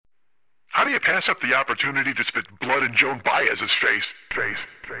do you pass up the opportunity to spit blood in Joan Baez's face?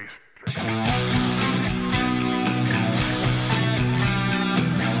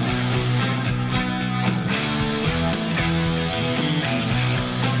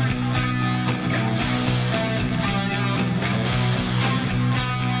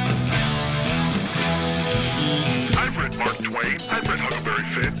 I've read Mark Twain. I've read Huckleberry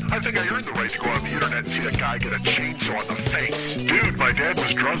Finn. I think I earned the right to go on the internet and see a guy get a chainsaw in the face. Dude, my dad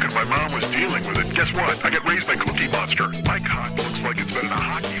was drunk and my mom was dealing with it. Guess what? I got raised by Cookie Monster. My cock looks like it's been in a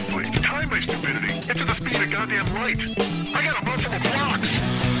hockey league. Time my stupidity. It's at the speed of goddamn light. I got a buffalo blocks.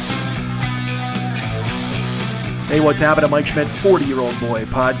 Hey, what's happening? Mike Schmidt, 40-Year-Old Boy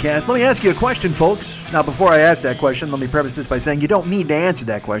Podcast. Let me ask you a question, folks. Now, before I ask that question, let me preface this by saying you don't need to answer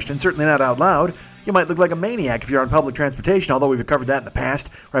that question, certainly not out loud. You might look like a maniac if you're on public transportation, although we've covered that in the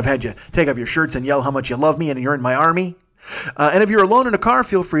past, where I've had you take off your shirts and yell how much you love me and you're in my army. And if you're alone in a car,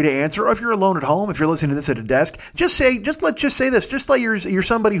 feel free to answer. Or if you're alone at home, if you're listening to this at a desk, just say this. Just like you're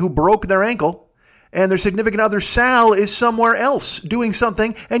somebody who broke their ankle and their significant other, Sal, is somewhere else doing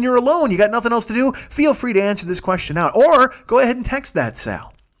something and you're alone. You got nothing else to do. Feel free to answer this question out. Or go ahead and text that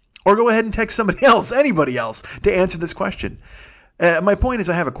Sal. Or go ahead and text somebody else, anybody else, to answer this question. My point is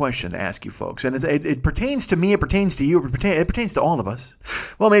I have a question to ask you folks, and it pertains to me, it pertains to you, it pertains to all of us.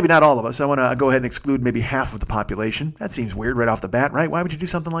 Well, maybe not all of us. I want to go ahead and exclude maybe half of the population. That seems weird right off the bat, right? Why would you do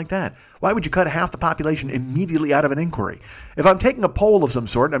something like that? Why would you cut half the population immediately out of an inquiry? If I'm taking a poll of some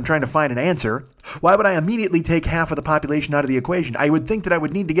sort and I'm trying to find an answer, why would I immediately take half of the population out of the equation? I would think that I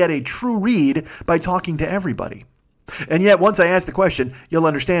would need to get a true read by talking to everybody. And yet, once I ask the question, you'll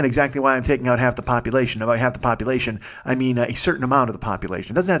understand exactly why I'm taking out half the population. And by half the population, I mean a certain amount of the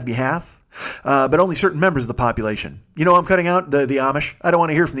population. It doesn't have to be half, but only certain members of the population. You know, I'm cutting out the Amish. I don't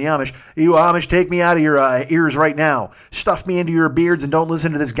want to hear from the Amish. You Amish, take me out of your ears right now. Stuff me into your beards and don't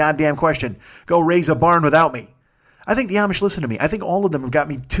listen to this goddamn question. Go raise a barn without me. I think the Amish listen to me. I think all of them have got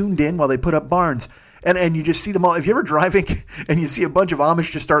me tuned in while they put up barns. And you just see them all. If you're ever driving and you see a bunch of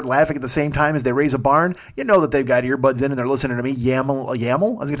Amish just start laughing at the same time as they raise a barn, you know that they've got earbuds in and they're listening to me yaml? I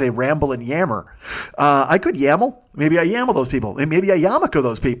was going to say ramble and yammer. I could yaml. Maybe I yaml those people. And maybe I yarmulke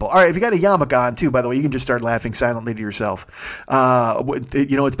those people. All right, if you got a yarmulke on too, by the way, you can just start laughing silently to yourself.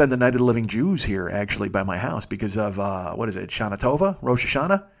 It's been the Night of the Living Jews here, actually, by my house because of, Shana Tova? Rosh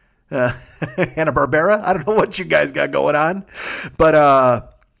Hashanah? Hanna-Barbera? I don't know what you guys got going on. But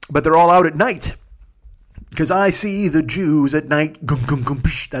they're all out at night. Because I see the Jews at night. Gum, gum, gum,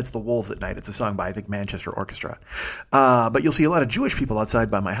 psh. That's the Wolves at Night. It's a song by, I think, Manchester Orchestra. But you'll see a lot of Jewish people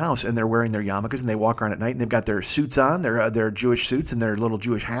outside by my house, and they're wearing their yarmulkes, and they walk around at night, and they've got their suits on, their Jewish suits, and their little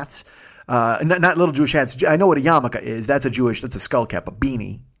Jewish hats. Not little Jewish hats. I know what a yarmulke is. That's a skull cap, a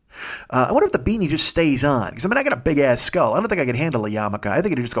beanie. I wonder if the beanie just stays on. Because, I got a big-ass skull. I don't think I could handle a yarmulke. I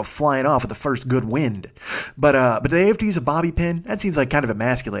think it'd just go flying off with the first good wind. But do they have to use a bobby pin? That seems like kind of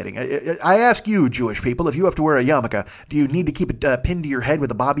emasculating. I ask you, Jewish people, if you have to wear a yarmulke, do you need to keep it pinned to your head with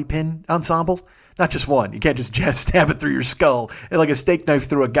a bobby pin ensemble? Not just one. You can't just stab it through your skull like a steak knife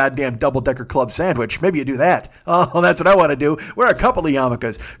through a goddamn double-decker club sandwich. Maybe you do that. Oh, that's what I want to do. Wear a couple of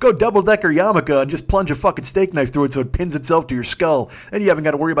yarmulkes. Go double-decker yarmulke and just plunge a fucking steak knife through it so it pins itself to your skull. Then you haven't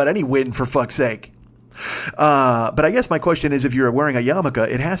got to worry about any wind, for fuck's sake. But I guess my question is, if you're wearing a yarmulke,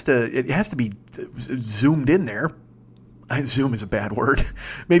 it has to be zoomed in there. Zoom is a bad word.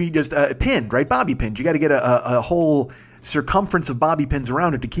 Maybe just pinned, right? Bobby pinned. You got to get a whole circumference of bobby pins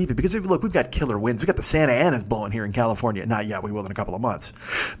around it to keep it. Because look, we've got killer winds. We've got the Santa Anas blowing here in California. Not yet. We will in a couple of months.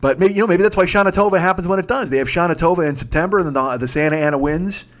 But maybe that's why Shana Tova happens when it does. They have Shana Tova in September, and then the Santa Ana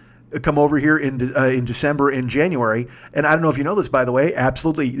winds come over here in December and January. And I don't know if you know this, by the way.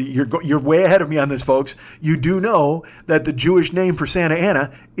 Absolutely, you're way ahead of me on this, folks. You do know that the Jewish name for Santa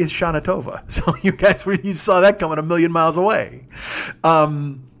Ana is Shana Tova. So you guys, you saw that coming a million miles away.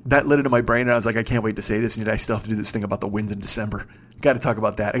 That lit into my brain, and I was like, I can't wait to say this, and yet I still have to do this thing about the winds in December. Got to talk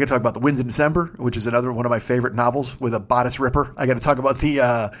about that. I got to talk about The Winds in December, which is another one of my favorite novels with a bodice ripper. I got to talk about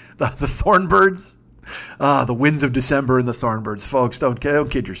the Thornbirds. The Winds of December and the Thornbirds. Folks, don't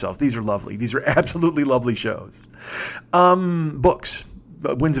kid yourself. These are lovely. These are absolutely lovely shows. Books.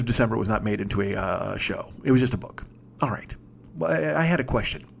 Winds of December was not made into a show. It was just a book. All right. I had a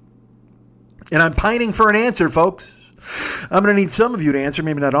question. And I'm pining for an answer, folks. I'm going to need some of you to answer,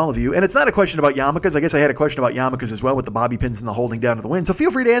 maybe not all of you. And it's not a question about yarmulkes. I guess I had a question about yarmulkes as well with the bobby pins and the holding down of the wind. So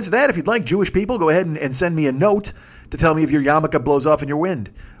feel free to answer that if you'd like. Jewish people, go ahead and send me a note to tell me if your yarmulke blows off in your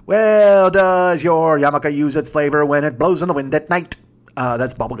wind. Well, does your yarmulke use its flavor when it blows in the wind at night?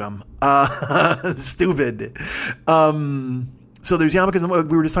 That's bubblegum. Stupid. So there's yarmulkes, and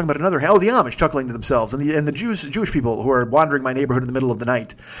we were just talking about another. Oh, the Amish chuckling to themselves, and the Jewish people who are wandering my neighborhood in the middle of the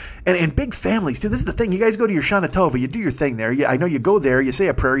night, and big families too. This is the thing. You guys go to your Shana Tova, you do your thing there. I know you go there, you say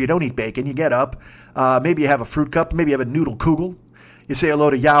a prayer, you don't eat bacon, you get up, maybe you have a fruit cup, maybe you have a noodle kugel, you say hello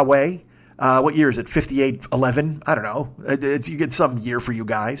to Yahweh. What year is it? 5811? I don't know. You get some year for you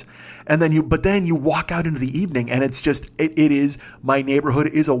guys, and then you walk out into the evening, and it's just it is my neighborhood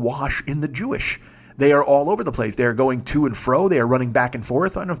is awash in the Jewish. They are all over the place. They are going to and fro. They are running back and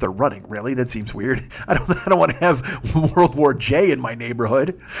forth. I don't know if they're running, really. That seems weird. I don't want to have World War J in my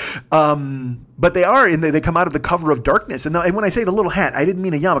neighborhood. But they are, and they come out of the cover of darkness. And when I say the little hat, I didn't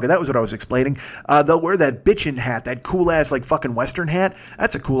mean a yarmulke. That was what I was explaining. They'll wear that bitchin' hat, that cool-ass, like, fucking Western hat.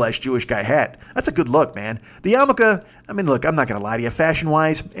 That's a cool-ass Jewish guy hat. That's a good look, man. The yarmulke, I mean, look, I'm not going to lie to you.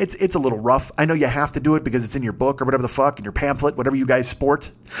 Fashion-wise, it's a little rough. I know you have to do it because it's in your book or whatever the fuck, in your pamphlet, whatever you guys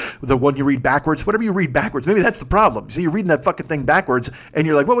sport, the one you read backwards, whatever you read backwards. Maybe that's the problem. So you're reading that fucking thing backwards, and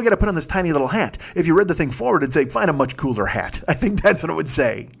you're like, well, we got to put on this tiny little hat. If you read the thing forward, it'd say, find a much cooler hat. I think that's what it would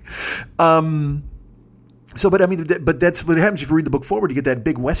say. But that's what happens if you read the book forward. You get that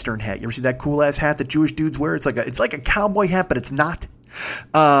big Western hat. You ever see that cool ass hat that Jewish dudes wear? It's like a cowboy hat, but it's not.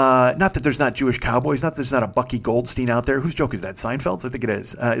 Not that there's not Jewish cowboys. Not that there's not a Bucky Goldstein out there. Whose joke is that? Seinfeld's? I think it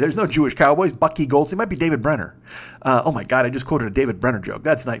is. There's no Jewish cowboys. Bucky Goldstein. It might be David Brenner. Oh my God, I just quoted a David Brenner joke.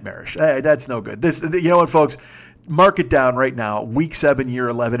 That's nightmarish. That's no good. You know what, folks? Mark it down right now. Week 7, year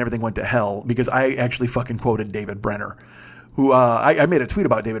 11, everything went to hell because I actually fucking quoted David Brenner. Who I made a tweet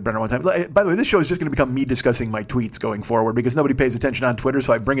about David Brenner one time. By the way, this show is just going to become me discussing my tweets going forward because nobody pays attention on Twitter,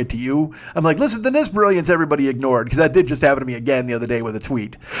 so I bring it to you. I'm like, listen to this brilliance everybody ignored, because that did just happen to me again the other day with a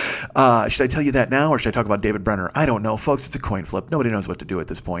tweet. Should I tell you that now, or should I talk about David Brenner? I don't know, folks. It's a coin flip. Nobody knows what to do at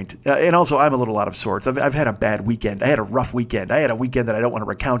this point. And also, I'm a little out of sorts. I've had a bad weekend. I had a rough weekend. I had a weekend that I don't want to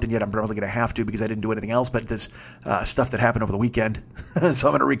recount, and yet I'm probably going to have to because I didn't do anything else but this stuff that happened over the weekend. So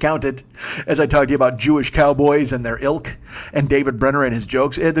I'm going to recount it as I talk to you about Jewish cowboys and their ilk and David Brenner and his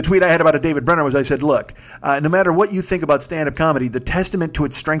jokes. The tweet I had about a David Brenner was, I said, look, no matter what you think about stand-up comedy, the testament to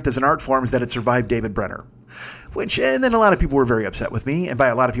its strength as an art form is that it survived David Brenner. And then a lot of people were very upset with me. And by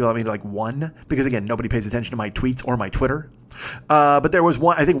a lot of people, I mean like one, because again, nobody pays attention to my tweets or my Twitter. But there was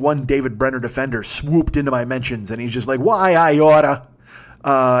one David Brenner defender swooped into my mentions and he's just like, why I oughta?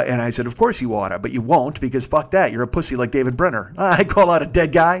 And I said, of course you oughta, but you won't because fuck that. You're a pussy like David Brenner. I call out a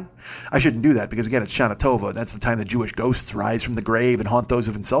dead guy. I shouldn't do that because, again, it's Shana Tova. That's the time the Jewish ghosts rise from the grave and haunt those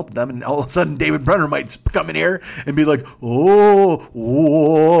who've insulted them. And all of a sudden, David Brenner might come in here and be like, oh.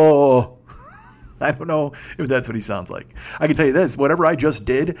 I don't know if that's what he sounds like. I can tell you this. Whatever I just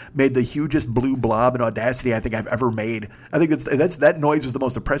did made the hugest blue blob in Audacity I think I've ever made. I think that noise was the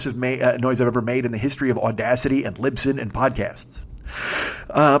most oppressive noise I've ever made in the history of Audacity and Libsyn and podcasts.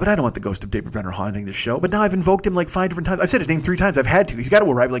 But I don't want the ghost of David Brenner haunting this show. But now I've invoked him like 5 different times. I've said his name 3 times. I've had to. He's got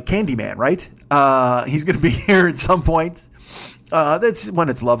to arrive like Candyman, right? He's going to be here at some point. That's when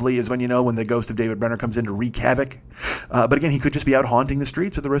it's lovely is when the ghost of David Brenner comes in to wreak havoc. But again, he could just be out haunting the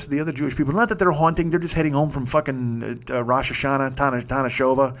streets with the rest of the other Jewish people. Not that they're haunting. They're just heading home from fucking Rosh Hashanah, Tana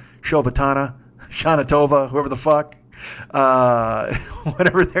Shova, Shovatana, Shana Tova, whoever the fuck.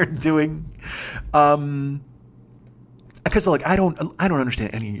 Whatever they're doing. Because I don't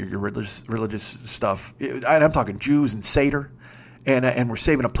understand any of your religious stuff. I'm talking Jews and Seder, and we're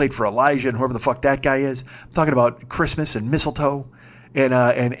saving a plate for Elijah and whoever the fuck that guy is. I'm talking about Christmas and mistletoe,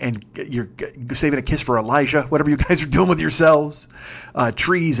 and you're saving a kiss for Elijah. Whatever you guys are doing with yourselves,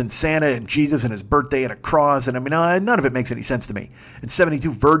 trees and Santa and Jesus and his birthday and a cross, and I mean none of it makes any sense to me. And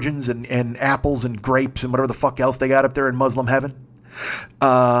 72 virgins and apples and grapes and whatever the fuck else they got up there in Muslim heaven.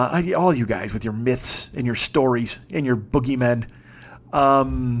 All you guys with your myths and your stories and your boogeymen.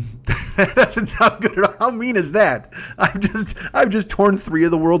 That doesn't sound good at all. How mean is that? I've just torn 3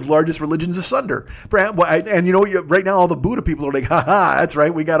 of the world's largest religions asunder. And right now all the Buddha people are like, haha, that's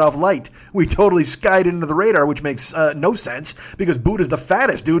right, we got off light. We totally skied into the radar, which makes no sense because Buddha's the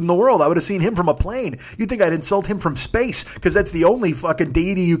fattest dude in the world. I would have seen him from a plane. You'd think I'd insult him from space because that's the only fucking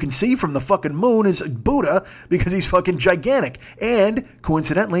deity you can see from the fucking moon is Buddha because he's fucking gigantic. And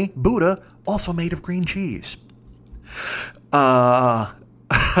coincidentally, Buddha also made of green cheese. I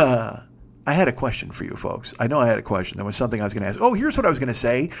had a question for you folks. I know I had a question. There was something I was going to ask. Oh, here's what I was going to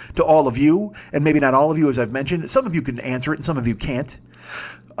say to all of you, and maybe not all of you as I've mentioned. Some of you can answer it and some of you can't.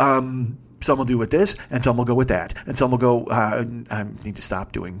 Some will do with this and some will go with that. And some will go, I need to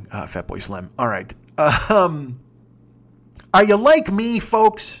stop doing Fatboy Slim. All right. Are you like me,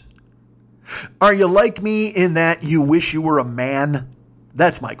 folks? Are you like me in that you wish you were a man?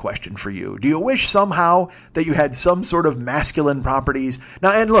 That's my question for you. Do you wish somehow that you had some sort of masculine properties?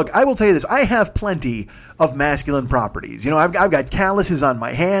 Now, and look, I will tell you this. I have plenty of masculine properties. You know, I've got calluses on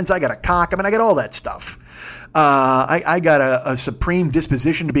my hands. I got a cock. I mean, I got all that stuff. I got a supreme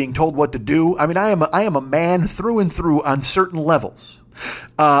disposition to being told what to do. I mean, I am a man through and through on certain levels.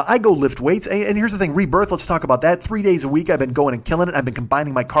 I go lift weights, and here's the thing, Rebirth, let's talk about that. 3 days a week, I've been going and killing it. I've been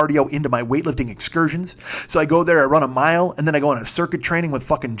combining my cardio into my weightlifting excursions. So I go there, I run a mile, and then I go on a circuit training with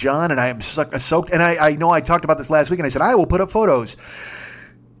fucking John, and I am soaked. And I know I talked about this last week, and I said, I will put up photos.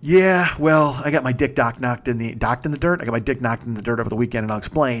 Yeah, well, I got my dick knocked in the dirt. I got my dick knocked in the dirt over the weekend, and I'll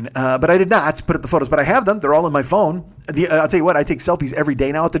explain. But I did not put up the photos, but I have them. They're all in my phone. I'll tell you what, I take selfies every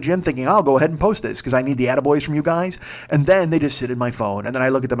day now at the gym thinking I'll go ahead and post this because I need the attaboys from you guys. And then they just sit in my phone. And then I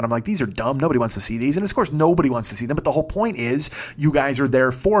look at them and I'm like, these are dumb. Nobody wants to see these. And of course, nobody wants to see them. But the whole point is you guys are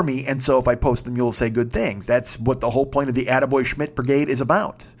there for me. And so if I post them, you'll say good things. That's what the whole point of the Attaboy Schmidt Brigade is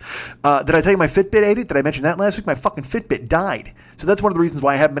about. Did I tell you my Fitbit ate it? Did I mention that last week? My fucking Fitbit died. So that's one of the reasons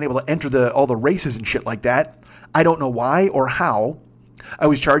why I haven't been able to enter all the races and shit like that. I don't know why or how. I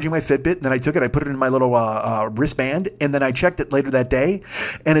was charging my Fitbit, and then I took it, I put it in my little wristband, and then I checked it later that day,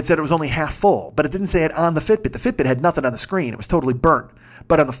 and it said it was only half full, but it didn't say it on the Fitbit. The Fitbit had nothing on the screen. It was totally burnt.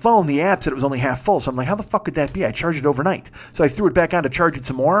 But on the phone, the app said it was only half full, so I'm like, how the fuck could that be? I charged it overnight. So I threw it back on to charge it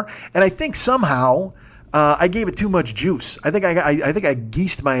some more, and I think somehow I gave it too much juice. I think I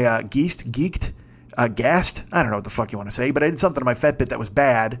geeked my gassed. I don't know what the fuck you want to say, but I did something to my Fitbit that was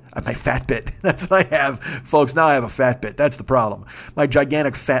bad. My Fatbit. That's what I have, folks. Now I have a Fatbit. That's the problem. My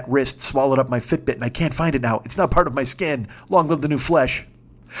gigantic fat wrist swallowed up my Fitbit, and I can't find it now. It's not part of my skin. Long live the new flesh.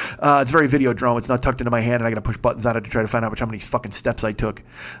 It's very Videodrome. It's not tucked into my hand, and I got to push buttons on it to try to find out how many fucking steps I took.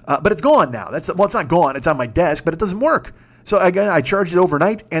 But it's gone now. It's not gone. It's on my desk, but it doesn't work. So I charged it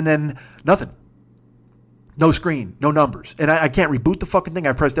overnight, and then nothing. No screen, no numbers. And I can't reboot the fucking thing.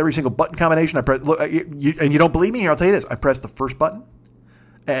 I pressed every single button combination. And you don't believe me? Here, I'll tell you this. I pressed the first button,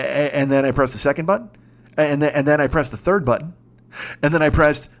 and then I pressed the second button, and then I pressed the third button, and then I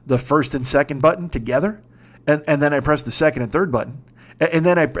pressed the first and second button together, and then I pressed the second and third button, and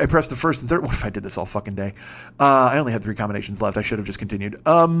then I pressed the first and third. What if I did this all fucking day? I only had 3 combinations left. I should have just continued.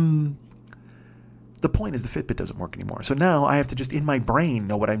 The point is the Fitbit doesn't work anymore. So now I have to just in my brain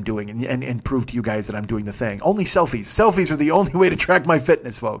know what I'm doing and prove to you guys that I'm doing the thing. Only selfies. Selfies are the only way to track my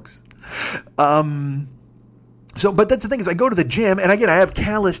fitness, folks. But that's the thing is I go to the gym and again, I have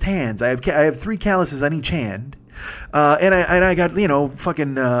calloused hands. I have 3 calluses on each hand. And I got,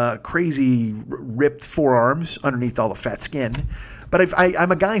 fucking crazy ripped forearms underneath all the fat skin. But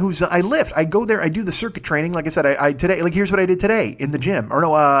I'm a guy I lift. I go there. I do the circuit training. Like I said, today, like here's what I did today in the gym. Or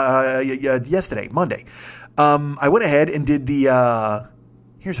no, yesterday, Monday. I went ahead and did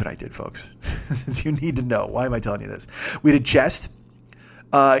here's what I did, folks. Since you need to know. Why am I telling you this? We did chest.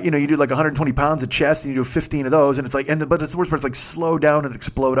 You do like 120 pounds of chest and you do 15 of those. And it's like, but it's the worst part. It's like slow down and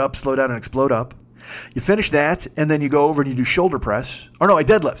explode up, slow down and explode up. You finish that. And then you go over and you do shoulder press. Or no, I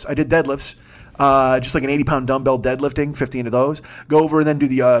did deadlifts. Just like an 80-pound dumbbell deadlifting, 15 of those. Go over and then do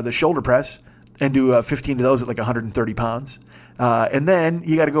the shoulder press and do 15 of those at like 130 pounds. And then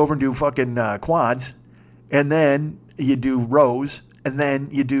you got to go over and do fucking quads. And then you do rows. And then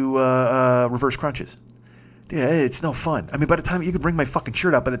you do reverse crunches. Yeah, it's no fun. I mean, by the time you could bring my fucking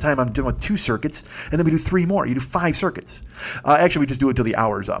shirt out by the time I'm doing 2 circuits, and then we do 3 more. You do 5 circuits. Actually, we just do it till the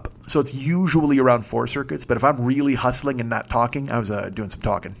hour's up. So it's usually around 4 circuits. But if I'm really hustling and not talking, I was doing some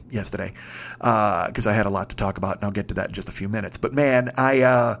talking yesterday because I had a lot to talk about, and I'll get to that in just a few minutes. But man,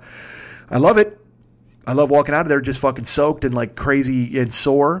 I love it. I love walking out of there just fucking soaked and like crazy and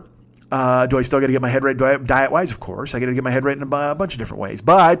sore. Do I still got to get my head right diet-wise? Of course. I got to get my head right in a bunch of different ways.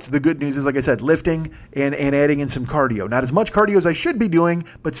 But the good news is, like I said, lifting and adding in some cardio. Not as much cardio as I should be doing,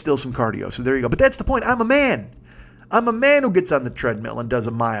 but still some cardio. So there you go. But that's the point. I'm a man. I'm a man who gets on the treadmill and does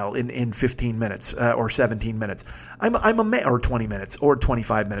a mile in 15 minutes or 17 minutes. I'm a man, or 20 minutes or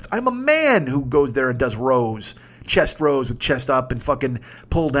 25 minutes. I'm a man who goes there and does rows, chest rows with chest up and fucking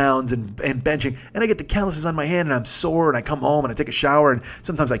pull downs and benching. And I get the calluses on my hand and I'm sore and I come home and I take a shower and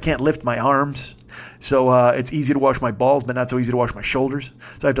sometimes I can't lift my arms. So it's easy to wash my balls, but not so easy to wash my shoulders.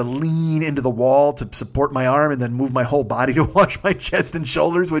 So I have to lean into the wall to support my arm and then move my whole body to wash my chest and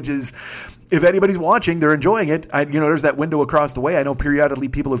shoulders, which is, if anybody's watching, they're enjoying it. There's that window across the way. I know periodically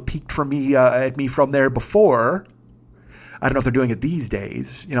people have peeked at me from there before. I don't know if they're doing it these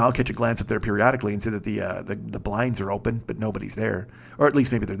days. I'll catch a glance up there periodically and see that the blinds are open, but nobody's there. Or at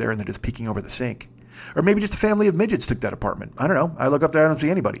least maybe they're there and they're just peeking over the sink. Or maybe just a family of midgets took that apartment. I don't know. I look up there, I don't see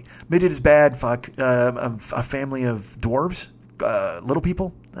anybody. Midget is bad. Fuck. A family of dwarves? Little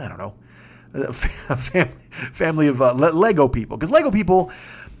people? I don't know. a family of Lego people. Because Lego people,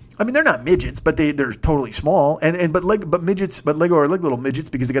 I mean, they're not midgets, but they're totally small. But Lego are like little midgets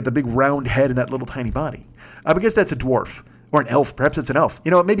because they got the big round head and that little tiny body. I guess that's a dwarf. Or an elf. Perhaps it's an elf.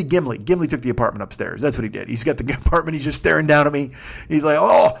 You know, maybe Gimli. Gimli took the apartment upstairs. That's what he did. He's got the apartment. He's just staring down at me. He's like,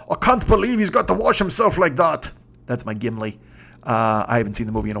 oh, I can't believe he's got to wash himself like that. That's my Gimli. I haven't seen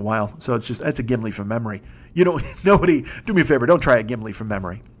the movie in a while. So that's a Gimli from memory. You know, nobody, do me a favor. Don't try a Gimli from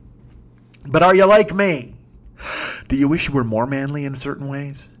memory. But are you like me? Do you wish you were more manly in certain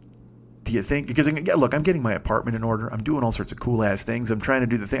ways? Do you think? Because, look, I'm getting my apartment in order. I'm doing all sorts of cool-ass things. I'm trying to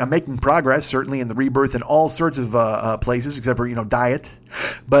do the thing. I'm making progress, certainly, in the rebirth in all sorts of places, except for, diet.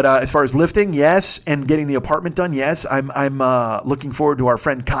 But as far as lifting, yes. And getting the apartment done, yes. I'm looking forward to our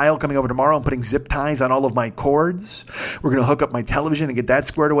friend Kyle coming over tomorrow and putting zip ties on all of my cords. We're going to hook up my television and get that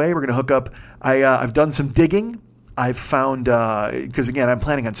squared away. We're going to hook up. I've done some digging. I've found, because again, I'm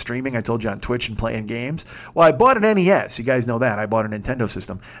planning on streaming. I told you on Twitch and playing games. Well, I bought an NES. You guys know that. I bought a Nintendo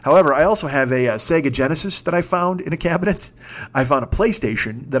system. However, I also have a Sega Genesis that I found in a cabinet. I found a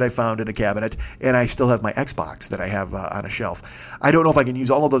PlayStation that I found in a cabinet. And I still have my Xbox that I have on a shelf. I don't know if I can use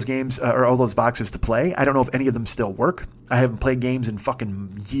all of those games or all those boxes to play. I don't know if any of them still work. I haven't played games in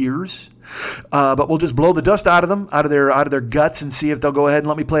fucking years. But we'll just blow the dust out of them, out of their guts, and see if they'll go ahead and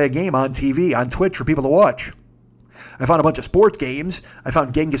let me play a game on TV, on Twitch for people to watch. I found a bunch of sports games. I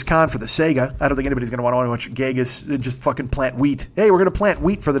found Genghis Khan for the Sega. I don't think anybody's going to want to watch Genghis just fucking plant wheat. Hey, we're going to plant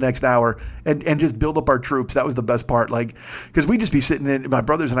wheat for the next hour and just build up our troops. That was the best part. Like, because we'd just be sitting my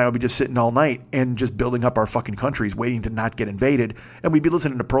brothers and I would be just sitting all night and just building up our fucking countries, waiting to not get invaded. And we'd be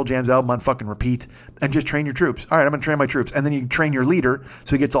listening to Pearl Jam's album on fucking repeat and just train your troops. All right, I'm going to train my troops. And then you train your leader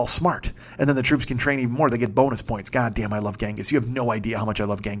so he gets all smart. And then the troops can train even more. They get bonus points. God damn, I love Genghis. You have no idea how much I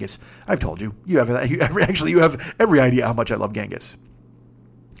love Genghis. I've told you. You have every idea how much I love Genghis.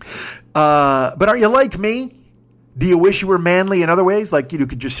 But are you like me? Do you wish you were manly in other ways? Like you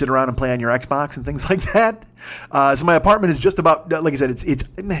could just sit around and play on your Xbox and things like that? So my apartment is just about, like I said,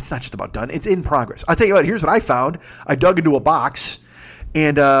 it's not just about done. It's in progress. I'll tell you what, here's what I found. I dug into a box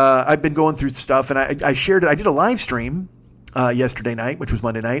and I've been going through stuff and I shared it. I did a live stream yesterday night, which was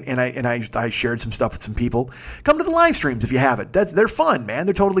Monday night, and I shared some stuff with some people. Come to the live streams if you haven't. They're fun, man.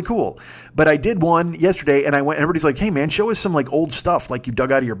 They're totally cool. But I did one yesterday, and I went. Everybody's like, "Hey, man, show us some like old stuff, like you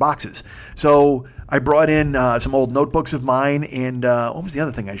dug out of your boxes." So I brought in some old notebooks of mine, and what was the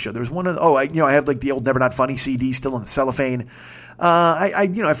other thing I showed? There was one of I have like the old Never Not Funny CD still in the cellophane.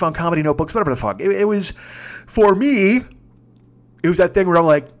 I found comedy notebooks, whatever the fuck. It was for me. It was that thing where I'm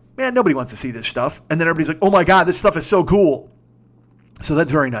like, man, nobody wants to see this stuff. And then everybody's like, oh my God, this stuff is so cool. So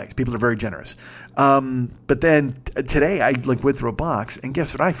that's very nice. People are very generous. But then today I went through a box and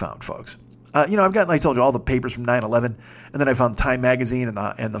guess what I found, folks? I've got, like I told you, all the papers from 9/11. And then I found Time Magazine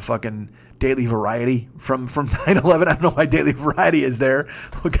and the fucking Daily Variety from 9/11. I don't know why Daily Variety is there.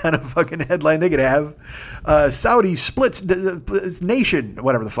 What kind of fucking headline they could have. Saudi splits nation,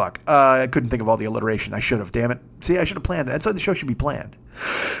 whatever the fuck. I couldn't think of all the alliteration. I should have, damn it. See, I should have planned that. That's how the show should be planned.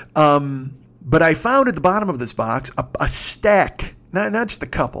 But I found at the bottom of this box a stack, not just a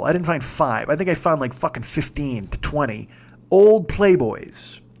couple. I didn't find 5. I think I found like fucking 15 to 20 old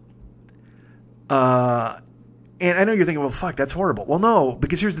Playboys. And I know you're thinking, well, fuck, that's horrible. Well, no,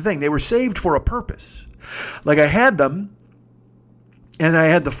 because here's the thing. They were saved for a purpose. Like I had them and I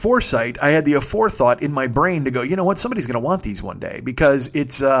had the foresight, I had the aforethought in my brain to go, you know what? Somebody's going to want these one day because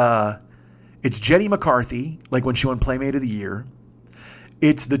it's Jenny McCarthy, like when she won Playmate of the Year.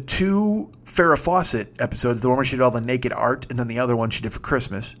 It's the 2 Farrah Fawcett episodes, the one where she did all the naked art and then the other one she did for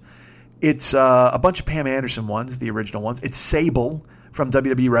Christmas. It's a bunch of Pam Anderson ones, the original ones. It's Sable from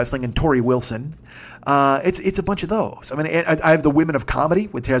WWE Wrestling and Tori Wilson. It's a bunch of those. I mean, I have the Women of Comedy,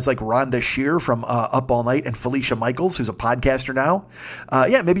 which has like Rhonda Shear from Up All Night and Felicia Michaels, who's a podcaster now.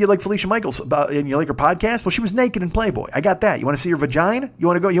 Maybe you like Felicia Michaels and you like her podcast. Well, she was naked in Playboy. I got that. You want to see her vagina? You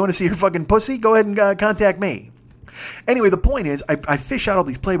want to see her fucking pussy? Go ahead and contact me. Anyway, the point is, I fish out all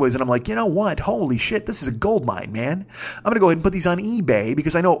these Playboys, and I'm like, you know what? Holy shit, this is a gold mine, man. I'm going to go ahead and put these on eBay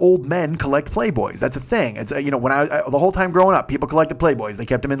because I know old men collect Playboys. That's a thing. It's when I the whole time growing up, people collected Playboys. They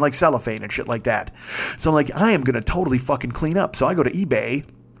kept them in like cellophane and shit like that. So I'm like, I am going to totally fucking clean up. So I go to eBay,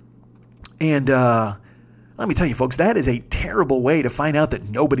 and let me tell you, folks, that is a terrible way to find out that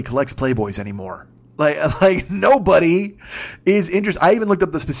nobody collects Playboys anymore. Like nobody is interested. I even looked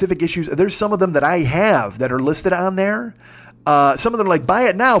up the specific issues. There's some of them that I have that are listed on there. Some of them are like, buy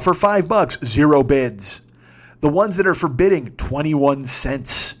it now for $5, 0 bids. The ones that are forbidding, 21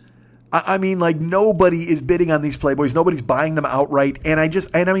 cents. I mean, like, nobody is bidding on these Playboys. Nobody's buying them outright. And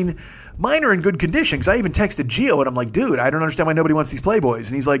I mean, mine are in good condition because I even texted Gio and I'm like, dude, I don't understand why nobody wants these Playboys.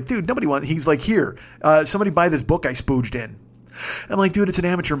 And he's like, dude, he's like, here, somebody buy this book I spooged in. I'm like, dude, it's an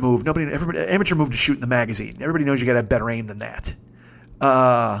amateur move. Amateur move to shoot in the magazine. Everybody knows you got to have better aim than that.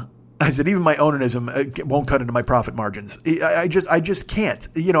 I said, even my onanism won't cut into my profit margins. I just can't.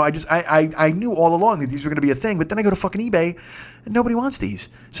 You know, I knew all along that these were going to be a thing, but then I go to fucking eBay and nobody wants these.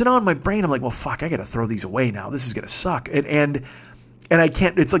 So now in my brain, I'm like, well, fuck, I got to throw these away now. This is going to suck. And I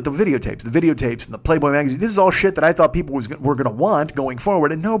can't, it's like the videotapes and the Playboy magazine. This is all shit that I thought people were going to want going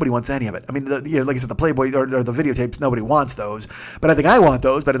forward, and nobody wants any of it. I mean, like I said, the Playboy or the videotapes, nobody wants those. But I think I want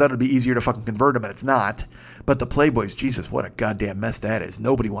those, but I thought it'd be easier to fucking convert them, and it's not. But the Playboys, Jesus, what a goddamn mess that is.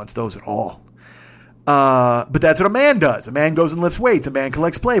 Nobody wants those at all. But that's what a man does. A man goes and lifts weights. A man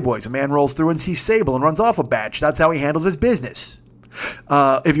collects Playboys. A man rolls through and sees Sable and runs off a batch. That's how he handles his business.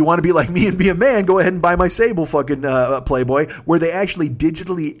 If you want to be like me and be a man, go ahead and buy my Sable fucking Playboy, where they actually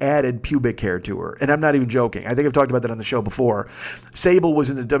digitally added pubic hair to her. And I'm not even joking. I think I've talked about that on the show before. Sable was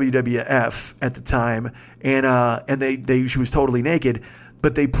in the WWF at the time, and she was totally naked,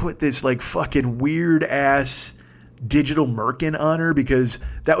 but they put this like fucking weird ass digital merkin on her because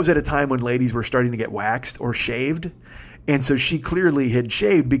that was at a time when ladies were starting to get waxed or shaved. And so she clearly had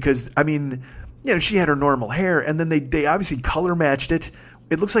shaved because, I mean, you know, she had her normal hair, and then they obviously color matched it.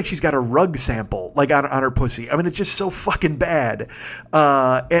 It looks like she's got a rug sample, like on her pussy. I mean, it's just so fucking bad.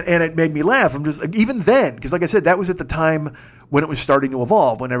 And it made me laugh. I'm just, even then, because like I said, that was at the time when it was starting to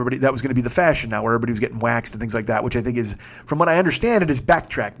evolve, when that was going to be the fashion now, where everybody was getting waxed and things like that, which I think is, from what I understand, it is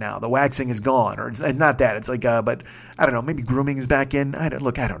backtracked now. The waxing is gone, or it's not that. It's like, but I don't know, maybe grooming is back in. I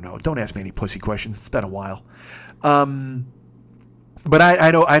don't know. Don't ask me any pussy questions. It's been a while. But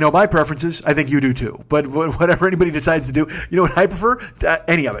I know my preferences. I think you do too. But whatever anybody decides to do, you know what I prefer?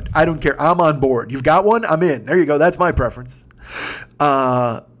 Any of it. I don't care. I'm on board. You've got one? I'm in. There you go. That's my preference.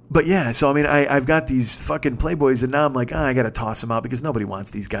 But yeah, so I mean, I've got these fucking Playboys, and now I'm like, I got to toss them out because nobody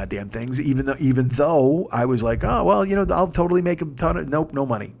wants these goddamn things. Even though I was like, oh well, you know, I'll totally make a ton of no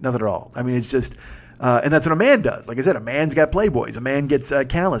money, nothing at all. I mean, it's just. And that's what a man does. Like I said, a man's got Playboys. A man gets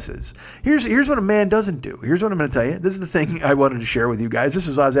calluses. Here's what a man doesn't do. Here's what I'm going to tell you. This is the thing I wanted to share with you guys. This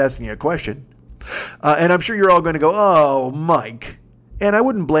is why I was asking you a question. And I'm sure you're all going to go, oh, Mike. And I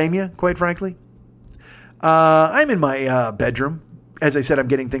wouldn't blame you, quite frankly. I'm in my bedroom. As I said, I'm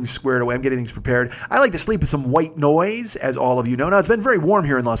getting things squared away. I'm getting things prepared. I like to sleep with some white noise, as all of you know. Now, it's been very warm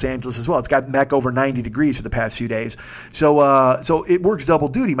here in Los Angeles as well. It's gotten back over 90 degrees for the past few days. So it works double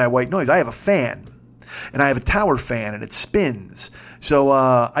duty, my white noise. I have a fan. And I have a tower fan, and it spins. So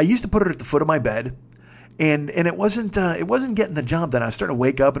I used to put it at the foot of my bed, and it wasn't getting the job done. I was starting to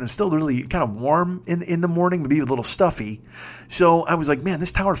wake up, and it was still really kind of warm in the morning, maybe a little stuffy. So I was like, man,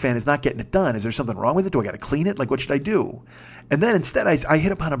 this tower fan is not getting it done. Is there something wrong with it? Do I got to clean it? Like, what should I do? And then instead, I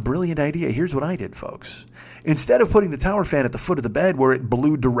hit upon a brilliant idea. Here's what I did, folks. Instead of putting the tower fan at the foot of the bed where it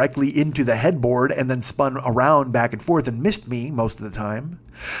blew directly into the headboard and then spun around back and forth and missed me most of the time,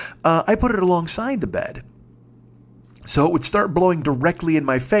 I put it alongside the bed. So it would start blowing directly in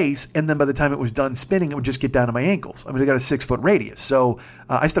my face, and then by the time it was done spinning, it would just get down to my ankles. I mean, I got a 6-foot radius, so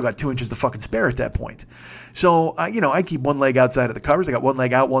I still got 2 inches to fucking spare at that point. So, I keep one leg outside of the covers. I got one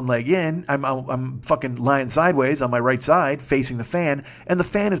leg out, one leg in. I'm fucking lying sideways on my right side, facing the fan, and the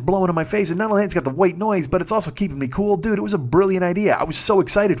fan is blowing in my face. And not only it's got the white noise, but it's also keeping me cool. Dude, it was a brilliant idea. I was so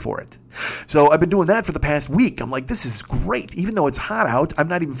excited for it. So I've been doing that for the past week. I'm like, this is great. Even though it's hot out, I'm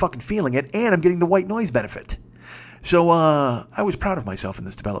not even fucking feeling it, and I'm getting the white noise benefit. So I was proud of myself in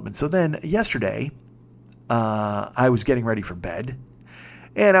this development. So then yesterday, I was getting ready for bed,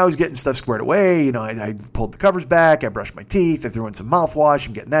 and I was getting stuff squared away. You know, I pulled the covers back. I brushed my teeth. I threw in some mouthwash.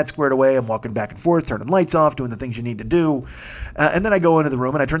 I'm getting that squared away. I'm walking back and forth, turning lights off, doing the things you need to do. And then I go into the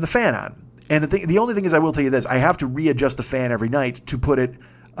room, and I turn the fan on. And the only thing is, I will tell you this. I have to readjust the fan every night to put it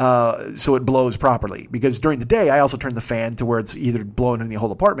so it blows properly. Because during the day, I also turn the fan to where it's either blowing in the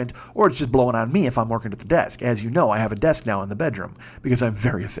whole apartment or it's just blowing on me if I'm working at the desk. As you know, I have a desk now in the bedroom because I'm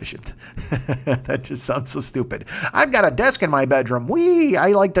very efficient. That just sounds so stupid. I've got a desk in my bedroom.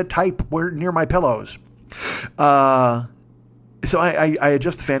 I like to type near my pillows. So I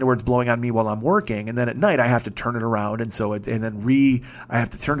adjust the fan to where it's blowing on me while I'm working, and then at night I have to turn it around, I have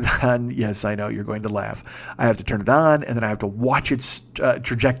to turn it on. Yes, I know, you're going to laugh. I have to turn it on, and then I have to watch its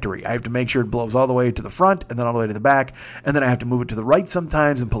trajectory. I have to make sure it blows all the way to the front and then all the way to the back, and then I have to move it to the right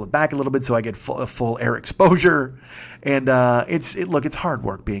sometimes and pull it back a little bit so I get full air exposure. And it's hard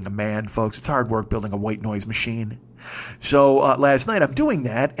work being a man, folks. It's hard work building a white noise machine. So last night I'm doing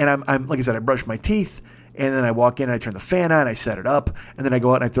that, and I'm like I said, I brushed my teeth. And then I walk in, and I turn the fan on, I set it up, and then I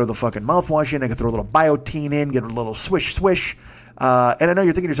go out and I throw the fucking mouthwash in. I can throw a little Biotene in, get a little swish. And I know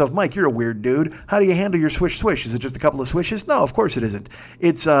you're thinking to yourself, Mike, you're a weird dude. How do you handle your swish? Is it just a couple of swishes? No, of course it isn't.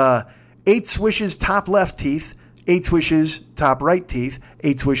 It's 8 swishes top left teeth, 8 swishes top right teeth,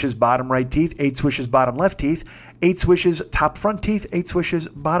 8 swishes bottom right teeth, 8 swishes bottom left teeth, 8 swishes top front teeth, 8 swishes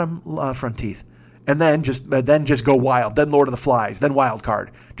bottom front teeth. And then just go wild. Then Lord of the Flies. Then wild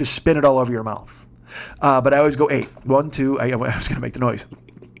card. Just spin it all over your mouth. But I always go 8. 1, 2. I was going to make the noise.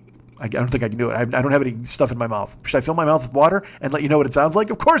 I don't think I can do it. I don't have any stuff in my mouth. Should I fill my mouth with water and let you know what it sounds like?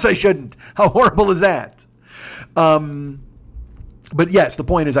 Of course I shouldn't. How horrible is that? But yes, the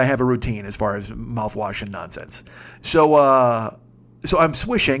point is I have a routine as far as mouthwash and nonsense. So I'm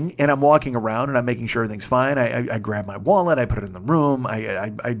swishing and I'm walking around and I'm making sure everything's fine. I grab my wallet. I put it in the room.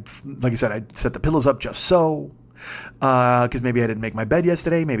 I like I said, I set the pillows up just so, because maybe I didn't make my bed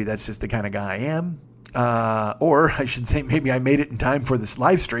yesterday. Maybe that's just the kind of guy I am. Or I should say maybe I made it in time for this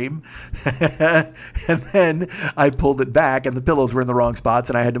live stream and then I pulled it back and the pillows were in the wrong spots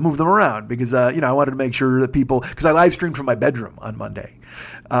and I had to move them around because, I wanted to make sure that people, because I live streamed from my bedroom on Monday,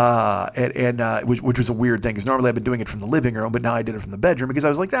 which was a weird thing because normally I've been doing it from the living room, but now I did it from the bedroom because I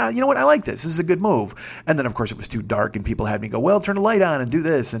was like, you know what? I like this. This is a good move. And then of course it was too dark and people had me go, well, turn the light on and do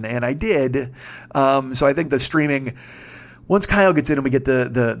this. And I did. So I think the streaming, once Kyle gets in and we get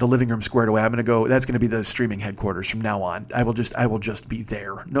the living room squared away, that's going to be the streaming headquarters from now on. I will just be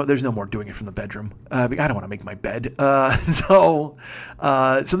there. No, there's no more doing it from the bedroom. I don't want to make my bed. So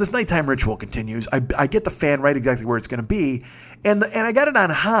this nighttime ritual continues. I get the fan right exactly where it's going to be. And I got it on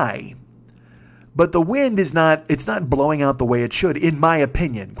high, but the wind it's not blowing out the way it should, in my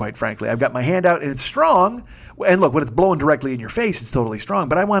opinion, quite frankly. I've got my hand out and it's strong. And look, when it's blowing directly in your face, it's totally strong,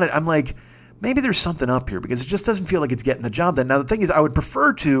 but I'm like, maybe there's something up here because it just doesn't feel like it's getting the job done. Now, the thing is, I would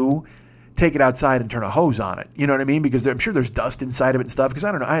prefer to take it outside and turn a hose on it. You know what I mean? Because I'm sure there's dust inside of it and stuff. Because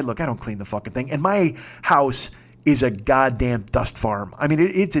I don't know. I don't clean the fucking thing. And my house is a goddamn dust farm. I mean,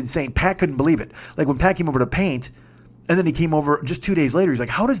 it's insane. Pat couldn't believe it. Like when Pat came over to paint and then he came over just 2 days later. He's like,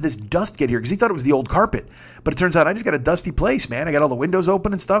 how does this dust get here? Because he thought it was the old carpet. But it turns out I just got a dusty place, man. I got all the windows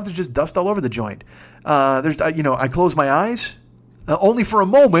open and stuff. There's just dust all over the joint. I close my eyes only for a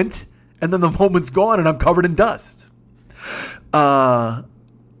moment. And then the moment's gone and I'm covered in dust.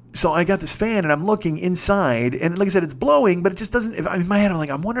 So I got this fan and I'm looking inside and like I said, it's blowing, but it just doesn't, in my head, I'm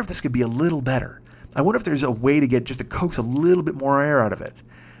like, I wonder if this could be a little better. I wonder if there's a way to get just to coax a little bit more air out of it.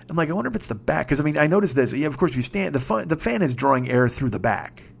 I'm like, I wonder if it's the back. Cause I noticed this. Yeah, of course, if you stand, the fan is drawing air through the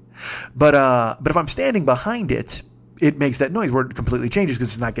back, but if I'm standing behind it, it makes that noise where it completely changes because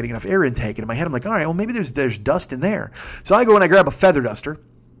it's not getting enough air intake. And in my head, I'm like, all right, well, maybe there's dust in there. So I go and I grab a feather duster.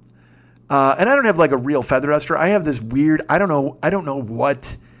 And I don't have like a real feather duster. I have this weird, I don't know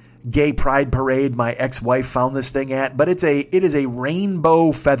what gay pride parade my ex-wife found this thing at, but it is a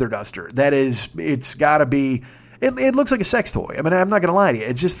rainbow feather duster. It's gotta be, it looks like a sex toy. I mean, I'm not gonna lie to you.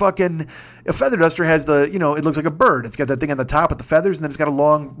 It's just fucking, a feather duster has it looks like a bird. It's got that thing on the top with the feathers and then it's got a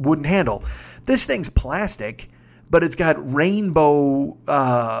long wooden handle. This thing's plastic, but it's got rainbow,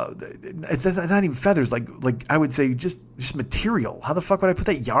 it's not even feathers, like I would say just material. How the fuck would I put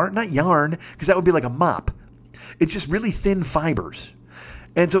that? Yarn? Not yarn, because that would be like a mop. It's just really thin fibers.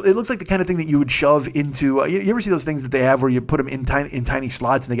 And so it looks like the kind of thing that you would shove into, you ever see those things that they have where you put them in tiny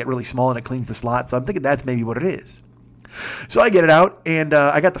slots and they get really small and it cleans the slot? So I'm thinking that's maybe what it is. So I get it out and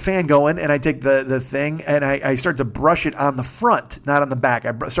I got the fan going and I take the thing and I start to brush it on the front, not on the back.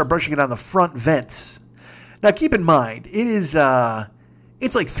 I start brushing it on the front vents. Now, keep in mind, it's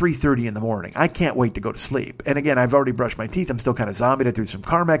like 3:30 in the morning. I can't wait to go to sleep. And again, I've already brushed my teeth. I'm still kind of zombied. I threw some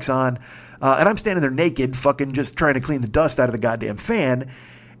Carmex on. And I'm standing there naked, fucking just trying to clean the dust out of the goddamn fan.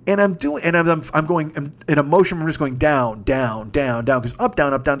 And I'm going in a motion. I'm just going down, down, down, down. Because up,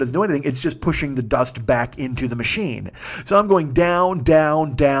 down doesn't do anything. It's just pushing the dust back into the machine. So I'm going down,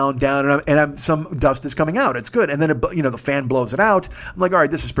 down, down, down, and some dust is coming out. It's good. And then the fan blows it out. I'm like, all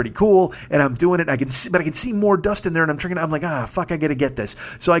right, this is pretty cool. And I'm doing it. And I can see more dust in there. And I'm like, fuck, I got to get this.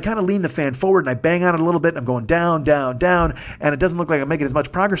 So I kind of lean the fan forward and I bang on it a little bit. And I'm going down, down, down, and it doesn't look like I'm making as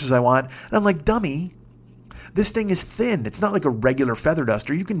much progress as I want. And I'm like, dummy. This thing is thin. It's not like a regular feather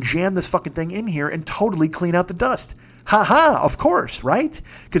duster. You can jam this fucking thing in here and totally clean out the dust. Of course, right?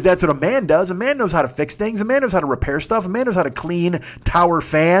 Because that's what a man does. A man knows how to fix things. A man knows how to repair stuff. A man knows how to clean tower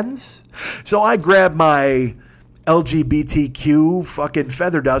fans. So I grab my LGBTQ fucking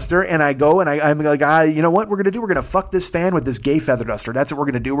feather duster, and I go and I'm like, you know what we're gonna do? We're gonna fuck this fan with this gay feather duster. That's what we're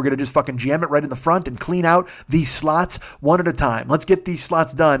gonna do. We're gonna just fucking jam it right in the front and clean out these slots one at a time. Let's get these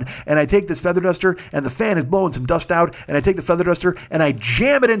slots done. And I take this feather duster, and the fan is blowing some dust out, and I take the feather duster and I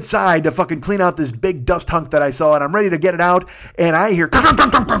jam it inside to fucking clean out this big dust hunk that I saw, and I'm ready to get it out, and I hear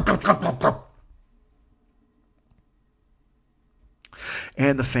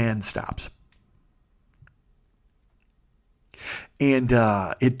and the fan stops. And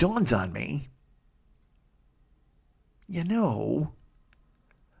it dawns on me, you know,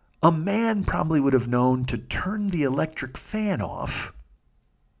 a man probably would have known to turn the electric fan off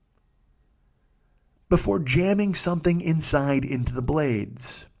before jamming something inside into the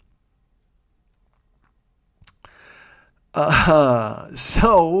blades.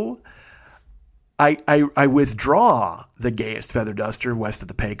 So I withdraw the gayest feather duster west of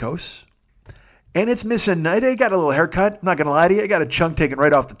the Pecos. And it's missing. I got a little haircut. I'm not going to lie to you. I got a chunk taken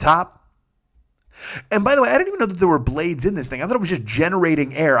right off the top. And by the way, I didn't even know that there were blades in this thing. I thought it was just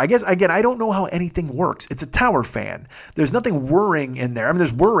generating air. I guess, again, I don't know how anything works. It's a tower fan. There's nothing whirring in there. I mean,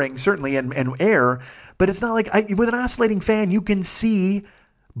 there's whirring, certainly, and air. But it's not like, with an oscillating fan, you can see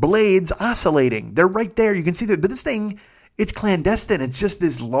blades oscillating. They're right there. You can see that. But this thing, it's clandestine. It's just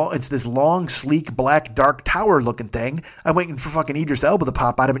this long, sleek, black, dark tower looking thing. I'm waiting for fucking Idris Elba to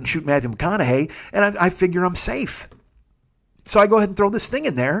pop out of it and shoot Matthew McConaughey, and I figure I'm safe. So I go ahead and throw this thing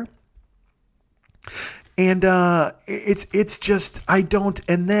in there, and it's just I don't.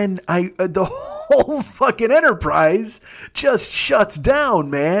 And then the whole fucking enterprise just shuts down,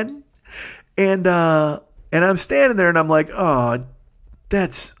 man. And I'm standing there, and I'm like, oh,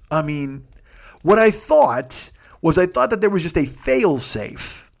 that's. I mean, what I thought that there was just a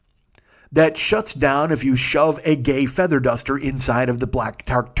fail-safe that shuts down if you shove a gay feather duster inside of the black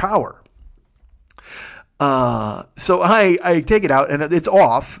tower. So I take it out, and it's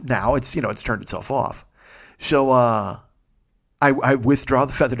off now. It's turned itself off. So I withdraw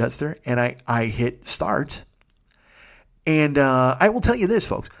the feather duster, and I hit start. And I will tell you this,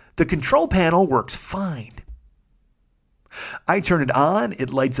 folks. The control panel works fine. I turn it on.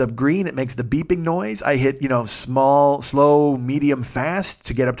 It lights up green. It makes the beeping noise. I hit, small, slow, medium, fast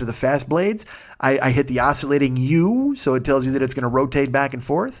to get up to the fast blades. I hit the oscillating U, so it tells you that it's going to rotate back and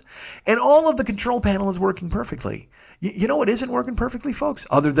forth. And all of the control panel is working perfectly. You know what isn't working perfectly, folks?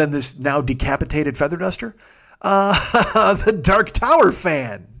 Other than this now decapitated feather duster? The Dark Tower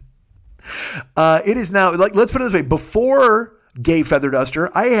fan. It is now, let's put it this way. Before Gay Feather Duster,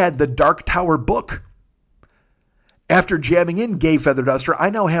 I had the Dark Tower book. After jamming in Gay Feather Duster, I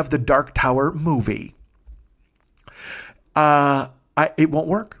now have the Dark Tower movie. It won't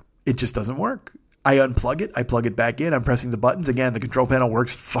work. It just doesn't work. I unplug it. I plug it back in. I'm pressing the buttons. Again, the control panel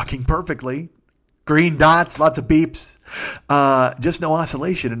works fucking perfectly. Green dots, lots of beeps. Just no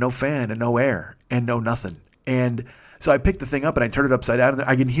oscillation and no fan and no air and no nothing. And so I pick the thing up and I turn it upside down. And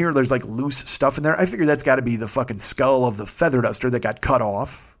I can hear there's like loose stuff in there. I figure that's got to be the fucking skull of the feather duster that got cut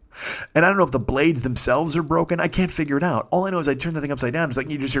off. And I don't know if the blades themselves are broken. I can't figure it out. All I know is I turn the thing upside down. It's like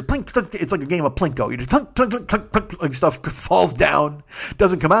you just hear plink, plink. It's like a game of Plinko. You just plink, plink, plink, plink, plink, like stuff falls down.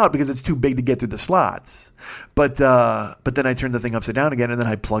 Doesn't come out because it's too big to get through the slots. But then I turn the thing upside down again and then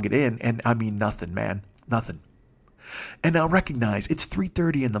I plug it in. And I mean nothing, man. Nothing. And now recognize it's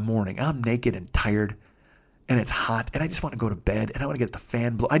 3:30 in the morning. I'm naked and tired. And it's hot, and I just want to go to bed, and I want to get the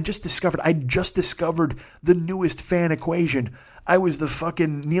fan blow. I just discovered the newest fan equation. I was the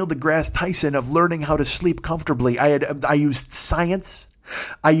fucking Neil deGrasse Tyson of learning how to sleep comfortably. I used science.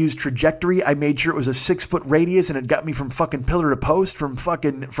 I used trajectory. I made sure it was a 6-foot radius, and it got me from fucking pillar to post, from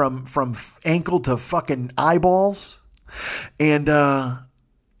ankle to fucking eyeballs. And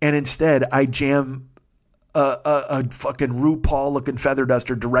instead, I jam a fucking RuPaul looking feather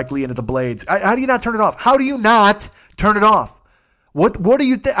duster directly into the blades. How do you not turn it off? How do you not turn it off? What do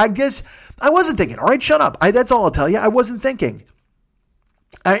you think? I guess I wasn't thinking. All right, shut up. That's all I'll tell you. I wasn't thinking.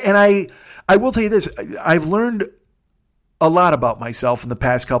 I will tell you this. I've learned a lot about myself in the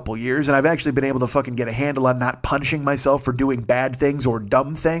past couple years, and I've actually been able to fucking get a handle on not punishing myself for doing bad things or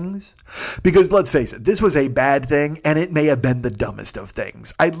dumb things. Because let's face it, this was a bad thing, and it may have been the dumbest of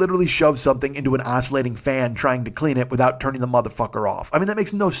things. I literally shoved something into an oscillating fan trying to clean it without turning the motherfucker off. I mean, that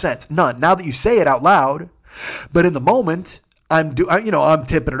makes no sense. None. Now that you say it out loud, but in the moment, I'm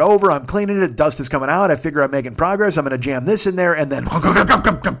tipping it over, I'm cleaning it, dust is coming out, I figure I'm making progress, I'm going to jam this in there, and then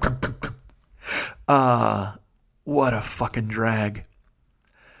what a fucking drag.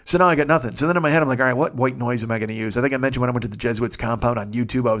 So now I got nothing. So then in my head, I'm like, all right, what white noise am I going to use? I think I mentioned when I went to the Jesuits compound on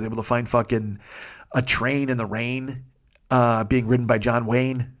YouTube, I was able to find fucking A Train in the Rain being ridden by John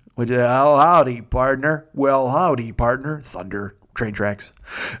Wayne. Which, well, howdy, partner. Well, howdy, partner. Thunder, train tracks.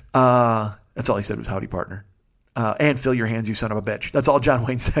 That's all he said was howdy, partner. And fill your hands, you son of a bitch. That's all John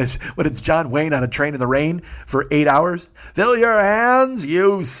Wayne says. When it's John Wayne on a train in the rain for 8 hours. Fill your hands,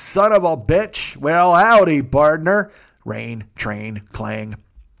 you son of a bitch. Well, howdy, partner. Rain, train, clang.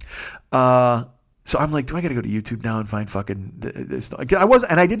 So I'm like, do I got to go to YouTube now and find fucking this? I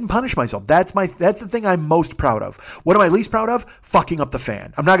didn't punish myself. That's the thing I'm most proud of. What am I least proud of? Fucking up the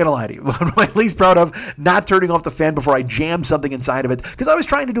fan. I'm not going to lie to you. What am I least proud of? Not turning off the fan before I jam something inside of it. Because I was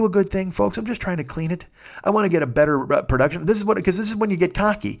trying to do a good thing, folks. I'm just trying to clean it. I want to get a better production. Because this is when you get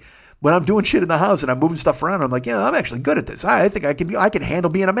cocky. When I'm doing shit in the house and I'm moving stuff around, I'm like, yeah, I'm actually good at this. I think I can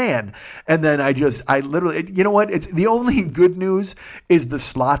handle being a man. And then I literally, you know what? It's the only good news is the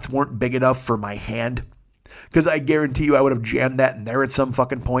slots weren't big enough for my hand. Because I guarantee you I would have jammed that in there at some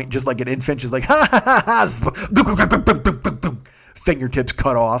fucking point, just like an infant, just like, ha ha ha ha, fingertips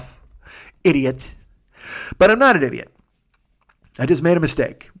cut off. Idiot. But I'm not an idiot. I just made a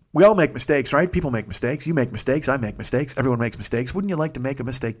mistake. We all make mistakes, right? People make mistakes. You make mistakes. I make mistakes. Everyone makes mistakes. Wouldn't you like to make a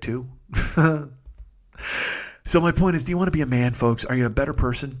mistake too? So my point is, do you want to be a man, folks? Are you a better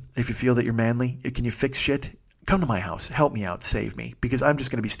person if you feel that you're manly? Can you fix shit? Come to my house. Help me out. Save me. Because I'm just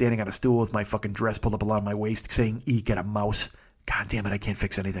going to be standing on a stool with my fucking dress pulled up along my waist saying, eek at a mouse. God damn it, I can't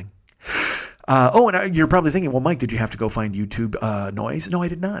fix anything. And you're probably thinking, well, Mike, did you have to go find YouTube noise? No, I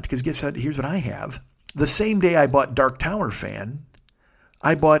did not. Because guess what? Here's what I have. The same day I bought Dark Tower Fan,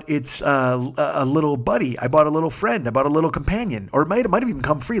 I bought its a little buddy. I bought a little friend. I bought a little companion. Or it might have even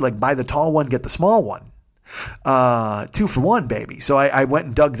come free, like buy the tall one, get the small one. 2 for 1, baby. So I went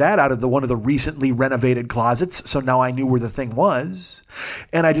and dug that out of one of the recently renovated closets. So now I knew where the thing was.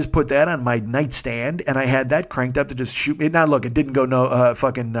 And I just put that on my nightstand. And I had that cranked up to just shoot me. Now, look, it didn't go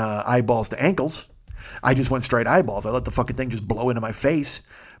eyeballs to ankles. I just went straight eyeballs. I let the fucking thing just blow into my face.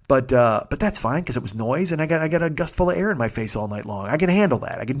 But that's fine because it was noise, and I got a gust full of air in my face all night long. I can handle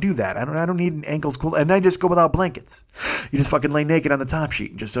that. I can do that. I don't need an ankles cool, and I just go without blankets. You just fucking lay naked on the top sheet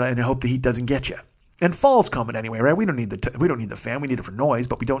and just and hope the heat doesn't get you. And fall's coming anyway, right? We don't need the fan. We need it for noise,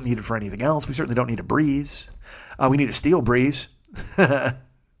 but we don't need it for anything else. We certainly don't need a breeze. We need a steel breeze.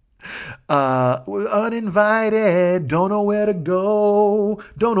 Uninvited, don't know where to go,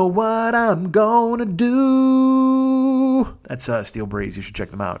 don't know what I'm gonna do. That's Steel Breeze. You should check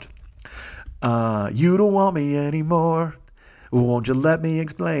them out. You don't want me anymore. Won't you let me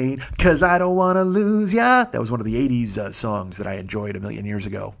explain? 'Cause I don't want to lose ya. That was one of the 80s songs that I enjoyed a million years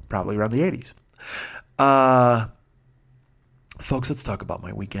ago, probably around the 80s. Folks, let's talk about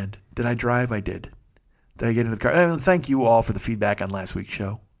my weekend. Did I drive? I did. Did I get into the car? Thank you all for the feedback on last week's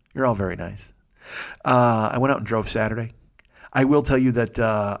show. You're all very nice. I went out and drove Saturday. I will tell you that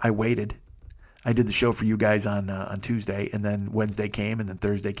I waited. I did the show for you guys on Tuesday, and then Wednesday came, and then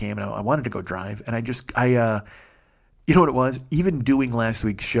Thursday came, and I wanted to go drive. And you know what it was? Even doing last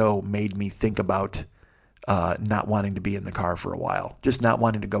week's show made me think about not wanting to be in the car for a while. Just not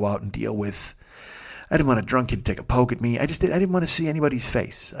wanting to go out and deal with. I didn't want a drunk kid to take a poke at me. I didn't want to see anybody's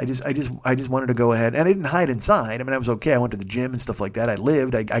face. I just wanted to go ahead, and I didn't hide inside. I mean, I was okay. I went to the gym and stuff like that. I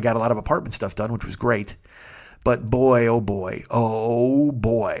lived. I got a lot of apartment stuff done, which was great. But boy, oh boy,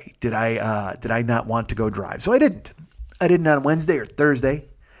 did I not want to go drive? So I didn't. I didn't on Wednesday or Thursday,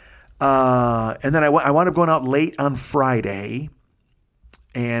 and then I wound up going out late on Friday,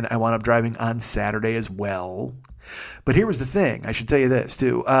 and I wound up driving on Saturday as well. But here was the thing. I should tell you this,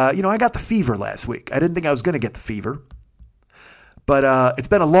 too. I got the fever last week. I didn't think I was going to get the fever. But it's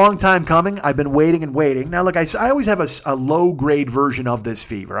been a long time coming. I've been waiting and waiting. Now, look, I always have a low-grade version of this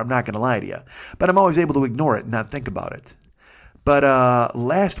fever. I'm not going to lie to you. But I'm always able to ignore it and not think about it. But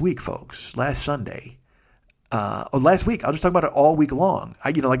last week, folks, last Sunday, last week, I'll just talk about it all week long.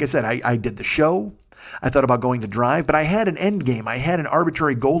 Like I said, I did the show. I thought about going to drive, but I had an end game. I had an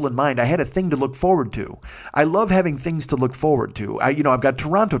arbitrary goal in mind. I had a thing to look forward to. I love having things to look forward to. I've got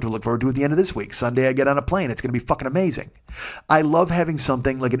Toronto to look forward to at the end of this week. Sunday, I get on a plane. It's going to be fucking amazing. I love having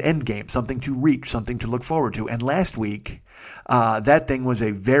something like an end game, something to reach, something to look forward to. And last week, that thing was a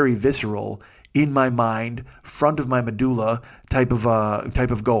very visceral, in my mind, front of my medulla type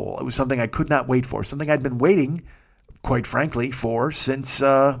of goal. It was something I could not wait for, something I'd been waiting, quite frankly, for since,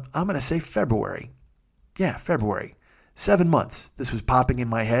 I'm going to say February. Yeah, February. 7 months. This was popping in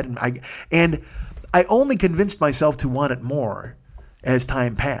my head, and I only convinced myself to want it more as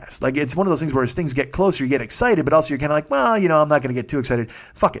time passed. Like, it's one of those things where as things get closer, you get excited, but also you're kind of like, well, I'm not going to get too excited.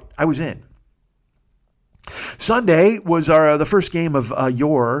 Fuck it. I was in. Sunday was the first game of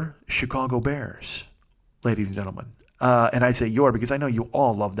your Chicago Bears, ladies and gentlemen. And I say your because I know you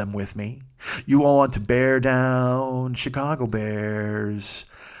all love them with me. You all want to bear down Chicago Bears.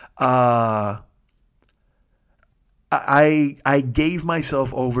 I gave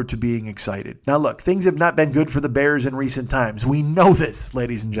myself over to being excited. Now, look, things have not been good for the Bears in recent times. We know this,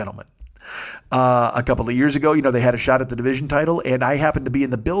 ladies and gentlemen. A couple of years ago, they had a shot at the division title, and I happened to be in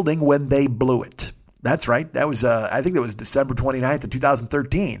the building when they blew it. That's right. That was, I think that was December 29th of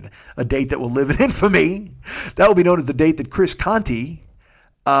 2013, a date that will live in infamy. That will be known as the date that Chris Conte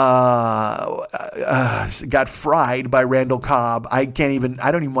got fried by Randall Cobb. I don't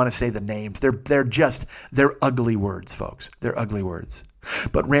even want to say the names. They're ugly words, folks. They're ugly words.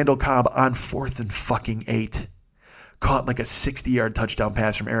 But Randall Cobb on 4th and fucking 8 caught like a 60-yard touchdown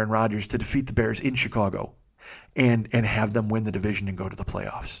pass from Aaron Rodgers to defeat the Bears in Chicago and have them win the division and go to the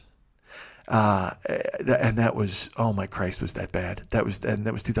playoffs. And that was, oh my Christ, was that bad? That was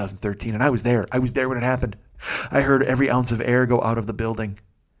 2013, and I was there. I was there when it happened. I heard every ounce of air go out of the building.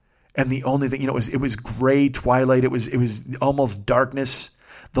 And the only thing, it was gray twilight. It was almost darkness.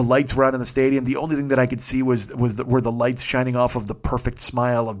 The lights were out in the stadium. The only thing that I could see were the lights shining off of the perfect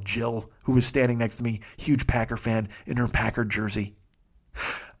smile of Jill, who was standing next to me, huge Packer fan in her Packer jersey.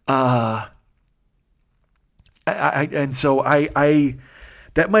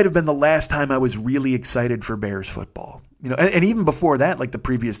 That might have been the last time I was really excited for Bears football. And even before that, like the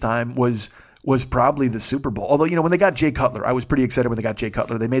previous time was probably the Super Bowl. Although, when they got Jay Cutler, I was pretty excited when they got Jay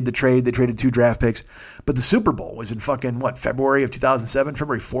Cutler. They made the trade. They traded 2 draft picks. But the Super Bowl was in fucking, February of 2007?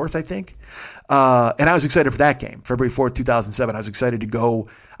 February 4th, I think. And I was excited for that game. February 4th, 2007. I was excited to go.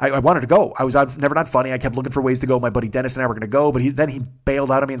 I wanted to go. I was never not funny. I kept looking for ways to go. My buddy Dennis and I were going to go. But then he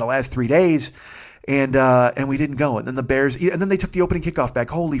bailed out on me in the last 3 days. And we didn't go. And then the Bears, and then they took the opening kickoff back.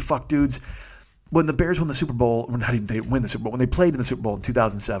 Holy fuck, dudes. When the Bears won the Super Bowl, how did they win the Super Bowl? When they played in the Super Bowl in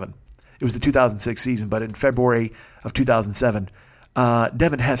 2007. It was the 2006 season, but in February of 2007,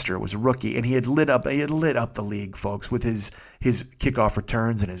 Devin Hester was a rookie, and he had lit up the league, folks, with his kickoff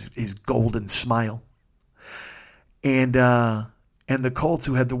returns and his golden smile. And the Colts,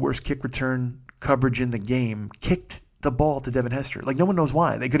 who had the worst kick return coverage in the game, kicked the ball to Devin Hester. Like, no one knows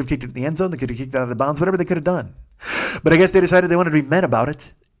why. They could have kicked it in the end zone. They could have kicked it out of bounds, whatever they could have done. But I guess they decided they wanted to be men about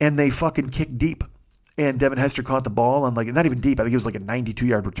it, and they fucking kicked deep. And Devin Hester caught the ball on not even deep. I think it was like a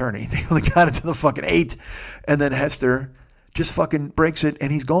 92-yard return. They only got it to the fucking 8. And then Hester just fucking breaks it,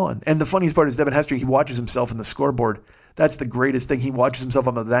 and he's gone. And the funniest part is Devin Hester, he watches himself in the scoreboard. That's the greatest thing. He watches himself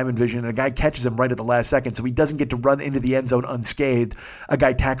on the Diamond Vision, and a guy catches him right at the last second, so he doesn't get to run into the end zone unscathed. A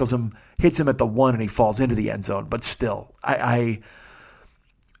guy tackles him, hits him at the 1, and he falls into the end zone. But still,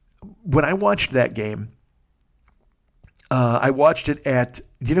 when I watched that game, I watched it at,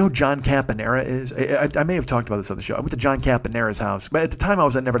 do you know who John Campanera is? I may have talked about this on the show. I went to John Campanera's house, but at the time I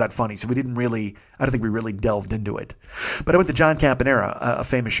was at Never That Funny, so I don't think we really delved into it. But I went to John Campanera, a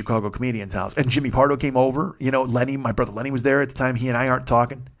famous Chicago comedian's house, and Jimmy Pardo came over. Lenny, my brother Lenny was there at the time. He and I aren't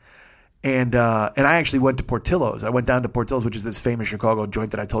talking. And I actually went to Portillo's. I went down to Portillo's, which is this famous Chicago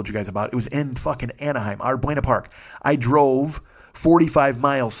joint that I told you guys about. It was in fucking Anaheim, our Buena Park. I drove 45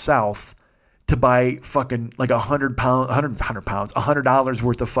 miles south to buy fucking like $100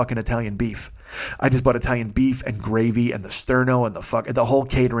 worth of fucking Italian beef. I just bought Italian beef and gravy and the sterno and the whole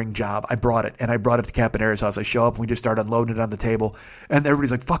catering job. I brought it, and I brought it to Campanera's house. I show up, and we just start unloading it on the table, and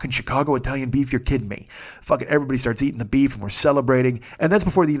everybody's like, fucking Chicago Italian beef? You're kidding me. Fucking everybody starts eating the beef, and we're celebrating, and that's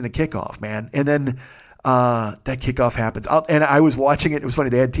before even the kickoff, man. And then that kickoff happens. And I was watching it. It was funny.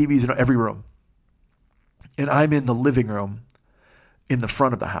 They had TVs in every room, and I'm in the living room in the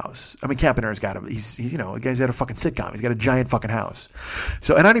front of the house. I mean, Campanera's got him. He's the guy's got a fucking sitcom. He's got a giant fucking house.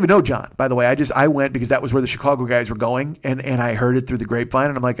 So, and I don't even know John, by the way. I went because that was where the Chicago guys were going, and I heard it through the grapevine,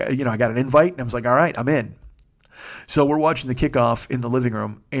 and I'm like, I got an invite, and I was like, all right, I'm in. So we're watching the kickoff in the living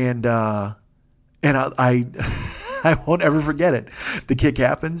room, and I won't ever forget it. The kick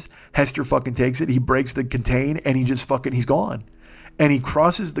happens. Hester fucking takes it. He breaks the contain, and he's gone. And he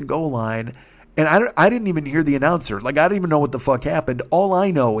crosses the goal line. And I didn't even hear the announcer. Like, I didn't even know what the fuck happened. All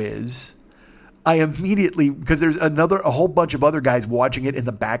I know is I immediately, because there's a whole bunch of other guys watching it in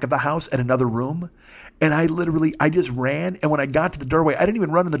the back of the house in another room. And I just ran. And when I got to the doorway, I didn't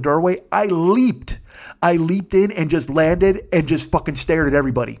even run in the doorway. I leaped in and just landed and just fucking stared at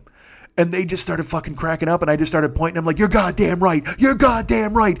everybody. And they just started fucking cracking up, and I just started pointing. I'm like, you're goddamn right. You're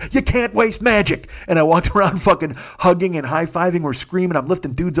goddamn right. You can't waste magic. And I walked around fucking hugging and high-fiving or screaming. I'm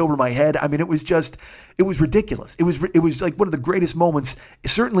lifting dudes over my head. I mean, it was ridiculous. It was like one of the greatest moments,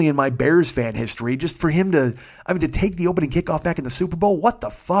 certainly in my Bears fan history, just for him to take the opening kickoff back in the Super Bowl. What the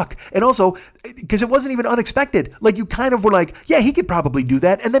fuck? And also, because it wasn't even unexpected. Like, you kind of were like, yeah, he could probably do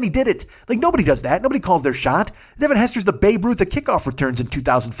that. And then he did it. Like, nobody does that. Nobody calls their shot. Devin Hester's the Babe Ruth of kickoff returns in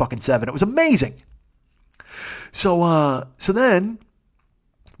 2007. It was amazing. So then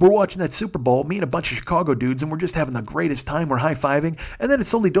We're watching that Super Bowl, me and a bunch of Chicago dudes, and we're just having the greatest time. We're high-fiving. And then it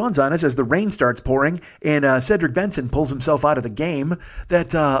slowly dawns on us as the rain starts pouring and Cedric Benson pulls himself out of the game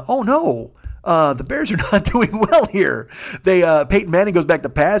that, oh no, the Bears are not doing well here. Peyton Manning goes back to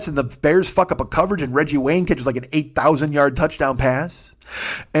pass, and the Bears fuck up a coverage, and Reggie Wayne catches like an 8,000-yard touchdown pass.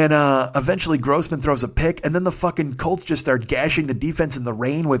 And eventually Grossman throws a pick, and then the fucking Colts just start gashing the defense in the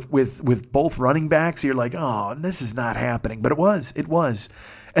rain with both running backs. You're like, oh, this is not happening. But it was.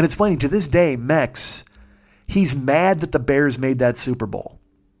 And it's funny, to this day, Mex, he's mad that the Bears made that Super Bowl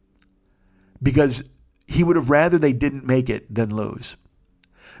because he would have rather they didn't make it than lose.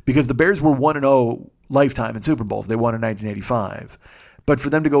 Because the Bears were 1-0 lifetime in Super Bowls. They won in 1985. But for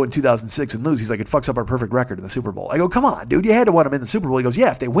them to go in 2006 and lose, he's like, it fucks up our perfect record in the Super Bowl. I go, come on, dude, you had to want them in the Super Bowl. He goes,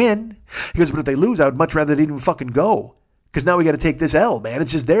 yeah, if they win. He goes, but if they lose, I would much rather they didn't even fucking go. Because now we got to take this L, man.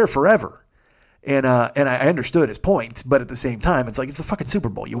 It's just there forever. And I understood his point, but at the same time, it's like, it's the fucking Super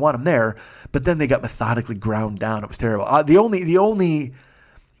Bowl. You want them there. But then they got methodically ground down. It was terrible. The only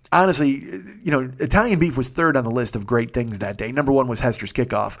honestly, Italian Beef was third on the list of great things that day. Number one was Hester's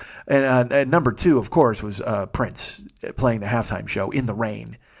kickoff. And number two, of course, was Prince playing the halftime show in the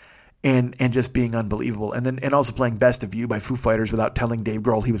rain and just being unbelievable. And also playing Best of You by Foo Fighters without telling Dave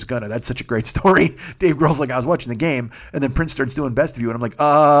Grohl he was gonna. That's such a great story. Dave Grohl's like, I was watching the game, and then Prince starts doing Best of You, and I'm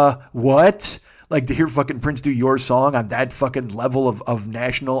like, what? Like, to hear fucking Prince do Your Song on that fucking level of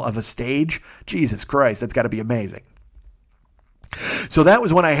a stage? Jesus Christ, that's got to be amazing. So that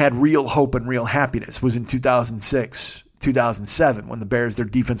was when I had real hope and real happiness, was in 2006, 2007, when the Bears, their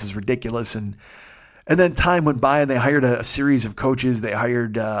defense is ridiculous. And then time went by and they hired a series of coaches. They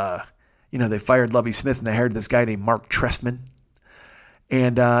hired, they fired Lovie Smith and they hired this guy named Mark Trestman.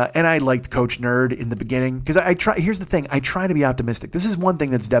 And I liked Coach Nerd in the beginning because here's the thing. I try to be optimistic. This is one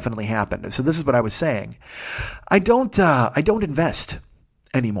thing that's definitely happened. So this is what I was saying. I don't invest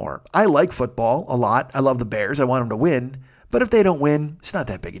anymore. I like football a lot. I love the Bears. I want them to win. But if they don't win, it's not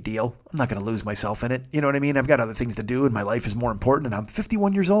that big a deal. I'm not going to lose myself in it. You know what I mean? I've got other things to do and my life is more important and I'm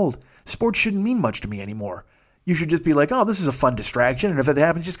 51 years old. Sports shouldn't mean much to me anymore. You should just be like, oh, this is a fun distraction. And if it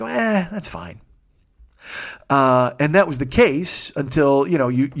happens, just go, that's fine. And that was the case until,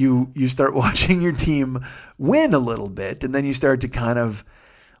 you start watching your team win a little bit. And then you start to kind of,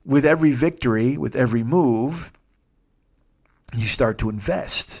 with every victory, with every move, you start to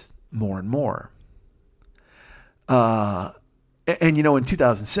invest more and more. And in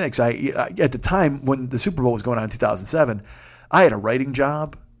 2006, I at the time when the Super Bowl was going on in 2007, I had a writing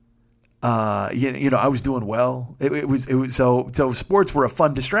job. I was doing well. It was so sports were a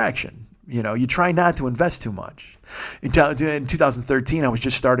fun distraction. You try not to invest too much. In 2013, I was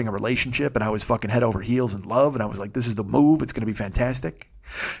just starting a relationship and I was fucking head over heels in love. And I was like, this is the move. It's going to be fantastic.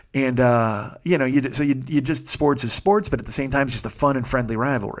 And, sports is sports, but at the same time, it's just a fun and friendly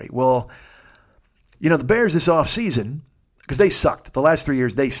rivalry. Well, the Bears this offseason, because they sucked. The last 3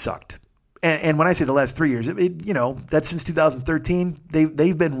 years, they sucked. And when I say the last 3 years, that's since 2013.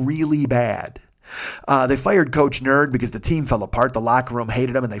 They've been really bad. They fired Coach Nerd because the team fell apart. The locker room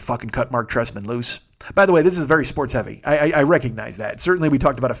hated him, and they fucking cut Mark Trestman loose. By the way, this is very sports heavy. I recognize that. Certainly, we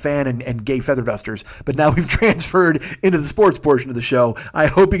talked about a fan and gay feather dusters, but now we've transferred into the sports portion of the show. I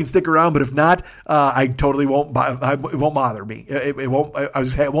hope you can stick around, but if not, I totally won't. It won't bother me. It won't. I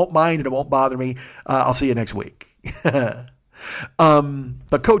was gonna say, I won't mind, and it won't bother me. I'll see you next week.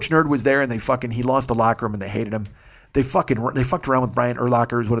 But Coach Nerd was there, and he lost the locker room, and they hated him. They fucked around with Brian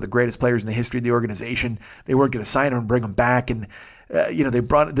Urlacher, who's one of the greatest players in the history of the organization. They weren't going to sign him and bring him back, and they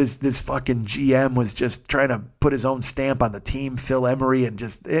brought this fucking GM was just trying to put his own stamp on the team, Phil Emery, and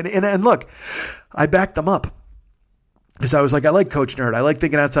look, I backed them up because I was like, I like Coach Nerd. I like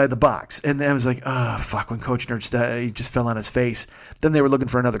thinking outside the box, and then I was like, oh fuck, when Coach Nerd he just fell on his face. Then they were looking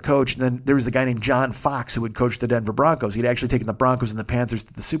for another coach, and then there was the guy named John Fox who had coached the Denver Broncos. He'd actually taken the Broncos and the Panthers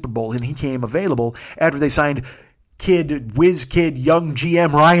to the Super Bowl, and he came available after they signed whiz kid, young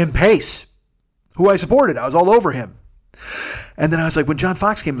GM Ryan Pace, who I supported. I was all over him. And then I was like, when John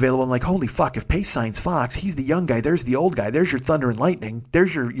Fox came available, I'm like, holy fuck, if Pace signs Fox, he's the young guy. There's the old guy. There's your Thunder and Lightning.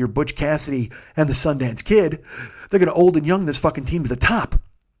 There's your Butch Cassidy and the Sundance Kid. They're going to old and young this fucking team to the top.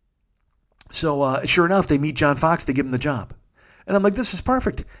 So sure enough, they meet John Fox. They give him the job. And I'm like, this is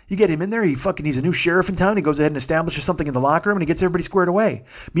perfect. You get him in there. He's a new sheriff in town. He goes ahead and establishes something in the locker room and he gets everybody squared away.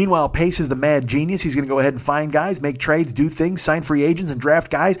 Meanwhile, Pace is the mad genius. He's going to go ahead and find guys, make trades, do things, sign free agents and draft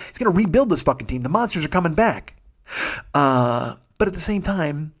guys. He's going to rebuild this fucking team. The monsters are coming back. But at the same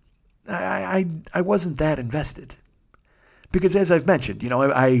time, I wasn't that invested because as I've mentioned,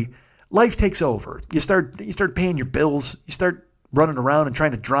 life takes over. You start paying your bills. You start running around and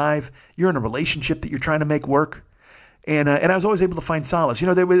trying to drive. You're in a relationship that you're trying to make work. And I was always able to find solace.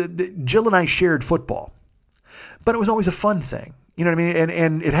 Jill and I shared football, but it was always a fun thing. You know what I mean?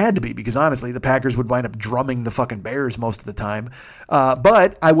 And it had to be because, honestly, the Packers would wind up drumming the fucking Bears most of the time.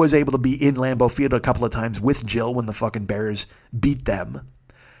 But I was able to be in Lambeau Field a couple of times with Jill when the fucking Bears beat them.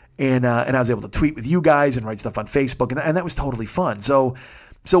 And I was able to tweet with you guys and write stuff on Facebook. And that was totally fun. So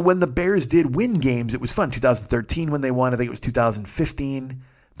when the Bears did win games, it was fun. 2013 when they won. I think it was 2015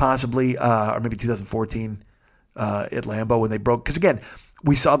 possibly, or maybe 2014 at Lambeau when they broke. Because, again,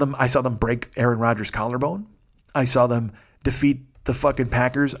 I saw them break Aaron Rodgers' collarbone. I saw them defeat the fucking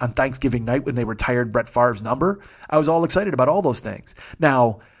Packers on Thanksgiving night when they retired Brett Favre's number. I was all excited about all those things.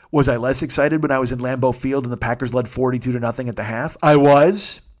 Now, was I less excited when I was in Lambeau Field and the Packers led 42-0 at the half? I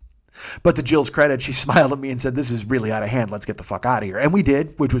was. But to Jill's credit, she smiled at me and said, "This is really out of hand. Let's get the fuck out of here." And we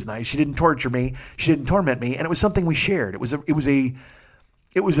did, which was nice. She didn't torture me. She didn't torment me. And it was something we shared. It was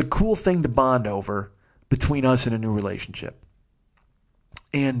a cool thing to bond over between us in a new relationship.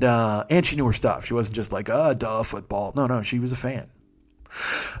 And she knew her stuff. She wasn't just like, football. No, she was a fan.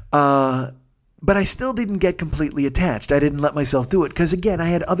 But I still didn't get completely attached. I didn't let myself do it because, again, I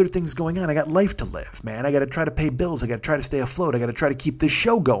had other things going on. I got life to live, man. I got to try to pay bills. I got to try to stay afloat. I got to try to keep this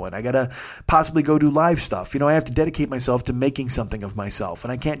show going. I got to possibly go do live stuff. I have to dedicate myself to making something of myself,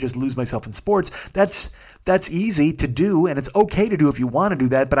 and I can't just lose myself in sports. That's easy to do, and it's okay to do if you want to do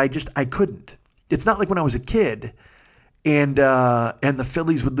that, but I couldn't. It's not like when I was a kid and the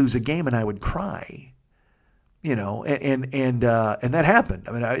Phillies would lose a game and I would cry. And that happened.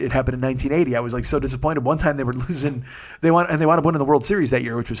 I mean, it happened in 1980. I was like so disappointed. One time they were losing, they wound up winning the World Series that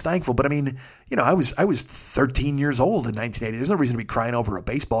year, which was thankful. But I mean, I was 13 years old in 1980. There's no reason to be crying over a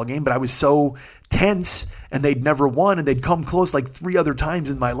baseball game, but I was so tense, and they'd never won, and they'd come close like 3 other times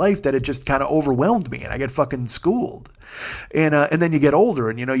in my life that it just kind of overwhelmed me, and I get fucking schooled. And then you get older,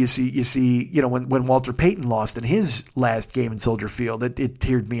 and you see when Walter Payton lost in his last game in Soldier Field, it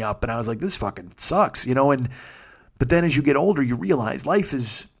teared me up, and I was like, this fucking sucks, But then as you get older, you realize life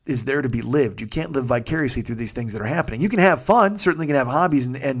is there to be lived. You can't live vicariously through these things that are happening. You can have fun, certainly can have hobbies,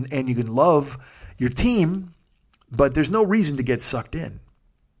 and you can love your team, but there's no reason to get sucked in.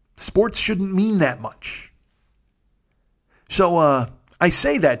 Sports shouldn't mean that much. So I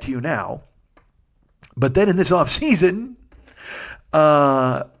say that to you now, but then in this offseason,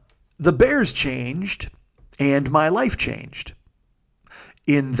 the Bears changed and my life changed.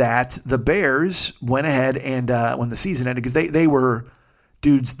 In that the Bears went ahead and when the season ended, because they were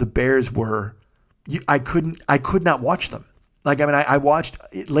dudes, the Bears were, I could not watch them. I watched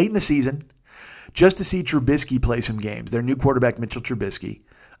late in the season just to see Trubisky play some games. Their new quarterback, Mitchell Trubisky.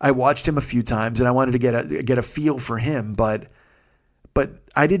 I watched him a few times and I wanted to get a feel for him, but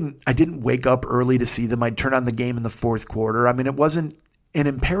I didn't wake up early to see them. I'd turn on the game in the fourth quarter. I mean, it wasn't an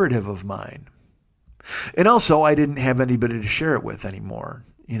imperative of mine. And also, I didn't have anybody to share it with anymore.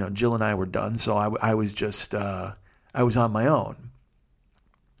 Jill and I were done, so I was just I was on my own,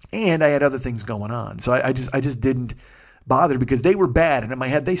 and I had other things going on. So I just didn't bother because they were bad, and in my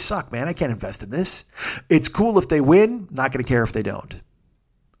head, they suck, man. I can't invest in this. It's cool if they win. Not going to care if they don't.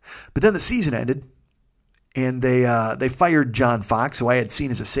 But then the season ended, and they fired John Fox, who I had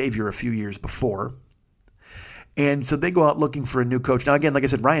seen as a savior a few years before. And so they go out looking for a new coach. Now, again, like I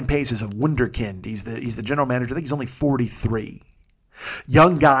said, Ryan Pace is a wunderkind. He's the general manager. I think he's only 43.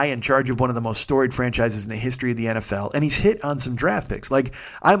 Young guy in charge of one of the most storied franchises in the history of the NFL. And he's hit on some draft picks.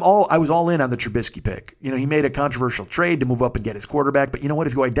 I was all in on the Trubisky pick. He made a controversial trade to move up and get his quarterback. But you know what?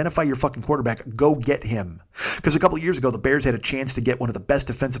 If you identify your fucking quarterback, go get him. Because a couple of years ago, the Bears had a chance to get one of the best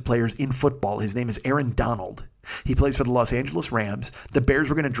defensive players in football. His name is Aaron Donald. He plays for the Los Angeles Rams. The Bears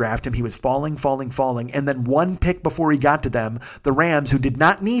were going to draft him. He was falling. And then one pick before he got to them, the Rams, who did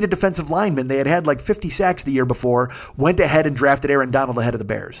not need a defensive lineman, they had like 50 sacks the year before, went ahead and drafted Aaron Donald ahead of the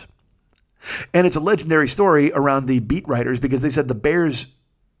Bears. And it's a legendary story around the beat writers because they said the Bears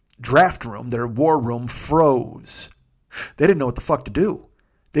draft room, their war room, froze. They didn't know what the fuck to do.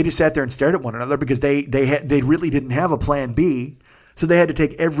 They just sat there and stared at one another because they really didn't have a plan B. So they had to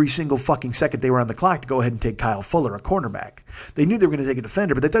take every single fucking second they were on the clock to go ahead and take Kyle Fuller, a cornerback. They knew they were going to take a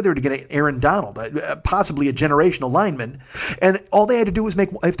defender, but they thought they were going to get Aaron Donald, possibly a generational lineman. And all they had to do was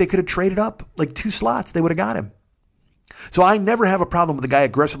if they could have traded up like 2 slots, they would have got him. So I never have a problem with the guy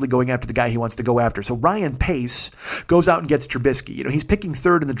aggressively going after the guy he wants to go after. So Ryan Pace goes out and gets Trubisky. He's picking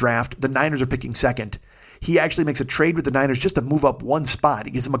 3rd in the draft. The Niners are picking 2nd. He actually makes a trade with the Niners just to move up 1 spot.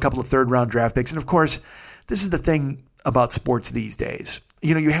 He gives them a couple of 3rd-round draft picks. And, of course, this is the thing about sports these days.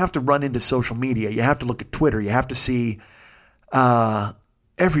 You have to run into social media. You have to look at Twitter. You have to see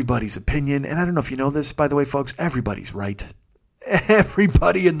everybody's opinion. And I don't know if you know this, by the way, folks, everybody's right.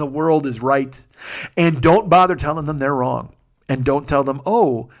 Everybody in the world is right. And don't bother telling them they're wrong. And don't tell them,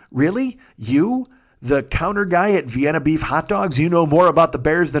 oh, really? You, the counter guy at Vienna Beef Hot Dogs, you know more about the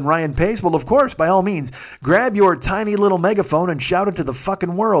Bears than Ryan Pace? Well, of course, by all means, grab your tiny little megaphone and shout it to the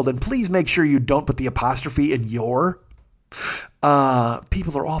fucking world. And please make sure you don't put the apostrophe in your.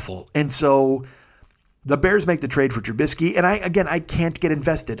 People are awful. And so the Bears make the trade for Trubisky. And I can't get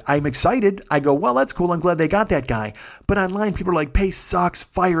invested. I'm excited. I go, well, that's cool. I'm glad they got that guy. But online, people are like, Pace sucks.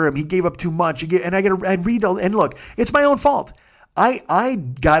 Fire him. He gave up too much. And I read, and look, it's my own fault. I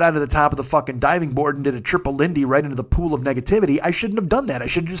got out of the top of the fucking diving board and did a triple Lindy right into the pool of negativity. I shouldn't have done that. I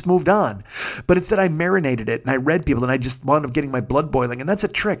should have just moved on. But instead I marinated it and I read people and I just wound up getting my blood boiling. And that's a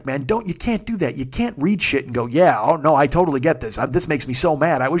trick, man. You can't do that. You can't read shit and go, yeah, oh no, I totally get this. This makes me so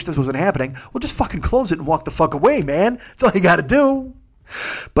mad. I wish this wasn't happening. Well, just fucking close it and walk the fuck away, man. That's all you got to do.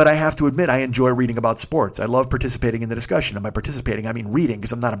 But I have to admit, I enjoy reading about sports. I love participating in the discussion. And by participating, I mean reading,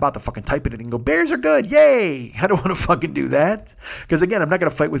 because I'm not about to fucking type in it and go, Bears are good, yay! I don't want to fucking do that. Because again, I'm not going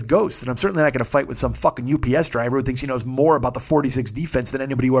to fight with ghosts, and I'm certainly not going to fight with some fucking UPS driver who thinks he knows more about the 46 defense than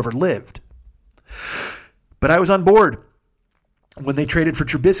anybody who ever lived. But I was on board when they traded for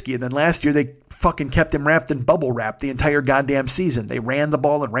Trubisky, and then last year they fucking kept him wrapped in bubble wrap the entire goddamn season. They ran the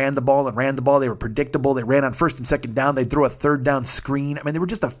ball and ran the ball and ran the ball. They were predictable. They ran on first and second down. They'd throw a third down screen. I mean, they were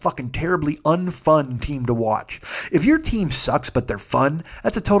just a fucking terribly unfun team to watch. If your team sucks but they're fun,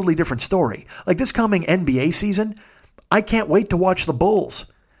 that's a totally different story. Like this coming NBA season, I can't wait to watch the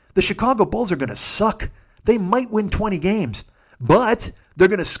Bulls. The Chicago Bulls are going to suck. They might win 20 games, but they're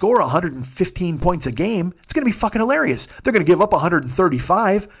going to score 115 points a game. It's going to be fucking hilarious. They're going to give up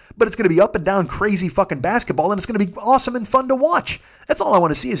 135, but it's going to be up and down crazy fucking basketball, and it's going to be awesome and fun to watch. That's all I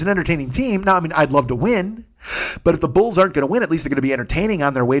want to see is an entertaining team. Now, I mean, I'd love to win, but if the Bulls aren't going to win, at least they're going to be entertaining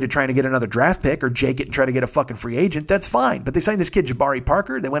on their way to trying to get another draft pick or jake it and try to get a fucking free agent. That's fine. But they signed this kid, Jabari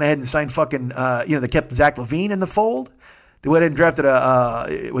Parker. They went ahead and signed fucking, they kept Zach LaVine in the fold. They went ahead and drafted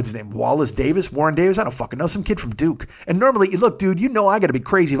what's his name? Warren Davis? I don't fucking know. Some kid from Duke. And normally, look, dude, you know I got to be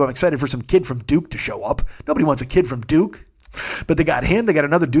crazy if I'm excited for some kid from Duke to show up. Nobody wants a kid from Duke. But they got him. They got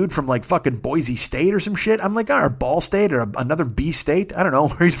another dude from like fucking Boise State or some shit. I'm like, Ball State or another B State. I don't know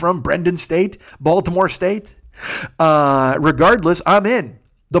where he's from. Brendan State? Baltimore State? Regardless, I'm in.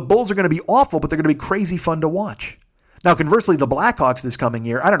 The Bulls are going to be awful, but they're going to be crazy fun to watch. Now, conversely, the Blackhawks this coming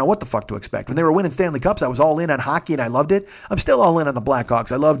year, I don't know what the fuck to expect. When they were winning Stanley Cups, I was all in on hockey and I loved it. I'm still all in on the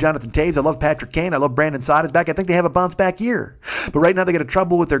Blackhawks. I love Jonathan Toews. I love Patrick Kane. I love Brandon Saad is back. I think they have a bounce back year. But right now they got a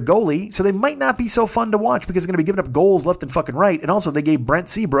trouble with their goalie, so they might not be so fun to watch because they're going to be giving up goals left and fucking right. And also they gave Brent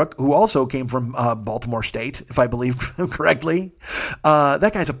Seabrook, who also came from Baltimore State, if I believe correctly.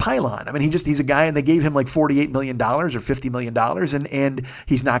 That guy's a pylon. I mean, he's a guy, and they gave him like $48 million or $50 million, and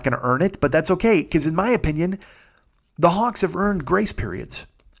he's not going to earn it. But that's okay, because in my opinion, the Hawks have earned grace periods.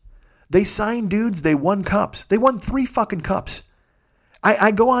 They signed dudes. They won cups. They won 3 fucking cups.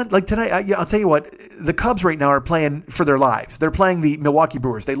 I go on, like tonight, I'll tell you what, the Cubs right now are playing for their lives. They're playing the Milwaukee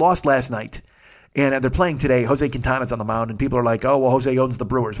Brewers. They lost last night, and they're playing today. Jose Quintana's on the mound, and people are like, oh, well, Jose owns the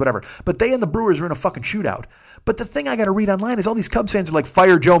Brewers, whatever. But they and the Brewers are in a fucking shootout. But the thing I got to read online is all these Cubs fans are like,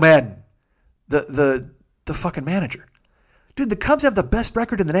 fire Joe Madden, the fucking manager. Dude, the Cubs have the best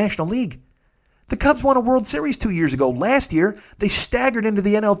record in the National League. The Cubs won a World Series 2 years ago. Last year, they staggered into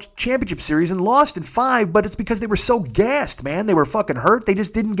the NL Championship Series and lost in 5, but it's because they were so gassed, man. They were fucking hurt. They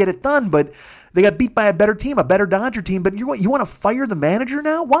just didn't get it done, but they got beat by a better team, a better Dodger team. But you want to fire the manager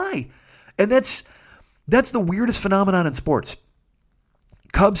now? Why? And that's the weirdest phenomenon in sports.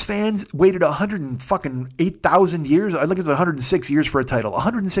 Cubs fans waited 108,000 years. I think it's 106 years for a title.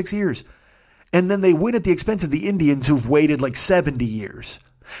 106 years. And then they win at the expense of the Indians, who've waited like 70 years.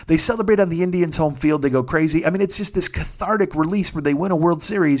 They celebrate on the Indians' home field. They go crazy. I mean, it's just this cathartic release where they win a World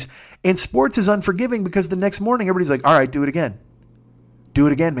Series. And sports is unforgiving because the next morning everybody's like, all right, do it again. Do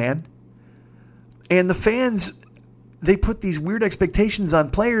it again, man. And the fans, they put these weird expectations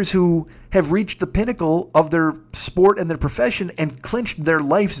on players who have reached the pinnacle of their sport and their profession and clinched their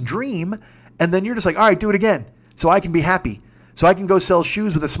life's dream. And then you're just like, all right, do it again so I can be happy. So I can go sell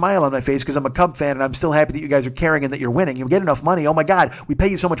shoes with a smile on my face because I'm a Cub fan and I'm still happy that you guys are caring and that you're winning. You get enough money. Oh my God, we pay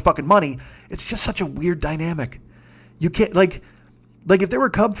you so much fucking money. It's just such a weird dynamic. You can't, like if there were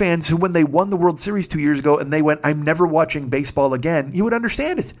Cub fans who, when they won the World Series 2 years ago and they went, I'm never watching baseball again, you would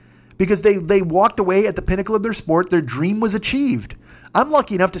understand it because they walked away at the pinnacle of their sport. Their dream was achieved. I'm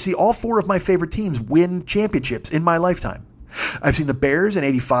lucky enough to see all 4 of my favorite teams win championships in my lifetime. I've seen the Bears in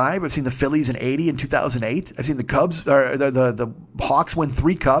 85. I've seen the Phillies in 80 and 2008. I've seen the Cubs, or the Hawks win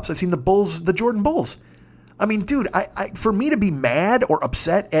 3 cups. I've seen the Bulls, the Jordan Bulls. I mean, dude, for me to be mad or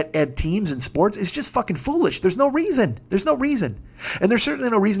upset at teams and sports is just fucking foolish. There's no reason. And there's certainly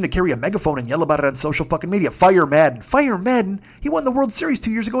no reason to carry a megaphone and yell about it on social fucking media. Fire Madden. Fire Madden? He won the World Series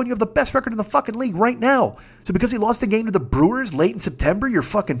 2 years ago and you have the best record in the fucking league right now. So because he lost a game to the Brewers late in September, you're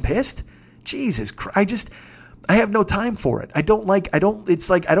fucking pissed? Jesus Christ. I have no time for it. I don't like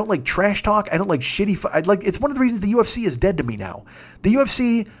trash talk. I don't like shitty. It's one of the reasons the UFC is dead to me now. The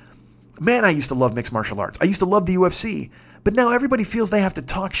UFC, man, I used to love mixed martial arts. I used to love the UFC. But now everybody feels they have to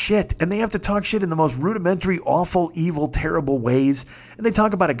talk shit, and they have to talk shit in the most rudimentary, awful, evil, terrible ways. And they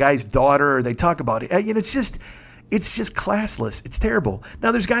talk about a guy's daughter, or they talk about it. It's just classless. It's terrible.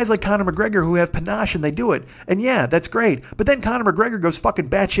 Now there's guys like Conor McGregor who have panache and they do it. And yeah, that's great. But then Conor McGregor goes fucking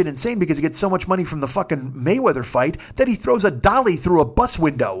batshit insane because he gets so much money from the fucking Mayweather fight that he throws a dolly through a bus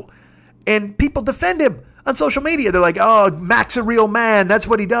window. And people defend him on social media. They're like, oh, Mac's a real man. That's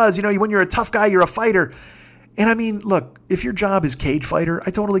what he does. When you're a tough guy, you're a fighter. And I mean, look, if your job is cage fighter,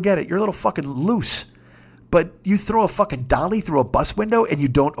 I totally get it. You're a little fucking loose. But you throw a fucking dolly through a bus window and you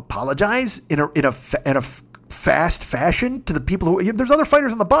don't apologize in a fast fashion to the people who... There's other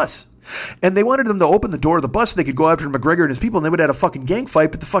fighters on the bus. And they wanted them to open the door of the bus so they could go after McGregor and his people, and they would have a fucking gang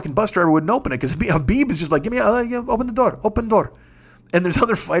fight, but the fucking bus driver wouldn't open it because Habib is just like, give me open the door. And there's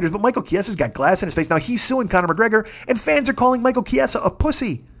other fighters, but Michael Chiesa's got glass in his face. Now he's suing Conor McGregor, and fans are calling Michael Chiesa a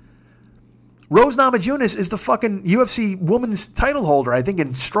pussy. Rose Namajunas is the fucking UFC women's title holder, I think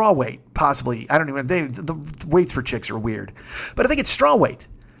in strawweight, possibly. I don't even... The weights for chicks are weird. But I think it's strawweight.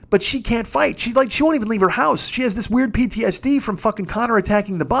 But she can't fight. She won't even leave her house. She has this weird PTSD from fucking Conor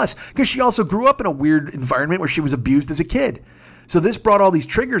attacking the bus because she also grew up in a weird environment where she was abused as a kid. So this brought all these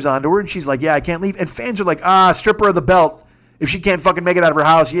triggers onto her, and she's like, yeah, I can't leave. And fans are like, strip her of the belt. If she can't fucking make it out of her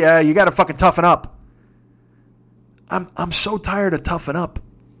house, yeah, you got to fucking toughen up. I'm so tired of toughen up.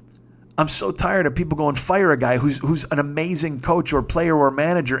 I'm so tired of people going, fire a guy who's an amazing coach or player or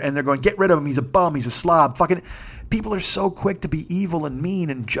manager, and they're going, get rid of him. He's a bum. He's a slob. Fucking people are so quick to be evil and mean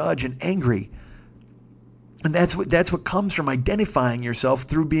and judge and angry. And that's what comes from identifying yourself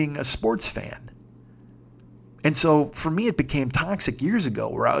through being a sports fan. And so for me, it became toxic years ago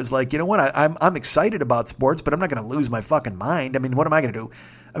where I was like, you know what? I'm excited about sports, but I'm not going to lose my fucking mind. I mean, what am I going to do?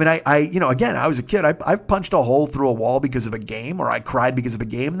 I mean, again, I was a kid. I've punched a hole through a wall because of a game, or I cried because of a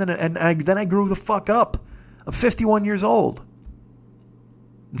game, and then I grew the fuck up. I'm 51 years old.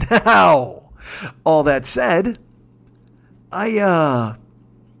 Now, all that said, I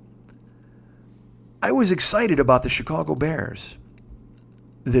was excited about the Chicago Bears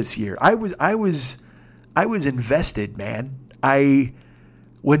this year. I was invested, man.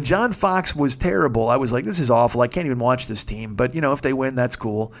 When John Fox was terrible, I was like, this is awful. I can't even watch this team. But, if they win, that's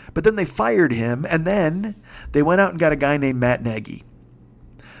cool. But then they fired him, and then they went out and got a guy named Matt Nagy.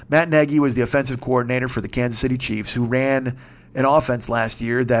 Matt Nagy was the offensive coordinator for the Kansas City Chiefs, who ran an offense last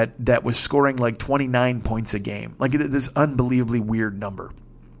year that was scoring like 29 points a game. Like this unbelievably weird number.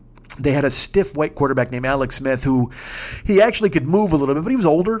 They had a stiff white quarterback named Alex Smith, who he actually could move a little bit, but he was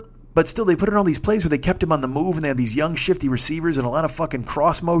older. But still, they put in all these plays where they kept him on the move, and they had these young, shifty receivers and a lot of fucking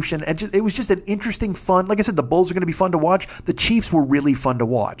cross motion. And it was just an interesting, fun. Like I said, the Bulls are going to be fun to watch. The Chiefs were really fun to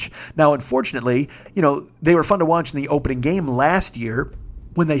watch. Now, unfortunately, they were fun to watch in the opening game last year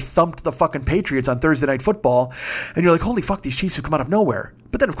when they thumped the fucking Patriots on Thursday Night Football. And you're like, holy fuck, these Chiefs have come out of nowhere.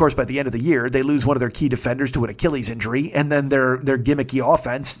 But then, of course, by the end of the year, they lose one of their key defenders to an Achilles injury, and then their gimmicky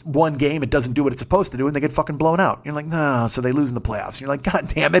offense, one game, it doesn't do what it's supposed to do, and they get fucking blown out. You're like, no, so they lose in the playoffs. And you're like, God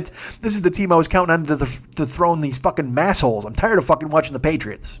damn it, this is the team I was counting on to throw in these fucking massholes. I'm tired of fucking watching the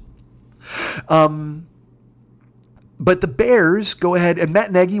Patriots. But the Bears go ahead, and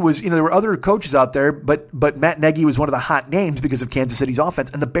Matt Nagy was, there were other coaches out there, but Matt Nagy was one of the hot names because of Kansas City's offense,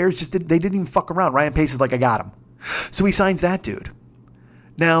 and the Bears they didn't even fuck around. Ryan Pace is like, I got him. So he signs that dude.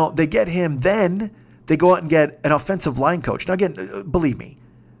 Now, they get him, then they go out and get an offensive line coach. Now, again, believe me,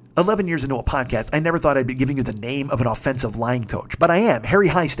 11 years into a podcast, I never thought I'd be giving you the name of an offensive line coach, but I am. Harry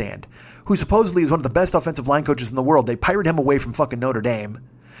Highstand, who supposedly is one of the best offensive line coaches in the world. They pirated him away from fucking Notre Dame.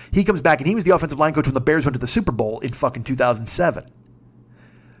 He comes back, and he was the offensive line coach when the Bears went to the Super Bowl in fucking 2007.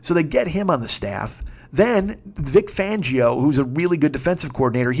 So they get him on the staff. Then Vic Fangio, who's a really good defensive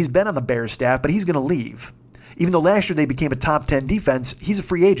coordinator, he's been on the Bears staff, but he's going to leave. Even though last year they became a top 10 defense, he's a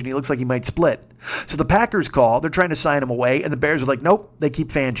free agent. He looks like he might split. So the Packers call. They're trying to sign him away, and the Bears are like, nope, they keep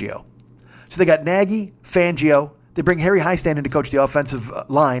Fangio. So they got Nagy, Fangio. They bring Harry Highstand in to coach the offensive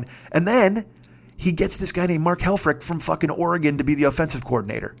line. And then he gets this guy named Mark Helfrich from fucking Oregon to be the offensive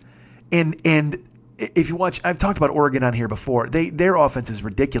coordinator. And if you watch, I've talked about Oregon on here before. Their offense is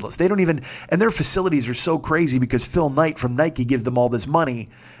ridiculous. They don't even, and their facilities are so crazy because Phil Knight from Nike gives them all this money.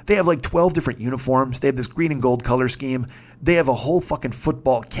 They have like 12 different uniforms. They have this green and gold color scheme. They have a whole fucking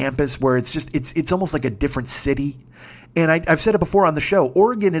football campus where it's almost like a different city. And I've said it before on the show,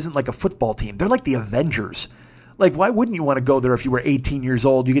 Oregon isn't like a football team. They're like the Avengers. Like, why wouldn't you want to go there if you were 18 years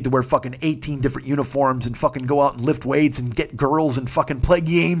old? You get to wear fucking 18 different uniforms and fucking go out and lift weights and get girls and fucking play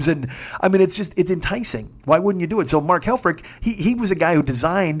games. And I mean, it's enticing. Why wouldn't you do it? So Mark Helfrich, he was a guy who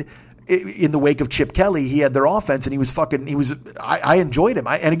designed, in the wake of Chip Kelly, he had their offense and I enjoyed him.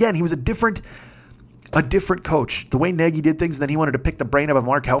 And again, he was a different coach. The way Nagy did things, and then he wanted to pick the brain of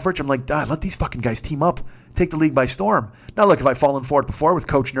Mark Helfrich. I'm like, let these fucking guys team up, take the league by storm. Now, look, have I fallen for it before with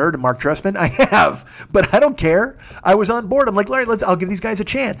Coach Nerd and Mark Trestman? I have, but I don't care. I was on board. I'm like, all right, I'll give these guys a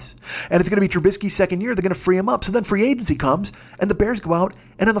chance. And it's going to be Trubisky's second year. They're going to free him up. So then free agency comes, and the Bears go out,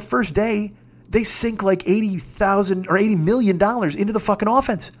 and on the first day, they sink like $80 million into the fucking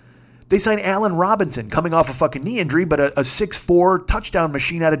offense. They sign Allen Robinson, coming off a fucking knee injury, but a 6'4" touchdown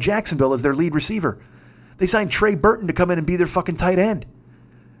machine out of Jacksonville as their lead receiver. They signed Trey Burton to come in and be their fucking tight end.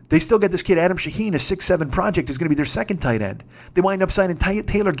 They still get this kid, Adam Shaheen, a 6'7" project, is going to be their second tight end. They wind up signing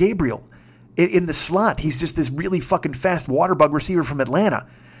Taylor Gabriel in the slot. He's just this really fucking fast water bug receiver from Atlanta.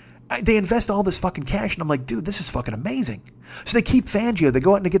 They invest all this fucking cash, and I'm like, dude, this is fucking amazing. So they keep Fangio. They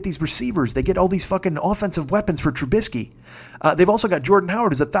go out and they get these receivers. They get all these fucking offensive weapons for Trubisky. They've also got Jordan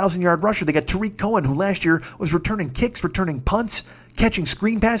Howard, who's a 1,000-yard rusher. They got Tariq Cohen, who last year was returning kicks, returning punts, catching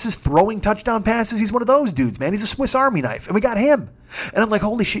screen passes, throwing touchdown passes. He's one of those dudes, man. He's a Swiss Army knife, and we got him. And I'm like,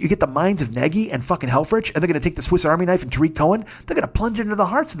 holy shit, you get the minds of Nagy and fucking Helfrich, and they're going to take the Swiss Army knife and Tariq Cohen. They're going to plunge into the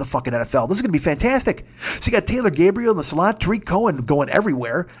hearts of the fucking NFL. This is going to be fantastic. So you got Taylor Gabriel in the slot, Tariq Cohen going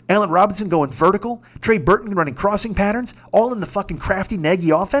everywhere, Allen Robinson going vertical, Trey Burton running crossing patterns, all in the fucking crafty Nagy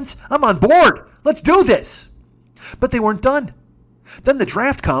offense. I'm on board. Let's do this. But they weren't done. Then the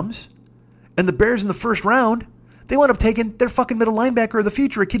draft comes, and the Bears in the first round, they wound up taking their fucking middle linebacker of the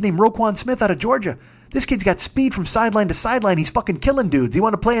future, a kid named Roquan Smith out of Georgia. This kid's got speed from sideline to sideline. He's fucking killing dudes. He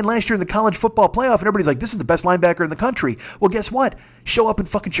wound up playing last year in the college football playoff, and everybody's like, this is the best linebacker in the country. Well, guess what? Show up in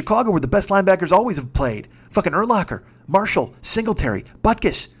fucking Chicago where the best linebackers always have played. Fucking Urlacher, Marshall, Singletary,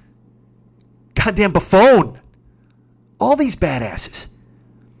 Butkus, goddamn Buffon. All these badasses.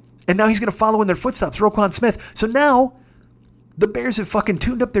 And now he's going to follow in their footsteps, Roquan Smith. So now the Bears have fucking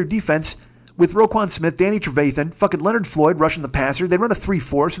tuned up their defense with Roquan Smith, Danny Trevathan, fucking Leonard Floyd rushing the passer. They run a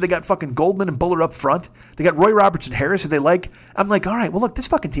 3-4, so they got fucking Goldman and Buller up front. They got Roy Robertson Harris, who they like. I'm like, all right, well, look, this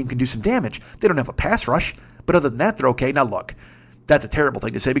fucking team can do some damage. They don't have a pass rush, but other than that, they're okay. Now, look, that's a terrible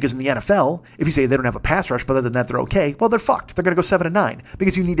thing to say because in the NFL, if you say they don't have a pass rush, but other than that, they're okay, well, they're fucked. They're going to go 7-9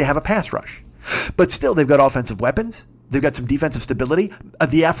 because you need to have a pass rush. But still, they've got offensive weapons. They've got some defensive stability.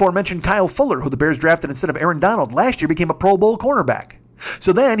 The aforementioned Kyle Fuller, who the Bears drafted instead of Aaron Donald last year, became a Pro Bowl cornerback.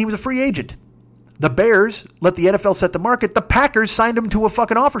 So then he was a free agent. The Bears let the NFL set the market. The Packers signed him to a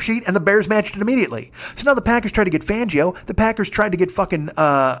fucking offer sheet, and the Bears matched it immediately. So now the Packers tried to get Fangio. The Packers tried to get fucking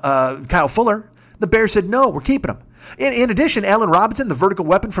Kyle Fuller. The Bears said, no, we're keeping him. In addition, Allen Robinson, the vertical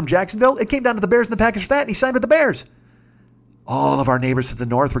weapon from Jacksonville, it came down to the Bears and the Packers for that, and he signed with the Bears. All of our neighbors to the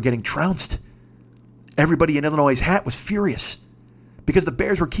north were getting trounced. Everybody in Illinois' hat was furious because the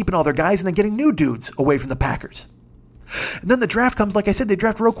Bears were keeping all their guys and then getting new dudes away from the Packers. And then the draft comes, like I said, they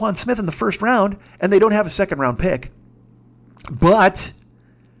draft Roquan Smith in the first round, and they don't have a second-round pick. But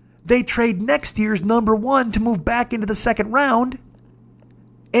they trade next year's number 1 to move back into the second round,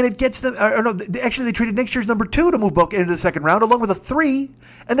 and it gets them, actually they traded next year's number 2 to move back into the second round, along with a 3,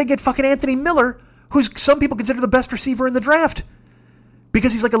 and they get fucking Anthony Miller, who's some people consider the best receiver in the draft.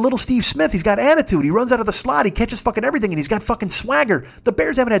 Because he's like a little Steve Smith. He's got attitude. He runs out of the slot. He catches fucking everything, and he's got fucking swagger. The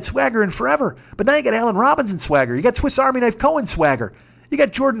Bears haven't had swagger in forever. But now you got Allen Robinson swagger. You got Swiss Army Knife Cohen swagger. You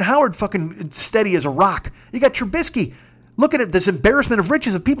got Jordan Howard fucking steady as a rock. You got Trubisky looking at this embarrassment of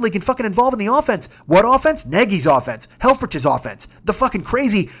riches of people he can fucking involve in the offense. What offense? Nagy's offense. Helfrich's offense. The fucking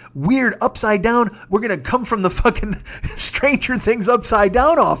crazy, weird, upside down, we're going to come from the fucking Stranger Things upside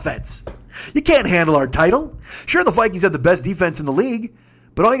down offense. You can't handle our title. Sure, the Vikings have the best defense in the league,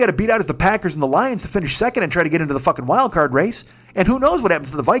 but all you got to beat out is the Packers and the Lions to finish second and try to get into the fucking wild card race. And who knows what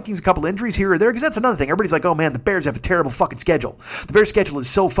happens to the Vikings, a couple injuries here or there, because that's another thing. Everybody's like, oh man, the Bears have a terrible fucking schedule. The Bears' schedule is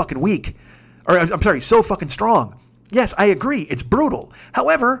so fucking weak. Or, I'm sorry, so fucking strong. Yes, I agree. It's brutal.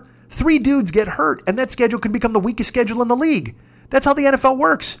 However, 3 dudes get hurt, and that schedule can become the weakest schedule in the league. That's how the NFL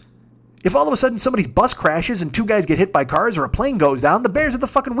works. If all of a sudden somebody's bus crashes and 2 guys get hit by cars or a plane goes down, the Bears have the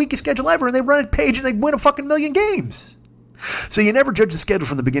fucking weakest schedule ever, and they run it page and they win a fucking million games. So you never judge the schedule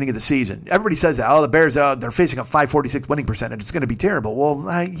from the beginning of the season. Everybody says that, oh, the Bears, they're facing a .546 winning percentage. It's going to be terrible.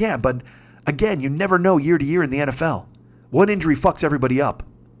 Well, yeah, but Again, you never know year to year in the NFL. One injury fucks everybody up.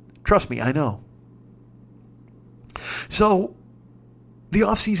 Trust me, I know. So, the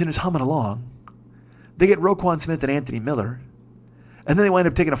offseason is humming along. They get Roquan Smith and Anthony Miller. And then they wind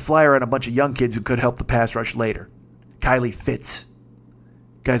up taking a flyer on a bunch of young kids who could help the pass rush later. Kylie Fitz.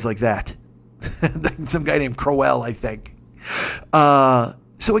 Guys like that. Some guy named Crowell, I think.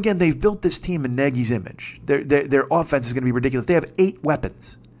 So again, they've built this team in Nagy's image. Their offense is going to be ridiculous. They have 8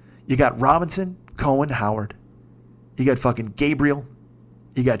 weapons. You got Robinson, Cohen, Howard. You got fucking Gabriel.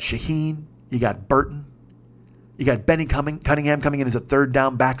 You got Shaheen. You got Burton. You got Benny Cunningham coming in as a third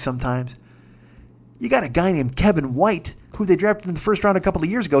down back sometimes. You got a guy named Kevin White, who they drafted in the first round a couple of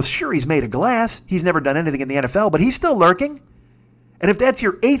years ago. Sure, he's made of glass. He's never done anything in the NFL, but he's still lurking. And if that's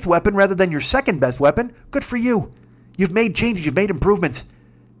your 8th weapon rather than your second best weapon, good for you. You've made changes. You've made improvements.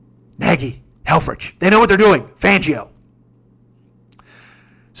 Nagy, Helfrich, they know what they're doing. Fangio.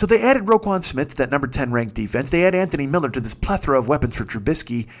 So they added Roquan Smith to that number 10 ranked defense. They add Anthony Miller to this plethora of weapons for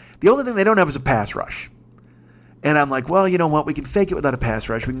Trubisky. The only thing they don't have is a pass rush. And I'm like, well, you know what? We can fake it without a pass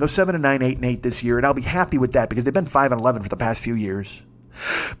rush. We can go 7-9, 8-8 this year, and I'll be happy with that because they've been 5-11 for the past few years.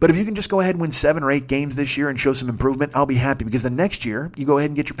 But if you can just go ahead and win 7 or 8 games this year and show some improvement, I'll be happy because the next year you go ahead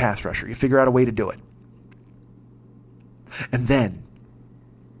and get your pass rusher. You figure out a way to do it. And then,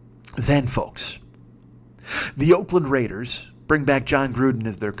 folks, the Oakland Raiders bring back John Gruden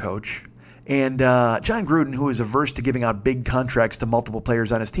as their coach. And John Gruden, who is averse to giving out big contracts to multiple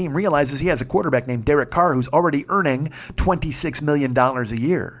players on his team, realizes he has a quarterback named Derek Carr who's already earning $26 million a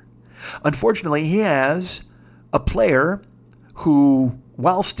year. Unfortunately, he has a player who,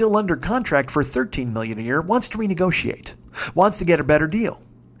 while still under contract for $13 million a year, wants to renegotiate, wants to get a better deal.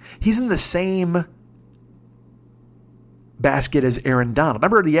 He's in the same basket as Aaron Donald.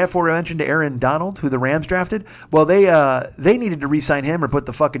 Remember the aforementioned Aaron Donald, who the Rams drafted? Well, they needed to re-sign him or put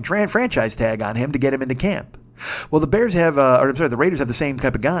the fucking franchise tag on him to get him into camp. Well, the Raiders have the same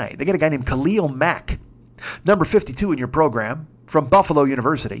type of guy. They get a guy named Khalil Mack, number 52 in your program, from Buffalo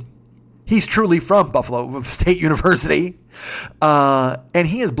University. He's truly from Buffalo State University. And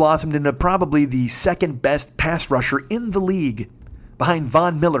he has blossomed into probably the second best pass rusher in the league behind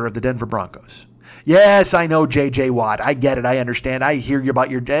Von Miller of the Denver Broncos. Yes, I know J.J. Watt. I get it. I understand. I hear you about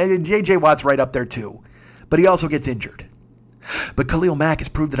your J.J. Watt's right up there too. But he also gets injured. But Khalil Mack has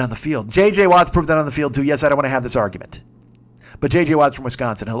proved it on the field. J.J. Watt's proved it on the field too. Yes, I don't want to have this argument. But J.J. Watt's from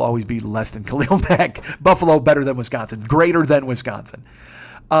Wisconsin. He'll always be less than Khalil Mack. Buffalo better than Wisconsin. Greater than Wisconsin.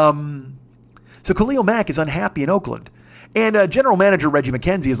 So Khalil Mack is unhappy in Oakland. And General Manager Reggie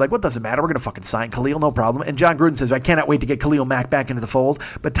McKenzie is like, what doesn't matter? We're going to fucking sign Khalil, no problem. And John Gruden says, I cannot wait to get Khalil Mack back into the fold.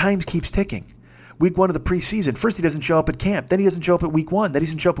 But time keeps ticking. Week 1 of the preseason. First, he doesn't show up at camp. Then he doesn't show up at week 1. Then he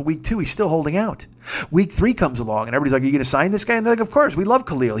doesn't show up at week 2. He's still holding out. Week 3 comes along, and everybody's like, are you going to sign this guy? And they're like, of course. We love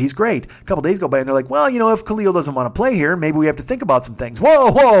Khalil. He's great. A couple days go by, and they're like, well, you know, if Khalil doesn't want to play here, maybe we have to think about some things.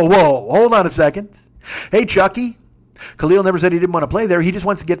 Whoa. Hold on a second. Hey, Chucky. Khalil never said he didn't want to play there. He just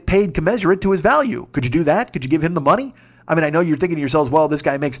wants to get paid commensurate to his value. Could you do that? Could you give him the money? I mean, I know you're thinking to yourselves, well, this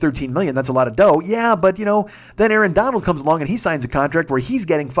guy makes $13 million. That's a lot of dough. Yeah, but, you know, then Aaron Donald comes along and he signs a contract where he's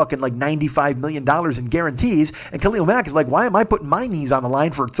getting fucking like $95 million in guarantees. And Khalil Mack is like, why am I putting my knees on the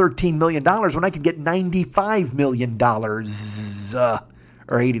line for $13 million when I can get $95 million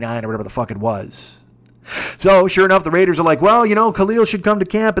or 89 or whatever the fuck it was? So, sure enough, the Raiders are like, well, you know, Khalil should come to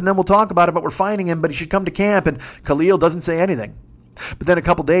camp and then we'll talk about it, but we're finding him, but he should come to camp. And Khalil doesn't say anything. But then a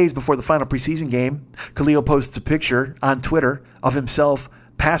couple days before the final preseason game, Khalil posts a picture on Twitter of himself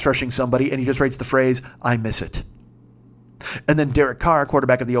pass rushing somebody, and he just writes the phrase, I miss it. And then Derek Carr,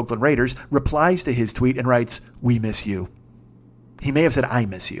 quarterback of the Oakland Raiders, replies to his tweet and writes, we miss you. He may have said, I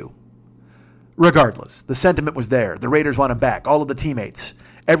miss you. Regardless, the sentiment was there. The Raiders want him back. All of the teammates.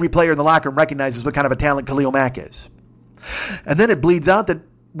 Every player in the locker room recognizes what kind of a talent Khalil Mack is. And then it bleeds out that,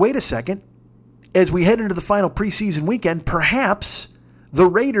 wait a second, as we head into the final preseason weekend, perhaps the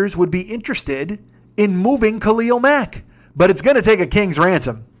Raiders would be interested in moving Khalil Mack. But it's going to take a king's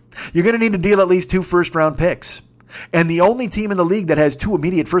ransom. You're going to need to deal at least 2 first-round picks. And the only team in the league that has 2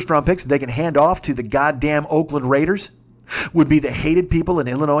 immediate first-round picks that they can hand off to the goddamn Oakland Raiders would be the hated people in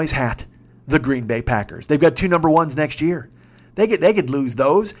Illinois' hat, the Green Bay Packers. They've got 2 number 1s next year. They could lose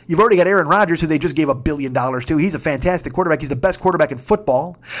those. You've already got Aaron Rodgers, who they just gave $1 billion to. He's a fantastic quarterback. He's the best quarterback in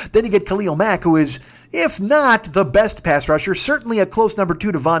football. Then you get Khalil Mack, who is, if not the best pass rusher, certainly a close number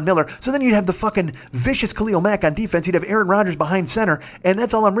 2 to Von Miller. So then you'd have the fucking vicious Khalil Mack on defense. You'd have Aaron Rodgers behind center. And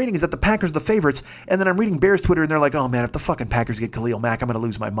that's all I'm reading is that the Packers are the favorites. And then I'm reading Bears Twitter, and they're like, oh, man, if the fucking Packers get Khalil Mack, I'm going to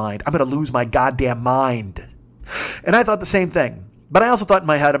lose my mind. I'm going to lose my goddamn mind. And I thought the same thing. But I also thought in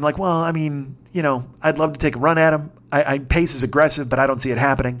my head, I'm like, well, I mean, you know, I'd love to take a run at him. Pace is aggressive, but I don't see it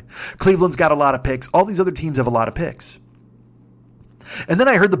happening. Cleveland's got a lot of picks. All these other teams have a lot of picks. And then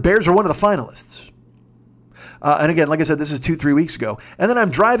I heard the Bears are one of the finalists. And again, like I said, this is 2-3 weeks ago. And then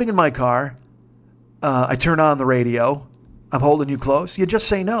I'm driving in my car. I turn on the radio. I'm holding you close. You just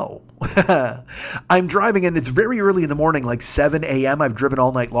say no. I'm driving, and it's very early in the morning, like 7 a.m. I've driven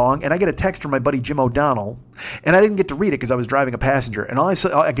all night long, and I get a text from my buddy Jim O'Donnell, and I didn't get to read it because I was driving a passenger. And all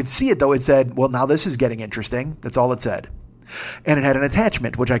I could see it, though. It said, well, now this is getting interesting. That's all it said. And it had an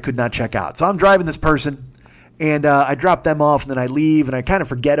attachment, which I could not check out. So I'm driving this person. And I drop them off, and then I leave, and I kind of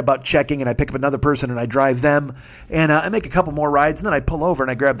forget about checking, and I pick up another person, and I drive them, and I make a couple more rides, and then I pull over, and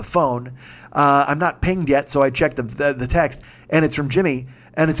I grab the phone. I'm not pinged yet, so I check the text, and it's from Jimmy,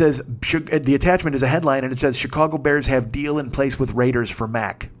 and it says, the attachment is a headline, and it says, Chicago Bears have deal in place with Raiders for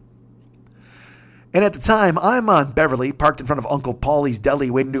Mac. And at the time, I'm on Beverly, parked in front of Uncle Paulie's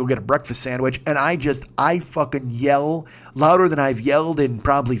Deli, waiting to go get a breakfast sandwich, and I fucking yell louder than I've yelled in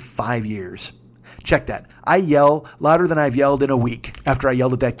probably 5 years. Check that. I yell louder than I've yelled in a week after I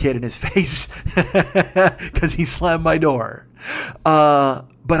yelled at that kid in his face because he slammed my door. But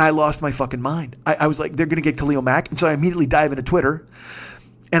I lost my fucking mind. I was like, they're going to get Khalil Mack. And so I immediately dive into Twitter.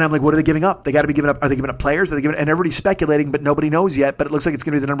 And I'm like, what are they giving up? They got to be giving up. Are they giving up players? And everybody's speculating, but nobody knows yet. But it looks like it's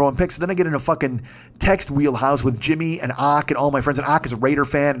going to be the number one pick. So then I get in a fucking text wheelhouse with Jimmy and Ak and all my friends. And Ak is a Raider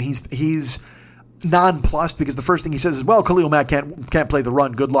fan. And he's nonplussed because the first thing he says is, well, Khalil Mack can't play the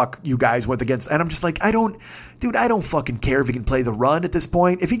run. Good luck, you guys, with against. And I'm just like, I don't fucking care if he can play the run at this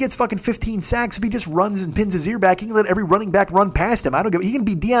point. If he gets fucking 15 sacks, if he just runs and pins his ear back, he can let every running back run past him. I don't give. He can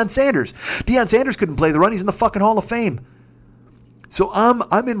be Deion Sanders. Deion Sanders couldn't play the run. He's in the fucking Hall of Fame. So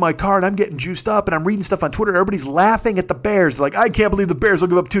I'm in my car and I'm getting juiced up and I'm reading stuff on Twitter. Everybody's laughing at the Bears. They're like, I can't believe the Bears will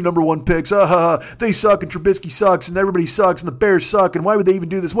give up 2 number 1 picks. They suck and Trubisky sucks and everybody sucks and the Bears suck and why would they even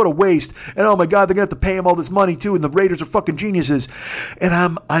do this? What a waste. And oh my God, they're going to have to pay him all this money too and the Raiders are fucking geniuses.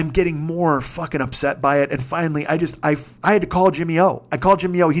 And I'm getting more fucking upset by it. And finally, I had to call Jimmy O. I called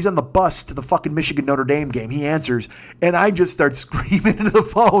Jimmy O. He's on the bus to the fucking Michigan Notre Dame game. He answers and I just start screaming into the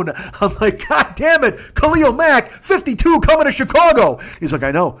phone. I'm like, God damn it, Khalil Mack, 52 coming to Chicago. He's like,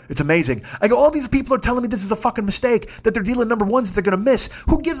 I know. It's amazing. I go, all these people are telling me this is a fucking mistake, that they're dealing number ones that they're going to miss.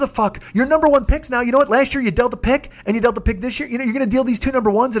 Who gives a fuck? You're number 1 picks now. You know what? Last year you dealt a pick and you dealt a pick this year. You know, you're going to deal these 2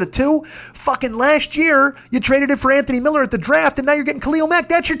 number 1s and a 2. Fucking last year you traded it for Anthony Miller at the draft and now you're getting Khalil Mack.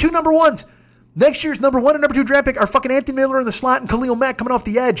 That's your 2 number 1s. Next year's number 1 and number 2 draft pick are fucking Anthony Miller in the slot and Khalil Mack coming off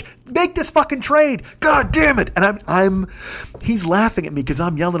the edge. Make this fucking trade. God damn it. And he's laughing at me because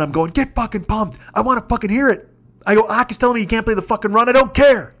I'm yelling. I'm going, get fucking pumped. I want to fucking hear it. I go, Ak is telling me he can't play the fucking run. I don't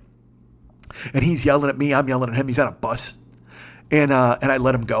care. And he's yelling at me. I'm yelling at him. He's on a bus. And I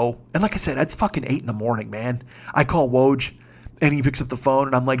let him go. And like I said, it's fucking 8 a.m, man. I call Woj and he picks up the phone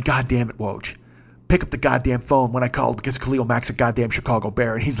and I'm like, God damn it, Woj. Pick up the goddamn phone when I called because Khalil Mack's a goddamn Chicago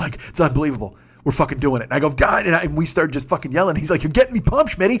Bear. And he's like, it's unbelievable. We're fucking doing it. And I go, God. And we start just fucking yelling. He's like, you're getting me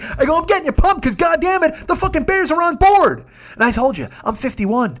pumped, Schmitty. I go, I'm getting you pumped because goddamn it, the fucking Bears are on board. And I told you, I'm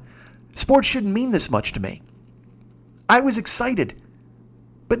 51. Sports shouldn't mean this much to me. I was excited,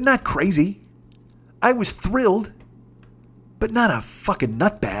 but not crazy. I was thrilled, but not a fucking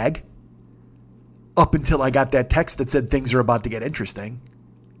nutbag. Up until I got that text that said things are about to get interesting.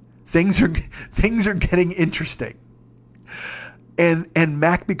 Things are getting interesting. And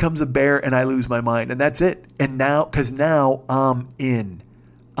Mac becomes a Bear and I lose my mind and that's it. And now, cause now I'm in.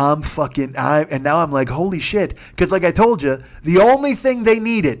 And now I'm like, holy shit. Cause like I told you, the only thing they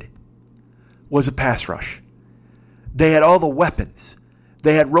needed was a pass rush. They had all the weapons.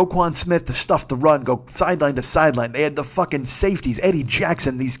 They had Roquan Smith to stuff the run, go sideline to sideline. They had the fucking safeties, Eddie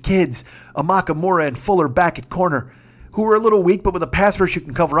Jackson, these kids, Amakamura and Fuller back at corner, who were a little weak, but with a pass rush you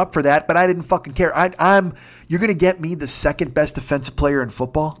can cover up for that. But I didn't fucking care. You're going to get me the second best defensive player in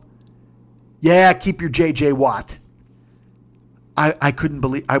football? Yeah, keep your J.J. Watt. I couldn't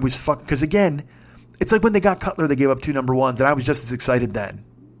believe, I was fucking, because again, it's like when they got Cutler, they gave up 2 number 1s, and I was just as excited then.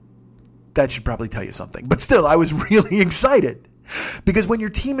 That should probably tell you something. But still, I was really excited. Because when your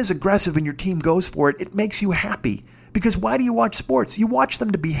team is aggressive and your team goes for it, it makes you happy. Because why do you watch sports? You watch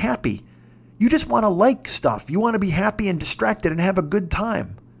them to be happy. You just want to like stuff. You want to be happy and distracted and have a good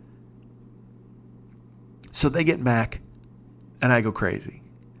time. So they get Mac, and I go crazy.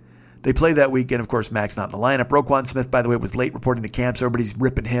 They play that weekend. Of course, Mac's not in the lineup. Roquan Smith, by the way, was late reporting to camp, so everybody's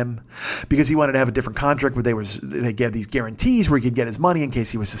ripping him because he wanted to have a different contract where they gave these guarantees where he could get his money in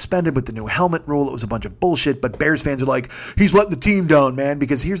case he was suspended with the new helmet rule. It was a bunch of bullshit, but Bears fans are like, he's letting the team down, man,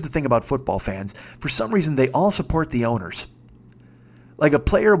 because here's the thing about football fans. For some reason, they all support the owners. Like a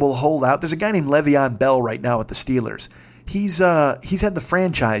player will hold out. There's a guy named Le'Veon Bell right now at the Steelers. he's had the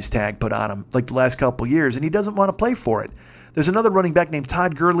franchise tag put on him like the last couple years, and he doesn't want to play for it. There's another running back named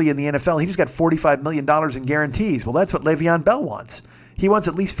Todd Gurley in the NFL. He just got $45 million in guarantees. Well, that's what Le'Veon Bell wants. He wants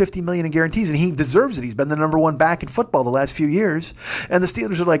at least $50 million in guarantees, and he deserves it. He's been the number one back in football the last few years. And the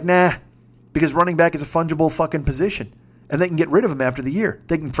Steelers are like, nah, because running back is a fungible fucking position. And they can get rid of him after the year.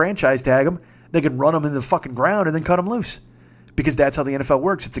 They can franchise tag him. They can run him in the fucking ground and then cut him loose. Because that's how the NFL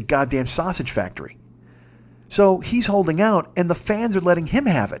works. It's a goddamn sausage factory. So he's holding out, and the fans are letting him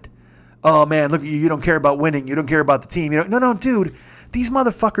have it. Oh, man, look at you. You don't care about winning. You don't care about the team. No, dude. These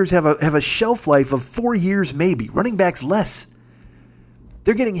motherfuckers have a shelf life of 4 years maybe. Running backs less.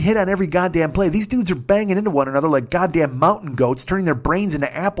 They're getting hit on every goddamn play. These dudes are banging into one another like goddamn mountain goats, turning their brains into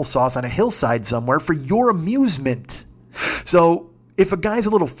applesauce on a hillside somewhere for your amusement. So if a guy's a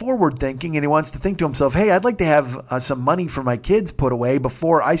little forward thinking and he wants to think to himself, hey, I'd like to have some money for my kids put away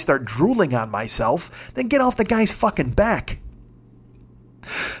before I start drooling on myself, then get off the guy's fucking back.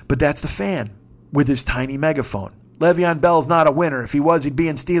 But that's the fan with his tiny megaphone. Le'Veon Bell's not a winner. If he was, he'd be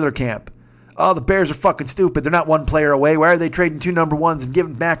in Steeler camp. Oh, the Bears are fucking stupid. They're not one player away. Why are they trading 2 number ones and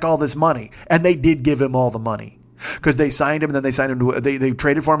giving back all this money? And they did give him all the money because they signed him, and then they signed him to they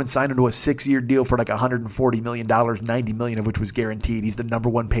traded for him and signed him to a 6-year deal for like $140 million, $90 million of which was guaranteed. He's the number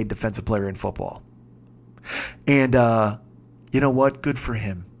one paid defensive player in football. And you know what? Good for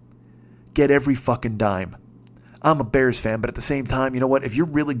him. Get every fucking dime. I'm a Bears fan, but at the same time, you know what? If you're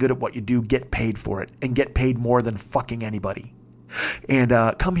really good at what you do, get paid for it and get paid more than fucking anybody. And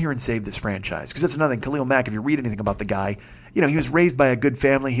come here and save this franchise. Because that's another thing. Khalil Mack, if you read anything about the guy, you know, he was raised by a good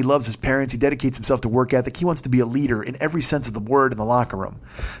family. He loves his parents. He dedicates himself to work ethic. He wants to be a leader in every sense of the word in the locker room.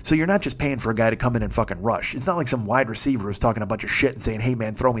 So you're not just paying for a guy to come in and fucking rush. It's not like some wide receiver who's talking a bunch of shit and saying, hey,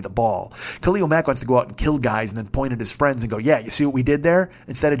 man, throw me the ball. Khalil Mack wants to go out and kill guys and then point at his friends and go, yeah, you see what we did there?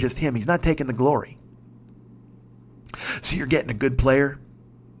 Instead of just him. He's not taking the glory. So you're getting a good player.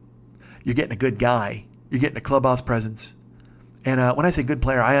 You're getting a good guy. You're getting a clubhouse presence. And when I say good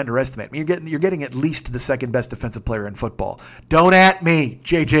player, I underestimate. I mean, you're getting at least the second best defensive player in football. Don't at me,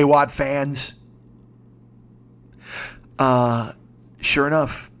 J.J. Watt fans. Sure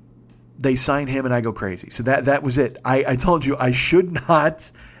enough, they sign him and I go crazy. So that was it. I told you I should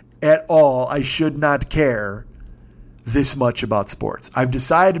not at all. I should not care this much about sports. I've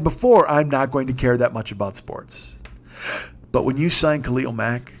decided before I'm not going to care that much about sports. But when you sign Khalil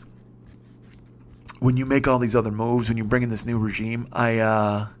Mack, when you make all these other moves, when you bring in this new regime,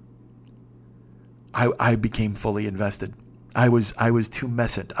 I became fully invested. I was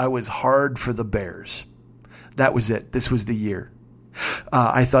tumescent. I was hard for the Bears. That was it. This was the year.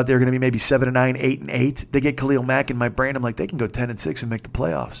 I thought they were going to be maybe 7-9, 8-8. They get Khalil Mack in my brain. I'm like, they can go 10-6 and make the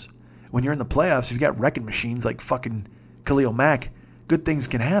playoffs. When you're in the playoffs, if you got wrecking machines like fucking Khalil Mack, good things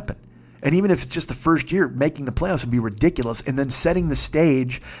can happen. And even if it's just the first year, making the playoffs would be ridiculous. And then setting the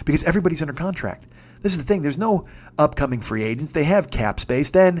stage because everybody's under contract. This is the thing. There's no upcoming free agents. They have cap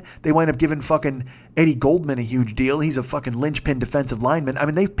space. Then they wind up giving fucking Eddie Goldman a huge deal. He's a fucking linchpin defensive lineman. I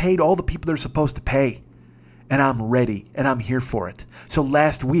mean, they've paid all the people they're supposed to pay. And I'm ready. And I'm here for it. So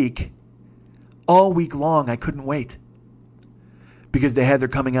last week, all week long, I couldn't wait. Because they had their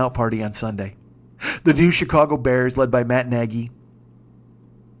coming out party on Sunday. The new Chicago Bears, led by Matt Nagy,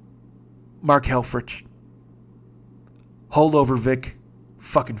 Mark Helfrich, holdover Vic,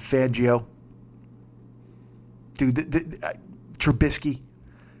 fucking Fangio. Dude, Trubisky,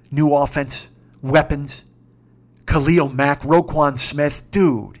 new offense, weapons, Khalil Mack, Roquan Smith.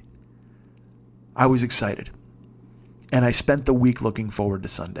 Dude, I was excited. And I spent the week looking forward to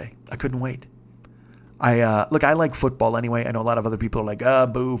Sunday. I couldn't wait. I like football anyway. I know a lot of other people are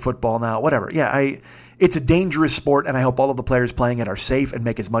like, boo, football now, whatever. Yeah, it's a dangerous sport, and I hope all of the players playing it are safe and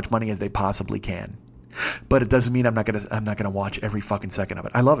make as much money as they possibly can. But it doesn't mean I'm not gonna watch every fucking second of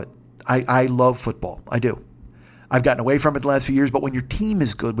it. I love it. I love football. I do. I've gotten away from it the last few years, but when your team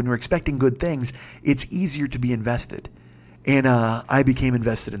is good, when you're expecting good things, it's easier to be invested. And I became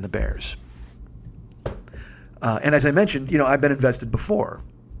invested in the Bears. And as I mentioned, you know, I've been invested before.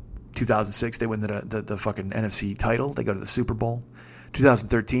 2006, they win the fucking NFC title. They go to the Super Bowl.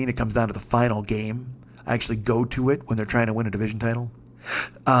 2013, it comes down to the final game. I actually go to it when they're trying to win a division title.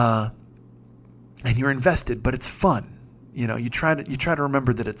 And you're invested, but it's fun. You know, you try to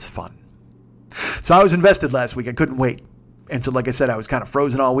remember that it's fun. So I was invested last week. I couldn't wait. And so, like I said, I was kind of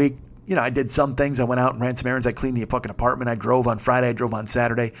frozen all week. You know, I did some things. I went out and ran some errands. I cleaned the fucking apartment. I drove on Friday. I drove on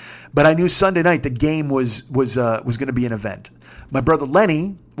Saturday. But I knew Sunday night the game was going to be an event. My brother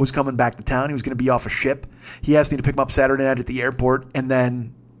Lenny was coming back to town. He was going to be off a ship. He asked me to pick him up Saturday night at the airport and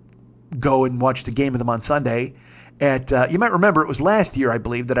then go and watch the game with him on Sunday. You might remember it was last year, I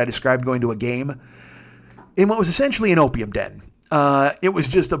believe, that I described going to a game in what was essentially an opium den. It was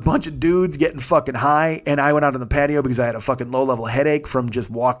just a bunch of dudes getting fucking high, and I went out on the patio because I had a fucking low-level headache from just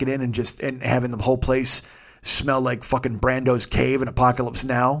walking in and having the whole place smell like fucking Brando's Cave in Apocalypse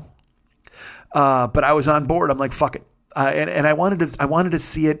Now. But I was on board. I'm like, fuck it. And I wanted to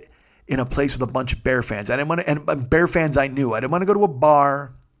see it in a place with a bunch of Bear fans. And Bear fans I knew. I didn't want to go to a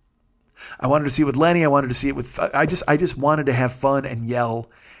bar. I wanted to see it with Lenny. I wanted to see it with, I just wanted to have fun and yell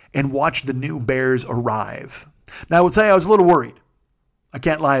and watch the new Bears arrive. Now I will tell you, I was a little worried. I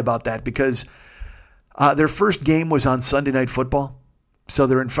can't lie about that because their first game was on Sunday Night Football. So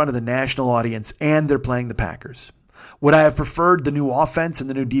they're in front of the national audience and they're playing the Packers. Would I have preferred the new offense and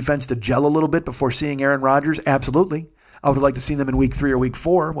the new defense to gel a little bit before seeing Aaron Rodgers? Absolutely. I would have liked to see them in week 3 or week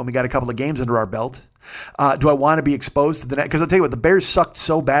 4 when we got a couple of games under our belt. Do I want to be exposed to the net? Because I'll tell you what, the Bears sucked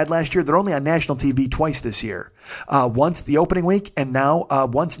so bad last year. They're only on national TV twice this year. Once the opening week and now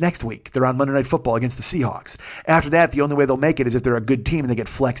once next week. They're on Monday Night Football against the Seahawks. After that, the only way they'll make it is if they're a good team and they get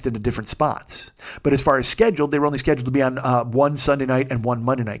flexed into different spots. But as far as scheduled, they were only scheduled to be on one Sunday night and one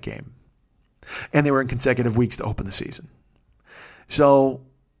Monday night game. And they were in consecutive weeks to open the season. So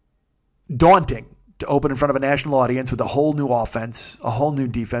daunting to open in front of a national audience with a whole new offense, a whole new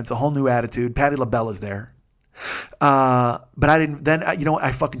defense, a whole new attitude. Patty LaBelle is there. But I didn't, then,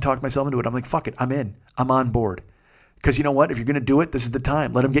 I fucking talked myself into it. I'm like, fuck it. I'm in. I'm on board. Because you know what? If you're going to do it, this is the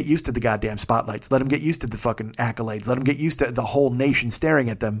time. Let them get used to the goddamn spotlights. Let them get used to the fucking accolades. Let them get used to the whole nation staring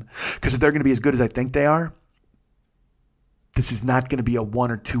at them. Because if they're going to be as good as I think they are, this is not going to be a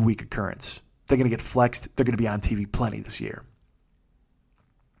 1 or 2 week occurrence. They're going to get flexed. They're going to be on TV plenty this year.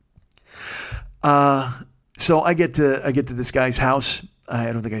 So I get to this guy's house.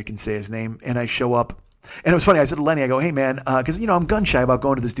 I don't think I can say his name. And I show up. And it was funny. I said to Lenny, I go, hey man, cause I'm gun shy about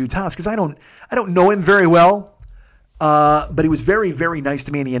going to this dude's house. Cause I don't know him very well. But he was very, very nice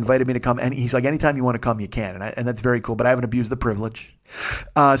to me and he invited me to come. And he's like, anytime you want to come, you can. And that's very cool, but I haven't abused the privilege.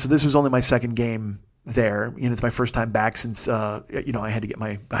 So this was only my second game there. It's my first time back since, I had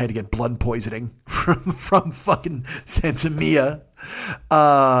to get blood poisoning from fucking Sansamia.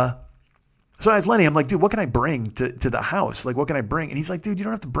 So I asked Lenny, I'm like, dude, what can I bring to the house? Like, what can I bring? And he's like, dude, you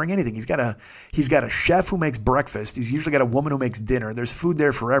don't have to bring anything. He's got a chef who makes breakfast. He's usually got a woman who makes dinner. There's food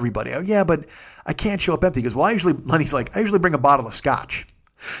there for everybody. Oh, yeah, but I can't show up empty. He goes, well, Lenny's like, I usually bring a bottle of scotch.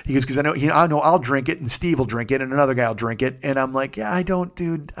 He goes, because I know I'll drink it and Steve will drink it and another guy will drink it. And I'm like, yeah, I don't,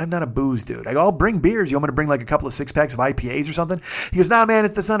 dude. I'm not a booze dude. I go, I'll bring beers. You want me to bring like a couple of 6-packs of IPAs or something? He goes, nah, man,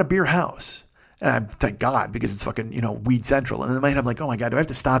 that's not a beer house. And I thank God because it's fucking, Weed Central. And in my head, I'm like, oh my God, do I have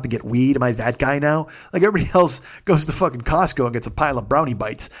to stop and get weed? Am I that guy now? Like everybody else goes to fucking Costco and gets a pile of brownie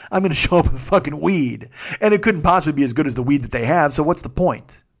bites. I'm going to show up with fucking weed. And it couldn't possibly be as good as the weed that they have. So what's the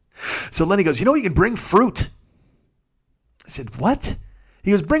point? So Lenny goes, you can bring fruit. I said, what? He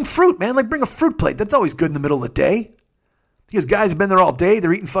goes, bring fruit, man. Like bring a fruit plate. That's always good in the middle of the day. He goes, guys have been there all day.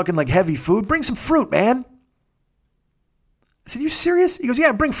 They're eating fucking like heavy food. Bring some fruit, man. I said, you serious? He goes,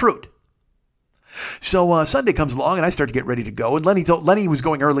 yeah, bring fruit. So Sunday comes along and I start to get ready to go. And Lenny was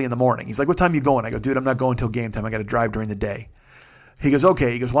going early in the morning. He's like, what time are you going? I go, dude, I'm not going till game time. I got to drive during the day. He goes,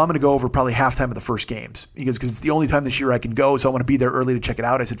 okay. He goes, well, I'm going to go over probably halftime of the first games. He goes, because it's the only time this year I can go. So I want to be there early to check it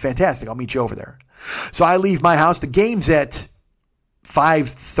out. I said, fantastic. I'll meet you over there. So I leave my house. The game's at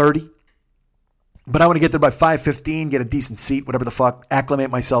 5:30. But I want to get there by 5:15, get a decent seat, whatever the fuck, acclimate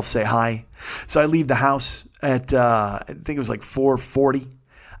myself, say hi. So I leave the house at, I think it was like 4:40.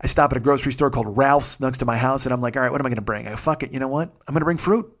 I stop at a grocery store called Ralph's next to my house, and I'm like, all right, what am I going to bring? I go, fuck it, you know what? I'm going to bring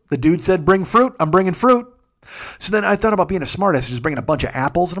fruit. The dude said bring fruit. I'm bringing fruit. So then I thought about being a smartass and just bringing a bunch of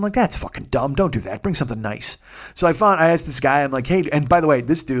apples, and I'm like, that's fucking dumb. Don't do that. Bring something nice. So I asked this guy, I'm like, hey, and by the way,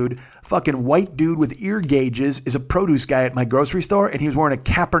 this dude, fucking white dude with ear gauges, is a produce guy at my grocery store, and he was wearing a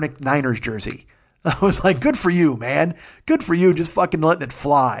Kaepernick Niners jersey. I was like, good for you, man. Good for you, just fucking letting it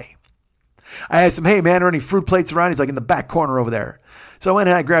fly. I asked him, hey, man, are any fruit plates around? He's like, in the back corner over there. So I went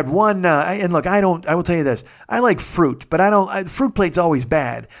and I grabbed one, and look, I will tell you this. I like fruit, but fruit plate's always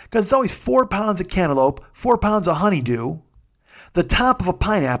bad because it's always 4 pounds of cantaloupe, 4 pounds of honeydew, the top of a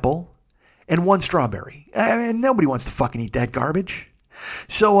pineapple, and 1 strawberry. I mean, nobody wants to fucking eat that garbage.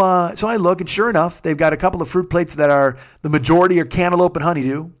 So I look, and sure enough, they've got a couple of fruit plates that are, the majority are cantaloupe and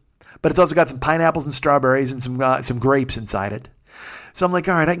honeydew, but it's also got some pineapples and strawberries and some grapes inside it. So I'm like,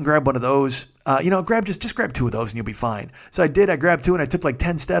 all right, I can grab one of those. Just grab 2 of those and you'll be fine. So I did. I grabbed 2 and I took like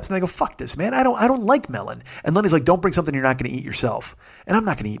 10 steps and I go, fuck this, man. I don't like melon. And Lenny's like, don't bring something you're not going to eat yourself. And I'm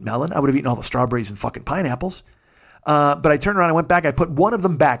not going to eat melon. I would have eaten all the strawberries and fucking pineapples. But I turned around, I went back, I put one of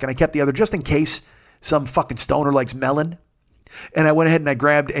them back and I kept the other just in case some fucking stoner likes melon. And I went ahead and I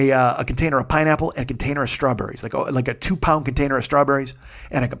grabbed a container of pineapple and a container of strawberries, like a 2-pound container of strawberries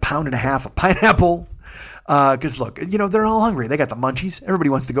and like a 1.5 pounds of pineapple. Because look, they're all hungry. They got the munchies. Everybody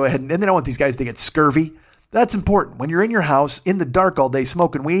wants to go ahead and they don't want these guys to get scurvy. That's important. When you're in your house in the dark all day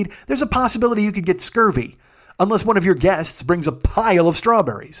smoking weed, there's a possibility you could get scurvy unless one of your guests brings a pile of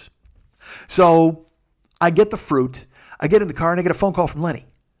strawberries. So I get the fruit. I get in the car and I get a phone call from Lenny.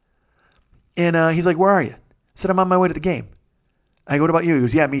 And he's like, where are you? I said, I'm on my way to the game. I go, what about you? He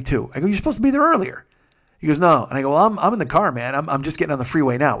goes, yeah, me too. I go, you're supposed to be there earlier. He goes, no. And I go, well, I'm in the car, man. I'm just getting on the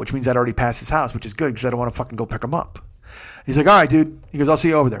freeway now, which means I'd already passed his house, which is good because I don't want to fucking go pick him up. He's like, all right, dude. He goes, I'll see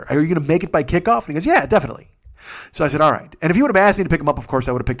you over there. I go, are you going to make it by kickoff? And he goes, yeah, definitely. So I said, all right. And if he would have asked me to pick him up, of course,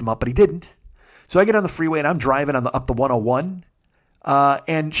 I would have picked him up, but he didn't. So I get on the freeway and I'm driving up the 101.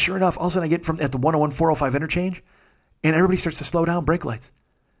 And sure enough, all of a sudden I get at the 101, 405 interchange and everybody starts to slow down, brake lights.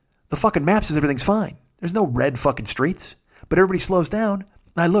 The fucking map says everything's fine. There's no red fucking streets, but everybody slows down.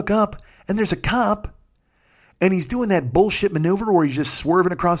 I look up and there's a cop and he's doing that bullshit maneuver where he's just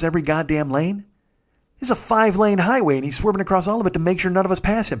swerving across every goddamn lane. This is a 5-lane highway and he's swerving across all of it to make sure none of us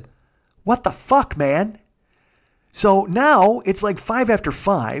pass him. What the fuck, man? So now it's like 5 after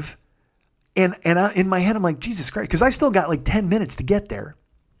 5. And in my head, I'm like, Jesus Christ, because I still got like 10 minutes to get there.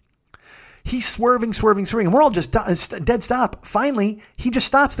 He's swerving. And we're all just dead stop. Finally, he just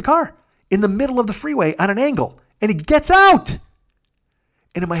stops the car in the middle of the freeway on an angle. And he gets out.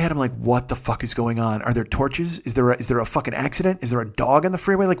 And in my head, I'm like, what the fuck is going on? Are there torches? Is there a fucking accident? Is there a dog on the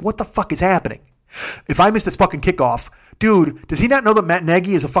freeway? Like, what the fuck is happening? If I miss this fucking kickoff, dude, does he not know that Matt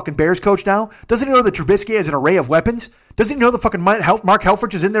Nagy is a fucking Bears coach now? Doesn't he know that Trubisky has an array of weapons? Doesn't he know that fucking Mark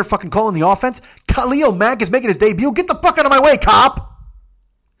Helfrich is in there fucking calling the offense? Khalil Mack is making his debut. Get the fuck out of my way, cop.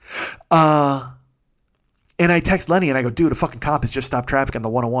 And I text Lenny and I go, dude, a fucking cop has just stopped traffic on the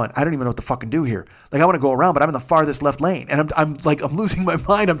 101. I don't even know what to fucking do here. Like, I want to go around, but I'm in the farthest left lane. And I'm losing my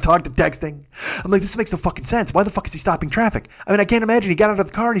mind. I'm talking to texting. I'm like, this makes no fucking sense. Why the fuck is he stopping traffic? I mean, I can't imagine he got out of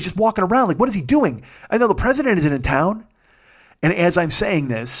the car and he's just walking around. Like, what is he doing? I know the president isn't in town. And as I'm saying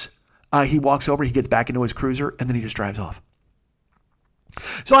this, he walks over, he gets back into his cruiser, and then he just drives off.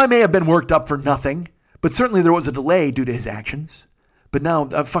 So I may have been worked up for nothing, but certainly there was a delay due to his actions. But now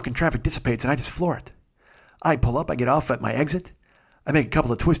fucking traffic dissipates and I just floor it. I pull up, I get off at my exit. I make a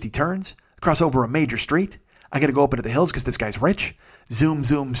couple of twisty turns, cross over a major street. I got to go up into the hills because this guy's rich. Zoom.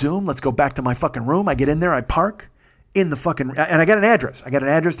 Let's go back to my fucking room. I get in there, I park in the fucking, and I got an address. I got an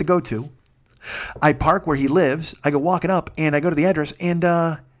address to go to. I park where he lives. I go walking up and I go to the address and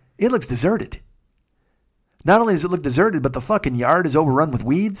it looks deserted. Not only does it look deserted, but the fucking yard is overrun with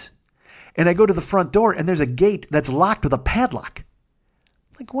weeds. And I go to the front door and there's a gate that's locked with a padlock.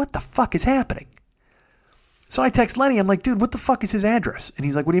 Like, what the fuck is happening? So I text Lenny. I'm like, dude, what the fuck is his address? And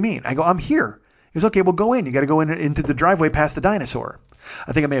he's like, what do you mean? I go, I'm here. He goes, okay, well, go in. You got to go into the driveway past the dinosaur.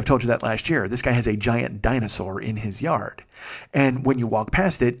 I think I may have told you that last year. This guy has a giant dinosaur in his yard. And when you walk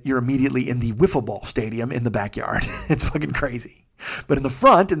past it, you're immediately in the wiffle ball stadium in the backyard. It's fucking crazy. But in the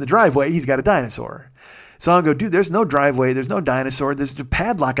front, in the driveway, he's got a dinosaur. So I'll go, dude, there's no driveway. There's no dinosaur. There's a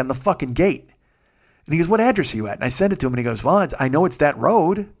padlock on the fucking gate. And he goes, what address are you at? And I send it to him and he goes, well, I know it's that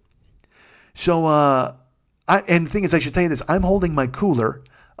road. So, and the thing is, I should tell you this. I'm holding my cooler,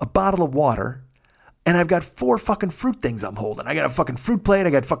 a bottle of water, and I've got 4 fucking fruit things I'm holding. I got a fucking fruit plate.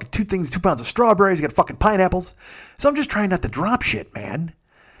 I got fucking 2 pounds of strawberries. I got fucking pineapples. So I'm just trying not to drop shit, man.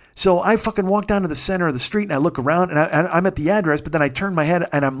 So I fucking walk down to the center of the street and I look around and I'm at the address, but then I turn my head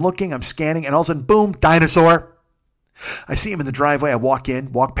and I'm looking, I'm scanning, and all of a sudden, boom, dinosaur. I see him in the driveway. I walk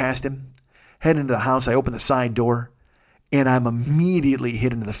past him, head into the house. I open the side door and I'm immediately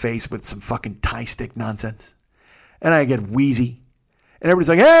hit into the face with some fucking tie stick nonsense. And I get wheezy. And everybody's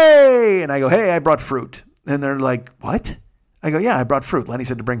like, hey! And I go, hey, I brought fruit. And they're like, what? I go, yeah, I brought fruit. Lenny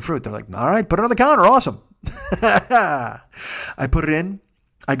said to bring fruit. They're like, all right, put it on the counter. Awesome. I put it in.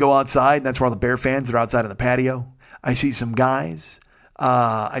 I go outside, and that's where all the Bear fans that are outside on the patio. I see some guys.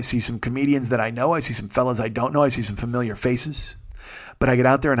 I see some comedians that I know. I see some fellas I don't know. I see some familiar faces. But I get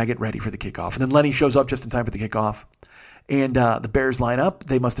out there, and I get ready for the kickoff. And then Lenny shows up just in time for the kickoff. And the Bears line up.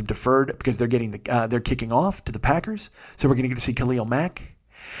 They must have deferred because they're kicking off to the Packers. So we're going to get to see Khalil Mack.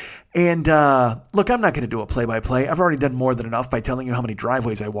 And look, I'm not going to do a play-by-play. I've already done more than enough by telling you how many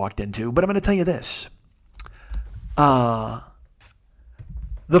driveways I walked into. But I'm going to tell you this. The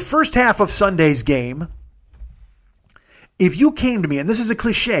first half of Sunday's game, if you came to me, and this is a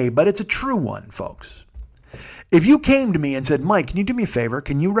cliche, but it's a true one, folks. If you came to me and said, Mike, can you do me a favor?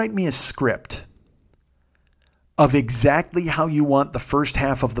 Can you write me a script of exactly how you want the first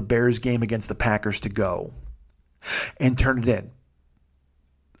half of the Bears game against the Packers to go and turn it in?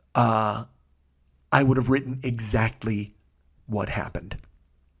 I would have written exactly what happened.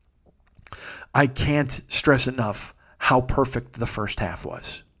 I can't stress enough how perfect the first half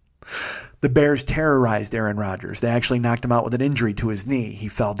was. The Bears terrorized Aaron Rodgers. They actually knocked him out with an injury to his knee. He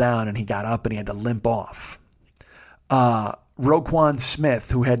fell down and he got up and he had to limp off. Roquan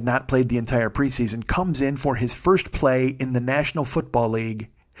Smith, who had not played the entire preseason, comes in for his first play in the National Football League,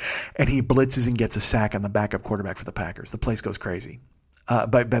 and he blitzes and gets a sack on the backup quarterback for the Packers. The place goes crazy.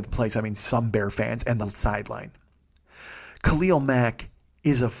 By the place, I mean some Bear fans and the sideline. Khalil Mack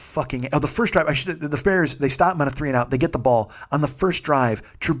is a fucking... the first drive, the Bears, they stop him on a 3-and-out. They get the ball. On the first drive,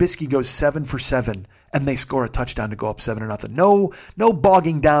 Trubisky goes 7 for 7, and they score a touchdown to go up 7-0. No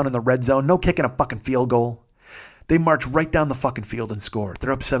bogging down in the red zone. No kicking a fucking field goal. They march right down the fucking field and score.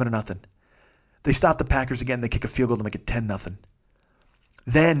 They're up 7-0. They stop the Packers again. They kick a field goal to make it 10-0.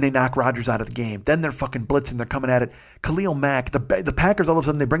 Then they knock Rodgers out of the game. Then they're fucking blitzing. They're coming at it. Khalil Mack, the Packers, all of a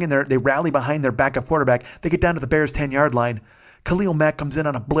sudden, they rally behind their backup quarterback. They get down to the Bears' 10-yard line. Khalil Mack comes in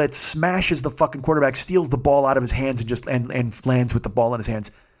on a blitz, smashes the fucking quarterback, steals the ball out of his hands and lands with the ball in his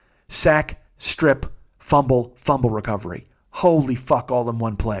hands. Sack, strip, fumble recovery. Holy fuck, all in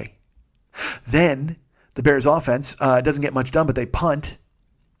one play. Then the Bears offense doesn't get much done, but they punt.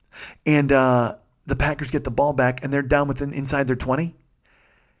 And the Packers get the ball back, and they're down inside their 20.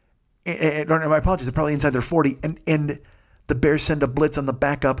 My apologies, they're probably inside their 40. And the Bears send a blitz on the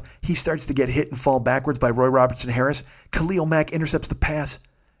backup. He starts to get hit and fall backwards by Roy Robertson Harris. Khalil Mack intercepts the pass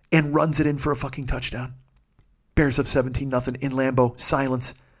and runs it in for a fucking touchdown. Bears up 17-0 in Lambeau.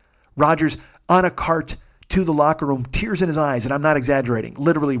 Silence. Rodgers on a cart to the locker room, tears in his eyes, and I'm not exaggerating,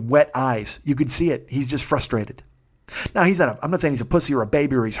 literally wet eyes. You could see it. He's just frustrated. Now, I'm not saying he's a pussy or a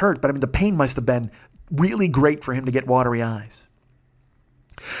baby or he's hurt, but I mean, the pain must have been really great for him to get watery eyes.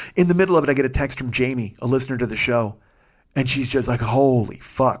 In the middle of it, I get a text from Jamie, a listener to the show, and she's just like, holy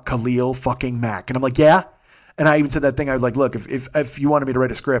fuck, Khalil fucking Mack. And I'm like, yeah? And I even said that thing. I was like, look, if you wanted me to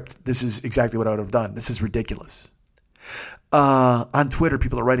write a script, this is exactly what I would have done. This is ridiculous. On Twitter,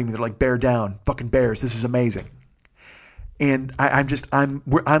 people are writing me. They're like, bear down, fucking Bears. This is amazing. And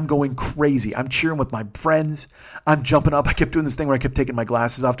I'm going crazy. I'm cheering with my friends. I'm jumping up. I kept doing this thing where I kept taking my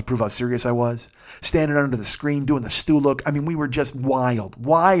glasses off to prove how serious I was. Standing under the screen, doing the Stu look. I mean, we were just wild.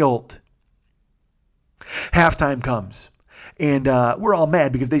 Halftime comes. And we're all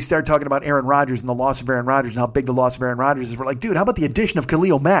mad because they start talking about Aaron Rodgers and the loss of Aaron Rodgers and how big the loss of Aaron Rodgers is. We're like, dude, how about the addition of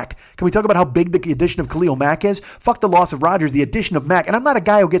Khalil Mack? Can we talk about how big the addition of Khalil Mack is? Fuck the loss of Rodgers, the addition of Mack. And I'm not a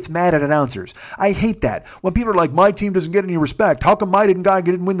guy who gets mad at announcers. I hate that. When people are like, my team doesn't get any respect. How come my guy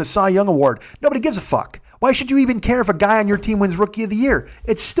didn't win the Cy Young Award? Nobody gives a fuck. Why should you even care if a guy on your team wins Rookie of the Year?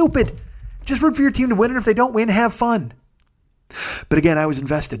 It's stupid. Just root for your team to win, and if they don't win, have fun. But again, I was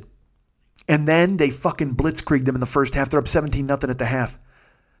invested. And then they fucking blitzkrieg them in the first half. They're up 17-0 at the half.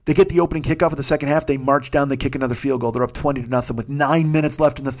 They get the opening kickoff of the second half. They march down. They kick another field goal. They're up 20-0 with 9 minutes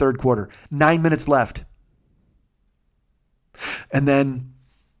left in the third quarter. 9 minutes left. And then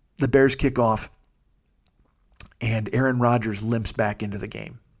the Bears kick off. And Aaron Rodgers limps back into the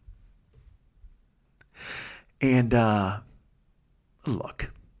game. And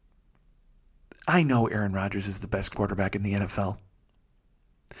look, I know Aaron Rodgers is the best quarterback in the NFL.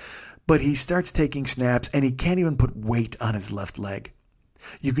 But he starts taking snaps, and he can't even put weight on his left leg.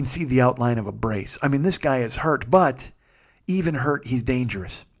 You can see the outline of a brace. I mean, this guy is hurt, but even hurt, he's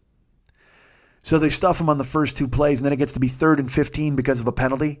dangerous. So they stuff him on the first two plays, and then it gets to be 3rd and 15 because of a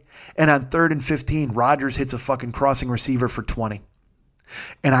penalty. And on 3rd and 15, Rodgers hits a fucking crossing receiver for 20.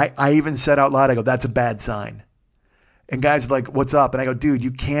 And I even said out loud, I go, that's a bad sign. And guys are like, what's up? And I go, dude,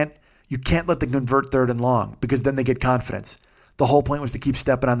 you can't let them convert 3rd and long because then they get confidence. The whole point was to keep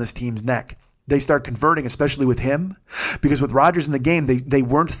stepping on this team's neck. They start converting, especially with him, because with Rodgers in the game, they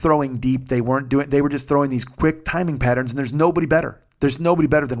weren't throwing deep. They were just throwing these quick timing patterns, and there's nobody better. There's nobody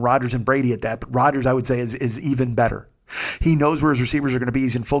better than Rodgers and Brady at that. But Rodgers, I would say, is even better. He knows where his receivers are going to be.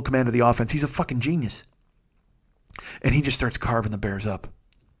 He's in full command of the offense. He's a fucking genius. And he just starts carving the Bears up,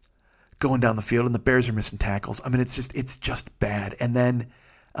 going down the field, and the Bears are missing tackles. I mean, it's just bad. And then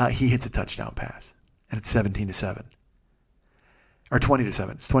he hits a touchdown pass, and it's 17-7. Or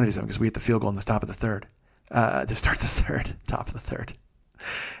 20-7. It's 20-7 because we hit the field goal in the top of the third. To start the third. Top of the third.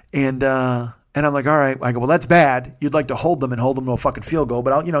 And I'm like, all right. I go, well, that's bad. You'd like to hold them to a fucking field goal.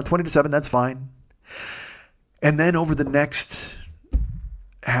 But 20-7, that's fine. And then over the next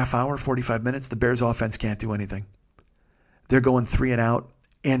half hour, 45 minutes, the Bears offense can't do anything. They're going 3 and out.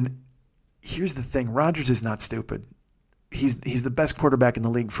 And here's the thing. Rodgers is not stupid. He's the best quarterback in the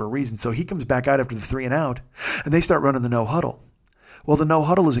league for a reason. So he comes back out after the 3 and out, and they start running the no huddle. Well, the no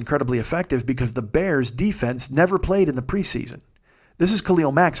huddle is incredibly effective because the Bears defense never played in the preseason. This is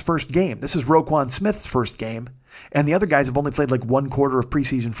Khalil Mack's first game. This is Roquan Smith's first game. And the other guys have only played like 1 quarter of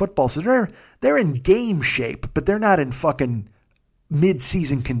preseason football. So they're in game shape, but they're not in fucking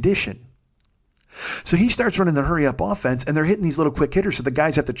mid-season condition. So he starts running the hurry up offense, and they're hitting these little quick hitters, so the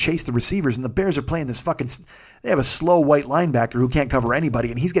guys have to chase the receivers, and the Bears are playing this they have a slow white linebacker who can't cover anybody,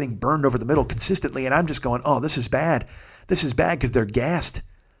 and he's getting burned over the middle consistently, and I'm just going, oh, this is bad. This is bad because they're gassed.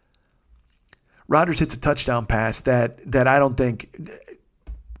 Rodgers hits a touchdown pass that I don't think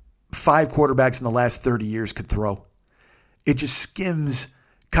 5 quarterbacks in the last 30 years could throw. It just skims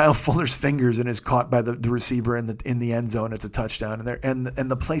Kyle Fuller's fingers and is caught by the receiver in the end zone. It's a touchdown, and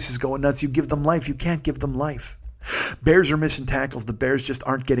the place is going nuts. You give them life. You can't give them life. Bears are missing tackles. The Bears just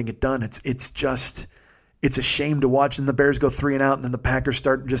aren't getting it done. It's a shame to watch. And the Bears go 3 and out, and then the Packers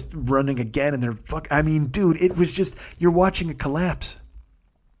start just running again, and dude, it was just, you're watching a collapse.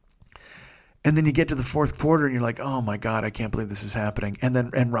 And then you get to the fourth quarter, and you're like, oh my God, I can't believe this is happening.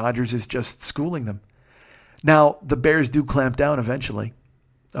 And Rodgers is just schooling them. Now the Bears do clamp down eventually.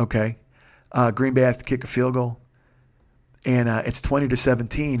 Okay. Green Bay has to kick a field goal, and it's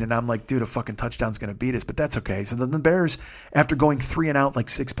 20-17. And I'm like, dude, a fucking touchdown's going to beat us, but that's okay. So then the Bears, after going 3 and out, like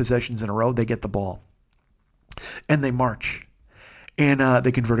 6 possessions in a row, they get the ball and they march. And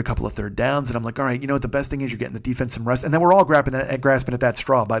they convert a couple of third downs. And I'm like, all right, you know what? The best thing is you're getting the defense some rest. And then we're all grasping at that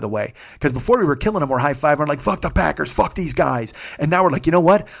straw, by the way. Because before we were killing them, we're high-fiving. We're like, fuck the Packers. Fuck these guys. And now we're like, you know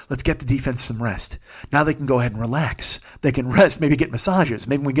what? Let's get the defense some rest. Now they can go ahead and relax. They can rest, maybe get massages.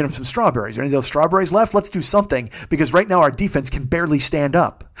 Maybe we get them some strawberries. Are any of those strawberries left? Let's do something. Because right now our defense can barely stand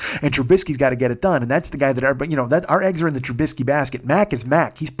up. And Trubisky's got to get it done. And that's the guy that our eggs are in the Trubisky basket. Mac is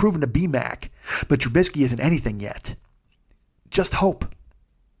Mac. He's proven to be Mac. But Trubisky isn't anything yet. Just hope.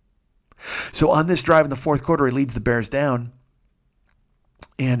 So on this drive in the fourth quarter, he leads the Bears down,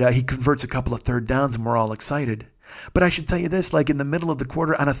 and he converts a couple of third downs, and we're all excited. But I should tell you this, like in the middle of the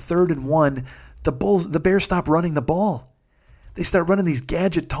quarter, on a 3rd and 1, the Bears stop running the ball. They start running these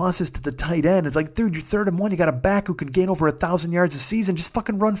gadget tosses to the tight end. It's like, dude, you're 3rd and 1. You got a back who can gain over 1,000 yards a season. Just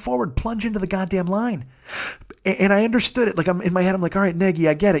fucking run forward, plunge into the goddamn line. And I understood it. Like I'm in my head, I'm like, all right, Nagy,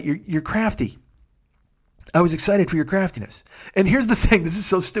 I get it. You're crafty. I was excited for your craftiness. And here's the thing. This is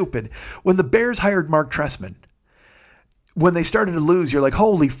so stupid. When the Bears hired Mark Trestman, when they started to lose, you're like,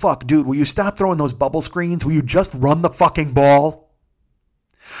 holy fuck, dude, will you stop throwing those bubble screens? Will you just run the fucking ball?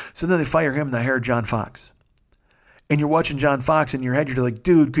 So then they fire him and they hire John Fox. And you're watching John Fox in your head. You're like,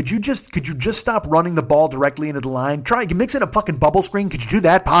 dude, could you just stop running the ball directly into the line? Try, mix in a fucking bubble screen. Could you do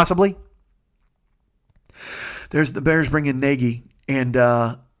that possibly? There's the Bears bring in Nagy, and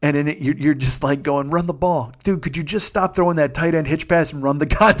in it, you're just like going, run the ball. Dude, could you just stop throwing that tight end hitch pass and run the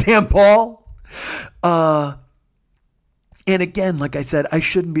goddamn ball? And again, like I said, I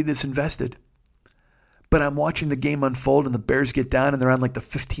shouldn't be this invested. But I'm watching the game unfold, and the Bears get down, and they're on like the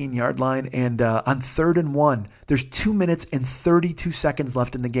 15-yard line. And on 3rd and 1, there's 2 minutes and 32 seconds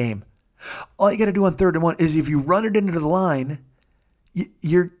left in the game. All you got to do on 3rd and 1 is if you run it into the line,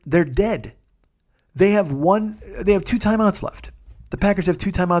 they're dead. They have 2 timeouts left. The Packers have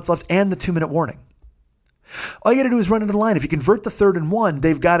 2 timeouts left and the 2-minute warning. All you got to do is run into the line. If you convert the 3rd and 1,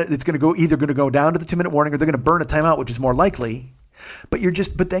 they've got it. It's going to go down to the 2-minute warning, or they're going to burn a timeout, which is more likely. But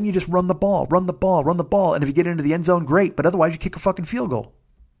then you just run the ball. And if you get into the end zone, great. But otherwise, you kick a fucking field goal.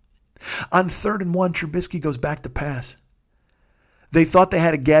 On 3rd and 1, Trubisky goes back to pass. They thought they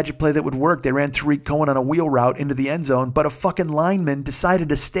had a gadget play that would work. They ran Tariq Cohen on a wheel route into the end zone, but a fucking lineman decided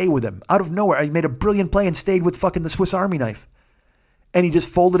to stay with him out of nowhere. He made a brilliant play and stayed with fucking the Swiss Army knife. And he just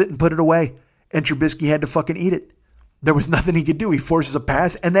folded it and put it away. And Trubisky had to fucking eat it. There was nothing he could do. He forces a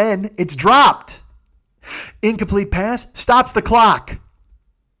pass, and then it's dropped. Incomplete pass, stops the clock.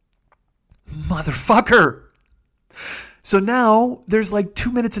 Motherfucker. So now there's like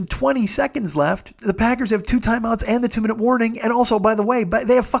 2 minutes and 20 seconds left. The Packers have 2 timeouts and the 2-minute warning. And also, by the way,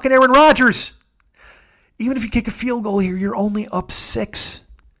 they have fucking Aaron Rodgers. Even if you kick a field goal here, you're only up 6.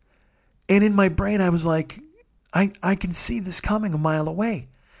 And in my brain, I was like, I can see this coming a mile away.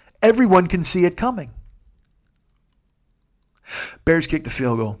 Everyone can see it coming. Bears kick the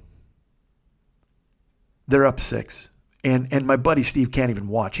field goal. They're up 6. And my buddy Steve can't even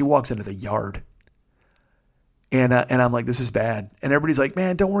watch. He walks into the yard. And I'm like, this is bad. And everybody's like,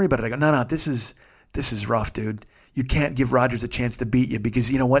 man, don't worry about it. I go, no, this is rough, dude. You can't give Rodgers a chance to beat you because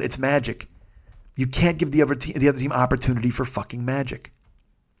you know what? It's magic. You can't give the other team opportunity for fucking magic.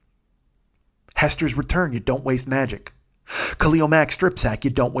 Hester's return, you don't waste magic. Khalil Mack strip sack,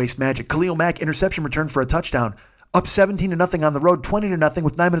 you don't waste magic. Khalil Mack interception return for a touchdown. Up 17-0 on the road, 20-0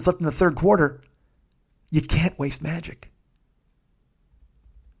 with 9 minutes left in the third quarter. You can't waste magic.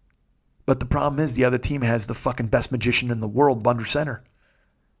 But the problem is the other team has the fucking best magician in the world under center.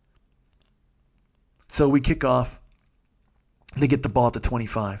 So we kick off. They get the ball at the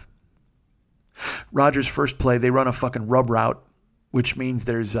 25. Rodgers' first play, they run a fucking rub route, which means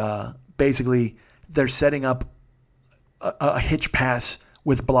there's basically they're setting up a hitch pass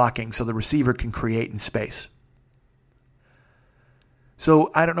with blocking so the receiver can create in space.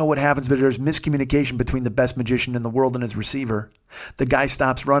 So I don't know what happens, but there's miscommunication between the best magician in the world and his receiver. The guy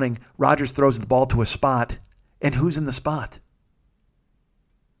stops running. Rodgers throws the ball to a spot. And who's in the spot?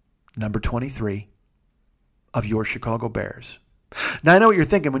 Number 23 of your Chicago Bears. Now, I know what you're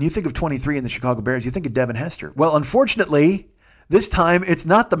thinking. When you think of 23 in the Chicago Bears, you think of Devin Hester. Well, unfortunately, this time it's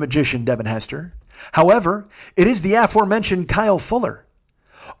not the magician Devin Hester. However, it is the aforementioned Kyle Fuller.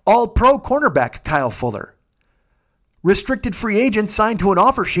 All-pro cornerback Kyle Fuller. Restricted free agent signed to an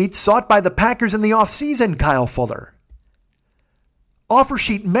offer sheet sought by the Packers in the offseason, Kyle Fuller. Offer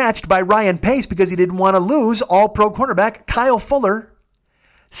sheet matched by Ryan Pace because he didn't want to lose. All-pro cornerback Kyle Fuller.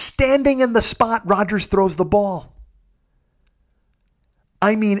 Standing in the spot Rodgers throws the ball.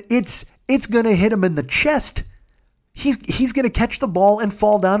 I mean, it's going to hit him in the chest. He's going to catch the ball and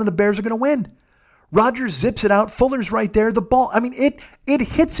fall down, and the Bears are going to win. Rodgers zips it out. Fuller's right there. The ball, I mean, it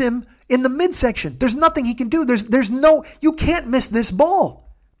hits him in the midsection. There's nothing he can do. You can't miss this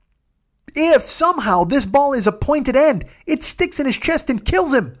ball. If somehow this ball is a pointed end, it sticks in his chest and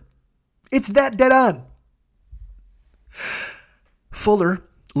kills him. It's that dead on. Fuller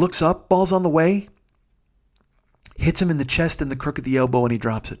looks up, ball's on the way, hits him in the chest and the crook of the elbow, and he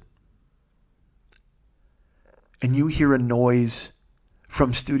drops it. And you hear a noise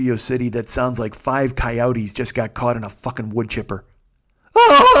from Studio City that sounds like 5 coyotes just got caught in a fucking wood chipper.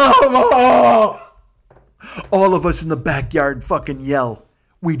 Oh! All of us in the backyard fucking yell.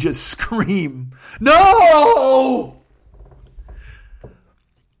 We just scream, no!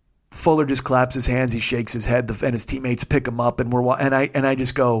 Fuller just claps his hands. He shakes his head, and his teammates pick him up, and I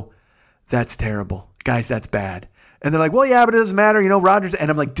just go, that's terrible. Guys, that's bad. And they're like, well, yeah, but it doesn't matter. Rodgers. And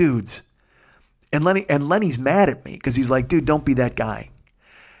I'm like, dudes. And Lenny's mad at me because he's like, dude, don't be that guy.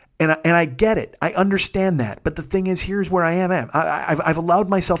 And I get it. I understand that. But the thing is, here's where I am. I've allowed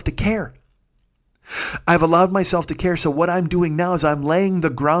myself to care. I've allowed myself to care. So what I'm doing now is I'm laying the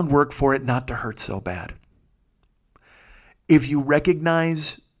groundwork for it not to hurt so bad. If you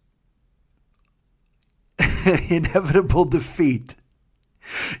recognize inevitable defeat,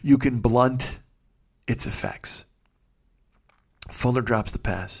 you can blunt its effects. Fuller drops the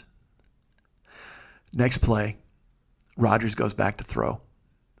pass. Next play, Rodgers goes back to throw.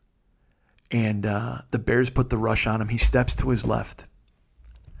 And the Bears put the rush on him. He steps to his left.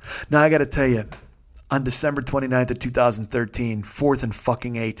 Now, I got to tell you, on December 29th of 2013, 4th and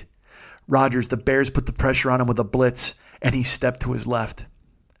fucking 8, Rodgers, the Bears put the pressure on him with a blitz, and he stepped to his left.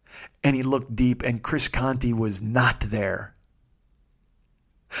 And he looked deep, and Chris Conte was not there.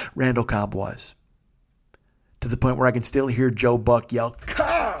 Randall Cobb was. To the point where I can still hear Joe Buck yell,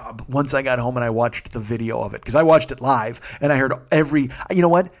 Cobb, once I got home and I watched the video of it. Because I watched it live, and I heard you know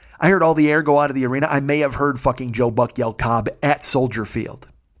what? I heard all the air go out of the arena. I may have heard fucking Joe Buck yell Cobb at Soldier Field.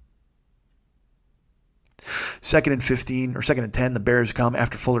 2nd and 15 or 2nd and 10, the Bears come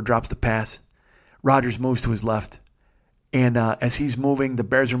after Fuller drops the pass. Rodgers moves to his left. And as he's moving, the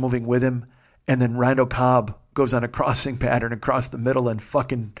Bears are moving with him. And then Randall Cobb goes on a crossing pattern across the middle, and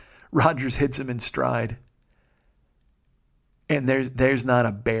fucking Rodgers hits him in stride. And there's not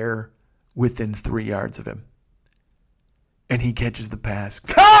a Bear within 3 yards of him. And he catches the pass.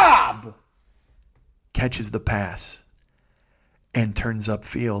 Cobb catches the pass and turns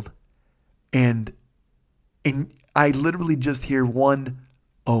upfield. And I literally just hear one,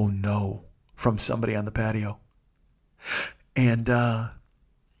 oh no, from somebody on the patio. And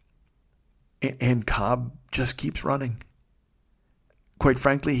Cobb just keeps running. Quite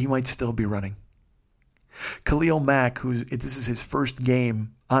frankly, he might still be running. Khalil Mack, this is his first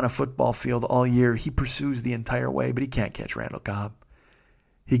game on a football field all year, he pursues the entire way, but he can't catch Randall Cobb.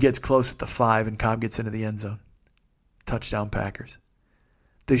 He gets close at the 5, and Cobb gets into the end zone. Touchdown Packers.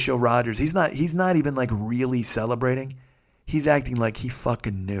 They show Rodgers. He's not even like really celebrating. He's acting like he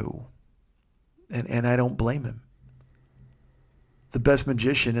fucking knew. And I don't blame him. The best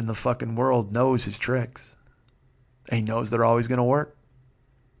magician in the fucking world knows his tricks. And he knows they're always going to work.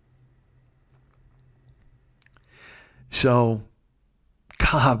 So,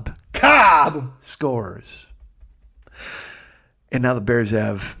 Cobb scores. And now the Bears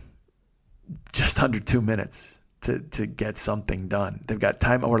have just under 2 minutes to get something done. They've got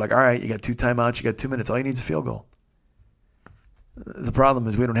time. We're like, all right, you got 2 timeouts, you got 2 minutes. All you need is a field goal. The problem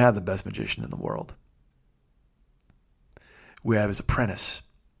is we don't have the best magician in the world. We have his apprentice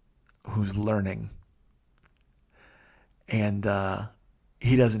who's learning. And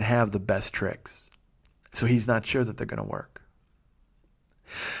he doesn't have the best tricks. So he's not sure that they're going to work.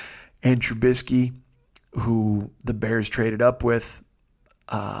 And Trubisky, who the Bears traded up with,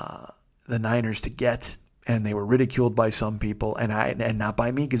 the Niners to get, and they were ridiculed by some people, and not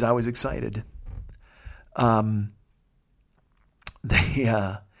by me because I was excited.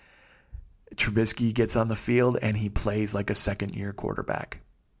 Trubisky gets on the field and he plays like a second-year quarterback.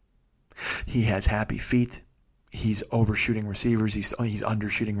 He has happy feet. He's overshooting receivers. He's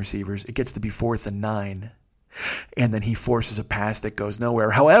undershooting receivers. It gets to be 4th and 9. And then he forces a pass that goes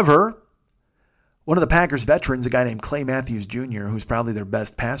nowhere. However, one of the Packers veterans, a guy named Clay Matthews Jr., who's probably their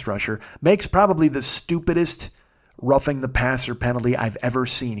best pass rusher, makes probably the stupidest roughing the passer penalty I've ever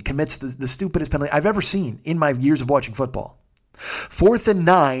seen. He commits the stupidest penalty I've ever seen in my years of watching football. 4th and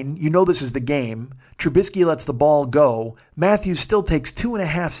 9, you know this is the game. Trubisky lets the ball go. Matthews still takes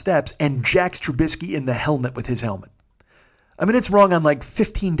 2.5 steps and jacks Trubisky in the helmet with his helmet. I mean, it's wrong on like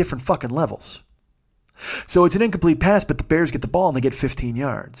 15 different fucking levels. So it's an incomplete pass, but the Bears get the ball and they get 15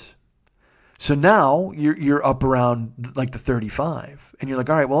 yards. So now you're up around like the 35. And you're like,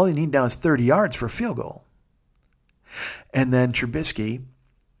 all right, well, all you need now is 30 yards for a field goal. And then Trubisky,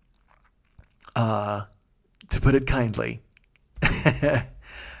 to put it kindly,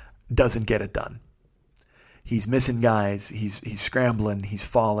 doesn't get it done. He's missing guys. He's scrambling. He's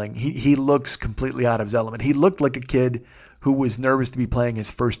falling. He looks completely out of his element. He looked like a kid who was nervous to be playing his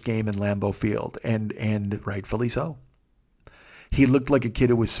first game in Lambeau Field, and rightfully so. He looked like a kid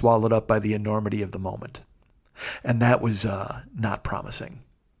who was swallowed up by the enormity of the moment. And that was not promising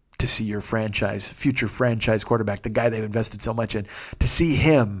to see your future franchise quarterback, the guy they've invested so much in, to see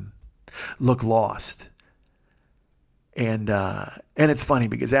him look lost. And it's funny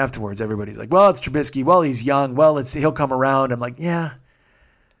because afterwards everybody's like, well, it's Trubisky. Well, he's young. Well, he'll come around. I'm like, yeah,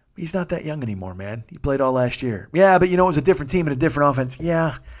 he's not that young anymore, man. He played all last year. Yeah, but it was a different team and a different offense.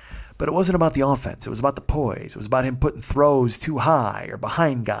 Yeah, but it wasn't about the offense. It was about the poise. It was about him putting throws too high or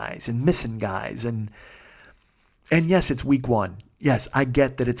behind guys and missing guys. And yes, it's week 1. Yes, I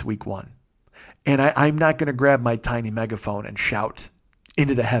get that it's week 1. And I'm not going to grab my tiny megaphone and shout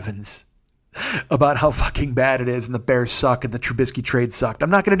into the heavens about how fucking bad it is and the Bears suck and the Trubisky trade sucked. I'm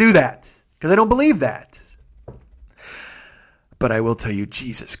not going to do that because I don't believe that. But I will tell you,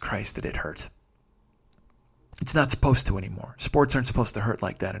 Jesus Christ, that it hurt. It's not supposed to anymore. Sports aren't supposed to hurt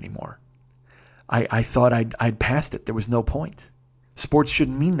like that anymore. I thought I'd passed it. There was no point. Sports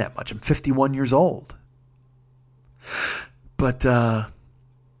shouldn't mean that much. I'm 51 years old. But I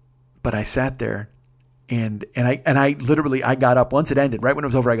sat there. And I literally got up once it ended, right when it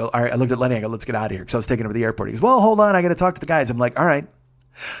was over. I go, all right, I looked at Lenny. I go, let's get out of here. Cause I was taking him to the airport. He goes, well, hold on. I got to talk to the guys. I'm like, all right.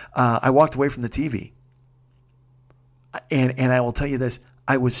 I walked away from the TV and I will tell you this,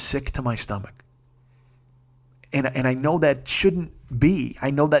 I was sick to my stomach. And I know that shouldn't be,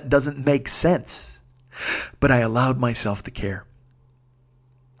 I know that doesn't make sense, but I allowed myself to care.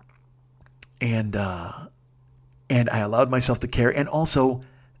 And I allowed myself to care. And also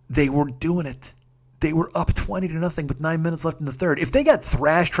they were doing it. They were up 20-0 with 9 minutes left in the third. If they got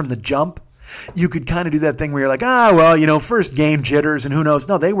thrashed from the jump, you could kind of do that thing where you're like, well, first game jitters and who knows.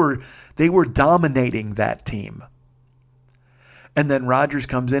 No, they were dominating that team. And then Rodgers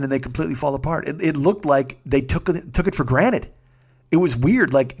comes in and they completely fall apart. It looked like they took it for granted. It was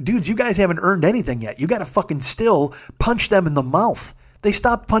weird. Like, dudes, you guys haven't earned anything yet. You got to fucking still punch them in the mouth. They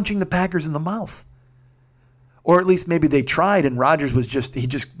stopped punching the Packers in the mouth. Or at least maybe they tried and Rodgers he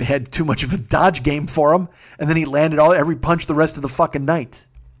just had too much of a dodge game for him. And then he landed every punch the rest of the fucking night.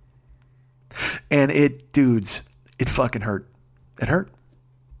 And it fucking hurt. It hurt.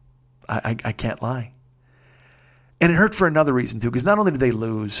 I can't lie. And it hurt for another reason too, because not only did they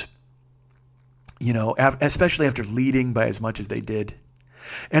lose, especially after leading by as much as they did.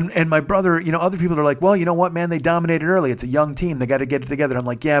 And my brother, other people are like, well, you know what, man, they dominated early. It's a young team. They got to get it together. I'm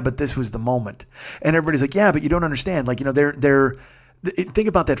like, yeah, but this was the moment. And everybody's like, yeah, but you don't understand. Like, think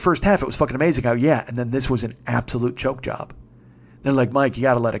about that first half. It was fucking amazing. And then this was an absolute choke job. They're like, Mike, you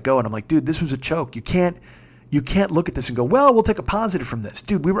got to let it go. And I'm like, dude, this was a choke. You can't look at this and go, well, we'll take a positive from this.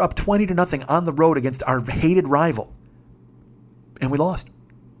 Dude, we were up 20-0 on the road against our hated rival. And we lost.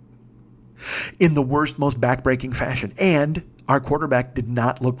 In the worst, most backbreaking fashion. And our quarterback did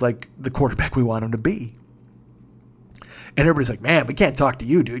not look like the quarterback we want him to be. And everybody's like, man, we can't talk to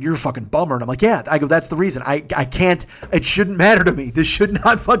you, dude. You're a fucking bummer. And I'm like, yeah. I go, that's the reason. I can't. It shouldn't matter to me. This should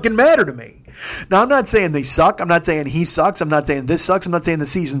not fucking matter to me. Now, I'm not saying they suck. I'm not saying he sucks. I'm not saying this sucks. I'm not saying the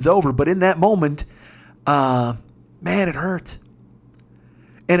season's over. But in that moment, man, it hurt.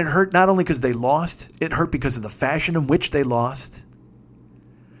 And it hurt not only because they lost. It hurt because of the fashion in which they lost.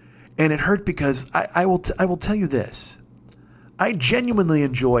 And it hurt because I will tell you this. I genuinely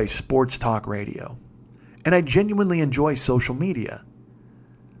enjoy sports talk radio. And I genuinely enjoy social media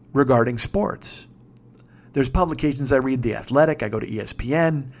regarding sports. There's publications I read, The Athletic. I go to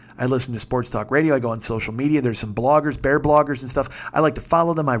ESPN. I listen to Sports Talk Radio. I go on social media. There's some bloggers, Bear bloggers and stuff. I like to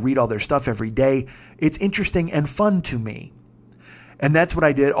follow them. I read all their stuff every day. It's interesting and fun to me. And that's what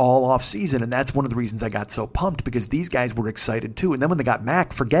I did all off season. And that's one of the reasons I got so pumped, because these guys were excited too. And then when they got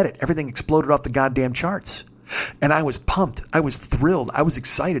Mac, forget it. Everything exploded off the goddamn charts. And I was pumped. I was thrilled. I was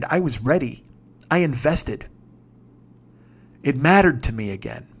excited. I was ready. I invested. It mattered to me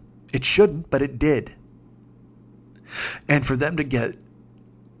again. It shouldn't, but it did. And for them to get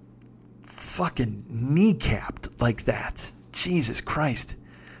fucking kneecapped like that, Jesus Christ.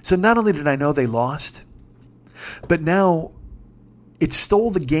 So not only did I know they lost, but now it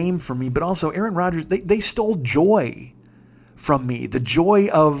stole the game from me, but also Aaron Rodgers, they stole joy from me. The joy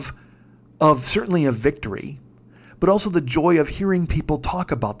of certainly a victory, but also the joy of hearing people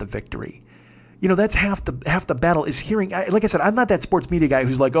talk about the victory. You know, that's half the battle is hearing. Like I said, I'm not that sports media guy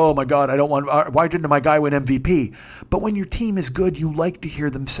who's like, oh my God, why didn't my guy win MVP? But when your team is good, you like to hear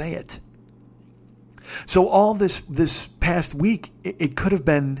them say it. So all this past week, it could have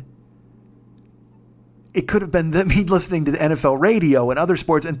been me listening to the NFL radio and other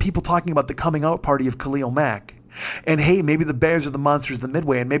sports and people talking about the coming out party of Khalil Mack. And hey, maybe the Bears are the monsters of the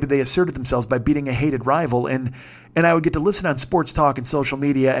Midway, and maybe they asserted themselves by beating a hated rival. And I would get to listen on sports talk and social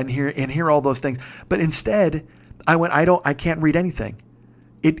media and hear all those things. But instead, I can't read anything.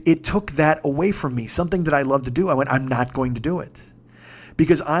 It took that away from me, something that I love to do. I went, I'm not going to do it.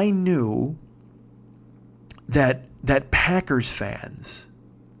 Because I knew that Packers fans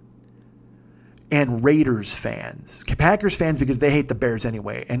and Raiders fans, Packers fans because they hate the Bears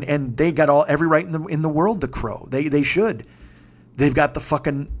anyway, and they got every right in the world to crow. They should. They've got the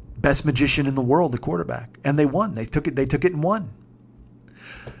fucking best magician in the world, the quarterback, and they won. They took it and won.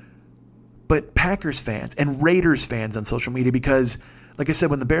 But Packers fans and Raiders fans on social media, because like I said,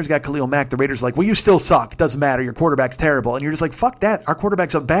 when the Bears got Khalil Mack, the Raiders are like, well, you still suck. It doesn't matter. Your quarterback's terrible. And you're just like, fuck that. Our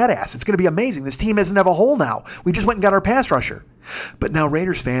quarterback's a badass. It's going to be amazing. This team doesn't have a hole now. We just went and got our pass rusher. But now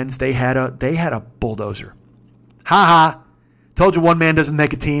Raiders fans, they had a bulldozer. Ha ha. Told you one man doesn't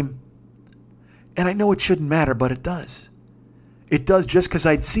make a team. And I know it shouldn't matter, but it does. It does, just because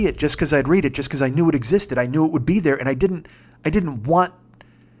I'd see it, just because I'd read it, just because I knew it existed. I knew it would be there, and I couldn't.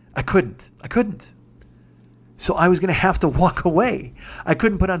 So I was going to have to walk away. I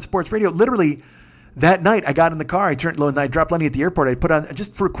couldn't put on sports radio. Literally, that night I got in the car. I dropped Lenny at the airport. I put on the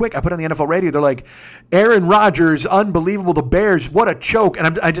NFL radio. They're like, Aaron Rodgers, unbelievable. The Bears, what a choke.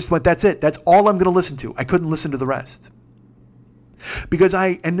 And I just went, that's it. That's all I'm going to listen to. I couldn't listen to the rest. Because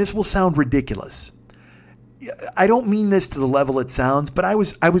and this will sound ridiculous. I don't mean this to the level it sounds, but I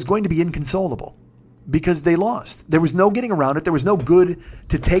was going to be inconsolable. Because they lost. There was no getting around it. There was no good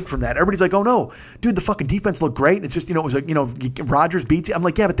to take from that. Everybody's like, oh no, dude, the fucking defense looked great. And it's just, it was like, Rodgers beats you. I'm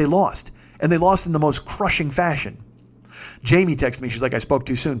like, yeah, but they lost. And they lost in the most crushing fashion. Jamie texted me. She's like, I spoke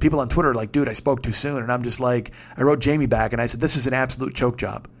too soon. People on Twitter are like, dude, I spoke too soon. And I'm just like, I wrote Jamie back and I said, this is an absolute choke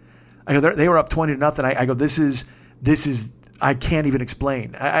job. I go, they were up 20-0. I go, this is, I can't even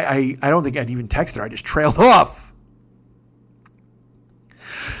explain. I don't think I'd even text her. I just trailed off.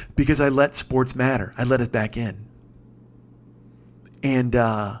 Because I let sports matter. I let it back in. And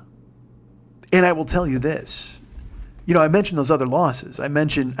I will tell you this. I mentioned those other losses. I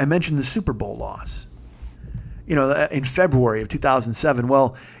mentioned the Super Bowl loss. In February of 2007.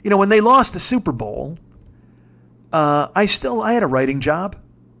 Well, when they lost the Super Bowl, I had a writing job.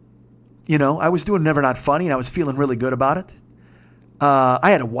 I was doing Never Not Funny, and I was feeling really good about it.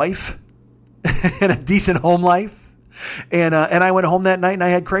 I had a wife and a decent home life. And I went home that night and I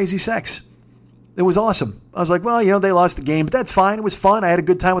had crazy sex. It was awesome. I was like, well, they lost the game, but that's fine. It was fun. I had a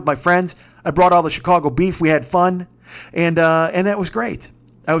good time with my friends. I brought all the Chicago beef. We had fun. And that was great.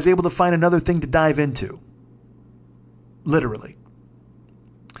 I was able to find another thing to dive into. Literally.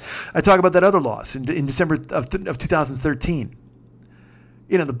 I talk about that other loss in December of 2013.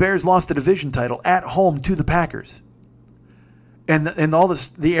 The Bears lost the division title at home to the Packers. And all this,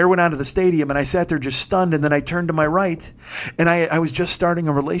 the air went out of the stadium, and I sat there just stunned. And then I turned to my right, and I was just starting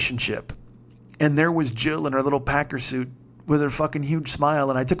a relationship, and there was Jill in her little Packer suit with her fucking huge smile.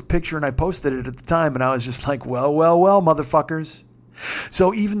 And I took a picture and I posted it at the time, and I was just like, well, motherfuckers.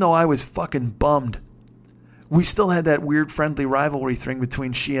 So even though I was fucking bummed, we still had that weird friendly rivalry thing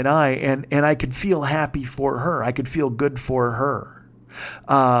between she and I, and I could feel happy for her. I could feel good for her.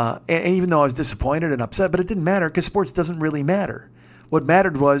 And even though I was disappointed and upset, but it didn't matter because sports doesn't really matter. What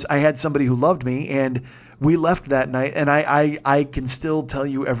mattered was I had somebody who loved me, and we left that night. And I can still tell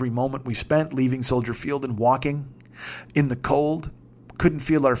you every moment we spent leaving Soldier Field and walking in the cold. Couldn't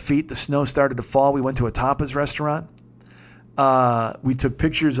feel our feet. The snow started to fall. We went to a tapas restaurant. We took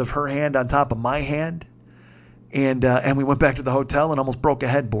pictures of her hand on top of my hand. And we went back to the hotel and almost broke a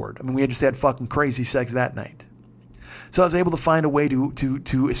headboard. I mean, we had just had fucking crazy sex that night. So I was able to find a way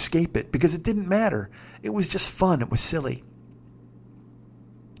to escape it because it didn't matter. It was just fun. It was silly.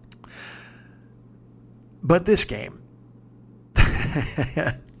 But this game,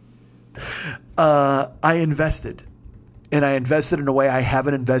 I invested. And I invested in a way I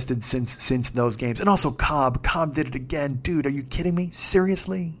haven't invested since those games. And also Cobb did it again. Dude, are you kidding me?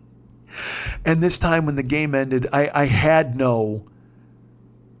 Seriously? And this time when the game ended, I had no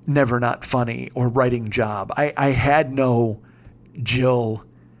Never Not Funny or writing job. I had no Jill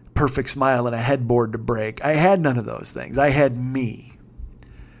perfect smile and a headboard to break. I had none of those things. I had me.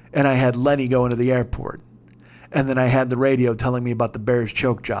 And I had Lenny going to the airport. And then I had the radio telling me about the Bears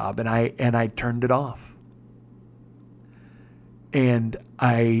choke job, and I turned it off. And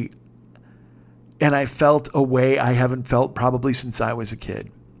I felt a way I haven't felt probably since I was a kid.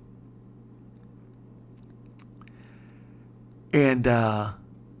 And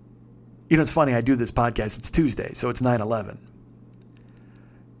it's funny, I do this podcast, it's Tuesday, so it's 9/11.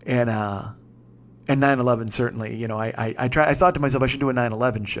 And 9/11 certainly, I thought to myself I should do a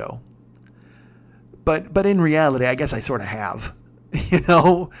 9/11 show. But in reality, I guess I sort of have,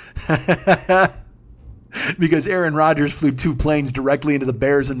 because Aaron Rodgers flew 2 planes directly into the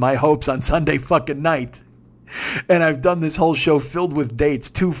Bears in my hopes on Sunday fucking night. And I've done this whole show filled with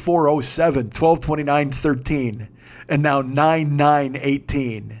dates, 2/4/07, 12/29/13, and now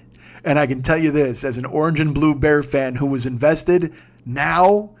 9/9/18. And I can tell you this, as an orange and blue Bear fan who was invested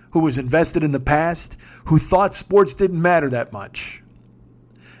now, who was invested in the past, who thought sports didn't matter that much,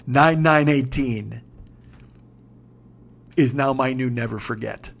 9/9/18 is now my new never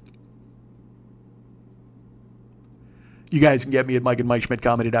forget. You guys can get me at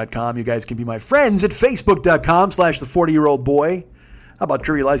MikeandMikeSchmidtComedy.com. You guys can be my friends at Facebook.com/the40-year-old-boy. How about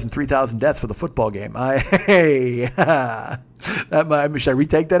trivializing 3,000 deaths for the football game? Should I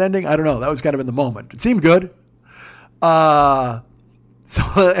retake that ending? I don't know. That was kind of in the moment. It seemed good. So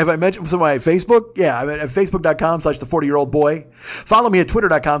have I mentioned my Facebook? Yeah, I'm at Facebook.com/the40-year-old-boy. Follow me at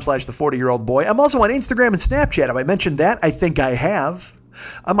Twitter.com/the40-year-old-boy. I'm also on Instagram and Snapchat. Have I mentioned that? I think I have.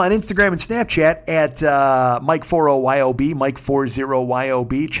 I'm on Instagram and Snapchat at Mike40YOB,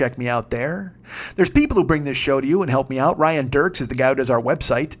 Mike40YOB. Check me out there. There's people who bring this show to you and help me out. Ryan Dirks is the guy who does our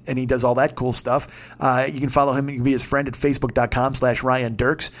website, and he does all that cool stuff. You can follow him. You can be his friend at Facebook.com/Ryan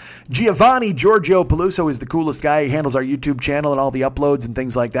Dirks. Giovanni Giorgio Peluso is the coolest guy. He handles our YouTube channel and all the uploads and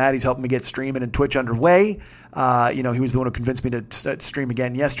things like that. He's helping me get streaming and Twitch underway. He was the one who convinced me to stream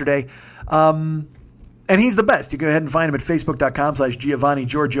again yesterday. And he's the best. You can go ahead and find him at Facebook.com/Giovanni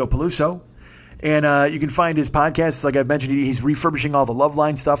Giorgio Peluso. And you can find his podcasts. Like I've mentioned, he's refurbishing all the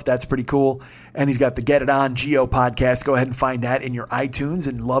Loveline stuff. That's pretty cool. And he's got the Get It On Geo podcast. Go ahead and find that in your iTunes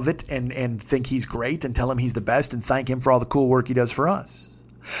and love it and think he's great and tell him he's the best and thank him for all the cool work he does for us.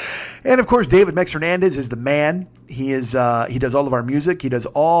 And, of course, David Mex Hernandez is the man. He does all of our music. He does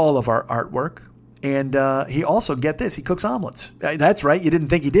all of our artwork. And he also, get this, he cooks omelets. That's right. You didn't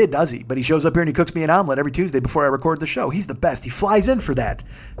think he did, does he? But he shows up here and he cooks me an omelet every Tuesday before I record the show. He's the best. He flies in for that.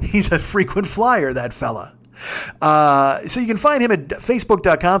 He's a frequent flyer, that fella. So you can find him at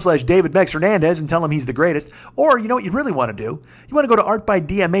Facebook.com/David Mex Hernandez and tell him he's the greatest. Or, you know what you really want to do? You want to go to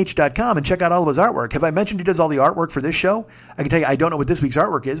artbydmh.com and check out all of his artwork. Have I mentioned he does all the artwork for this show? I can tell you, I don't know what this week's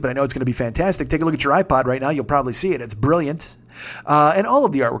artwork is, but I know it's going to be fantastic. Take a look at your iPod right now. You'll probably see it. It's brilliant. And all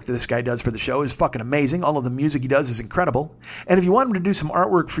of the artwork that this guy does for the show is fucking amazing. All of the music he does is incredible. And if you want him to do some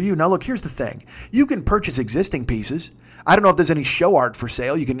artwork for you, now look, here's the thing. You can purchase existing pieces. I don't know if there's any show art for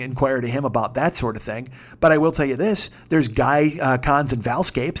sale. You can inquire to him about that sort of thing. But I will tell you this. There's Guy Cons and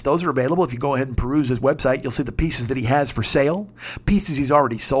Valscapes. Those are available. If you go ahead and peruse his website, you'll see the pieces that he has for sale, pieces he's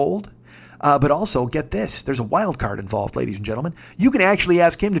already sold. But also, get this. There's a wild card involved, ladies and gentlemen. You can actually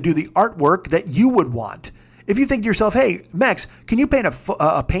ask him to do the artwork that you would want. If you think to yourself, hey, Max, can you paint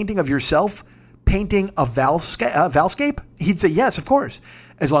a painting of yourself painting a Valscape? He'd say, yes, of course,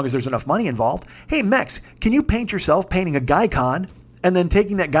 as long as there's enough money involved. Hey, Max, can you paint yourself painting a Gaikon and then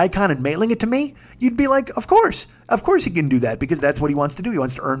taking that Gaikon and mailing it to me? You'd be like, of course. Of course he can do that because that's what he wants to do. He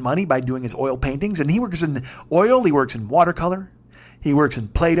wants to earn money by doing his oil paintings. And he works in oil. He works in watercolor. He works in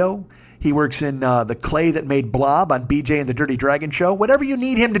Play-Doh. He works in the clay that made Blob on BJ and the Dirty Dragon Show. Whatever you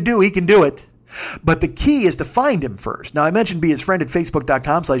need him to do, he can do it. But the key is to find him first. Now, I mentioned be his friend at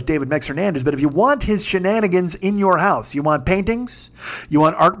Facebook.com/David Mex Hernandez, but if you want his shenanigans in your house, you want paintings, you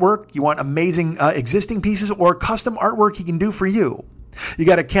want artwork, you want amazing existing pieces or custom artwork he can do for you, you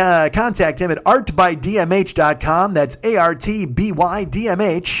got to contact him at artbydmh.com. That's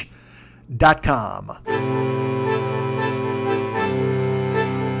artbydmh.com.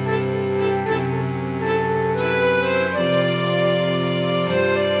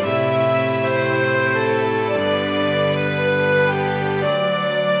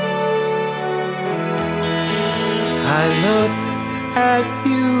 look at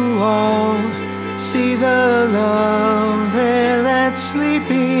you all, see the love there that's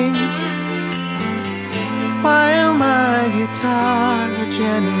sleeping, while my guitar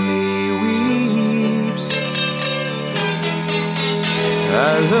gently weeps.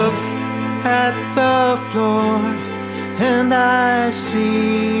 I look at the floor and I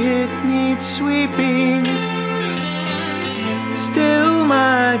see it needs sweeping. Still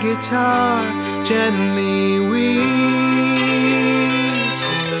my guitar gently weeps.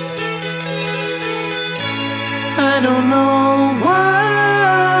 I don't know why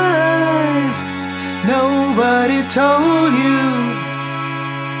nobody told you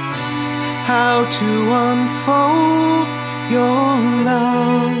how to unfold your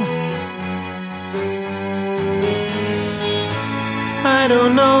love. I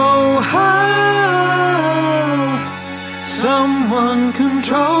don't know how someone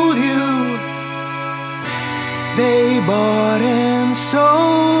controlled you. They bought and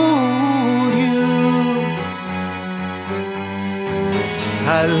sold you.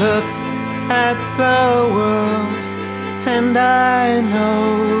 I look at the world and I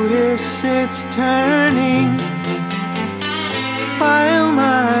notice it's turning, while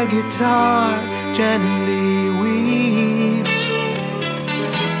my guitar gently weeps.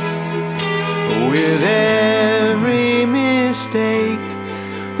 With every mistake,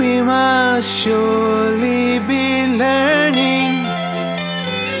 we must surely be learning.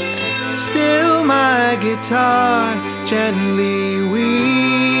 Still my guitar gently weeps.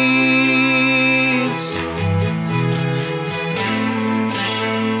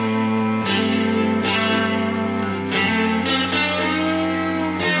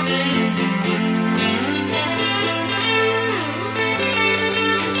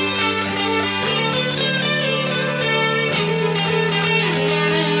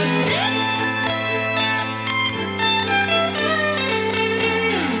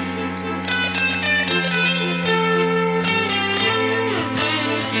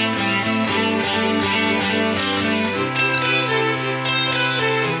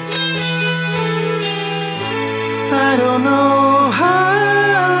 I don't know how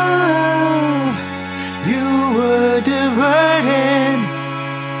you were diverted,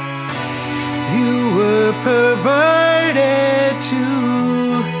 you were perverted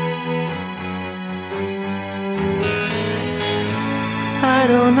too. I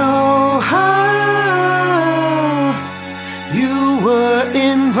don't know how you were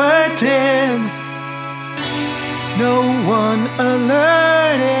inverted, no one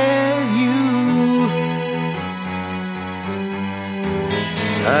alerted you.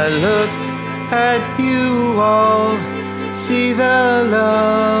 I look at you all, see the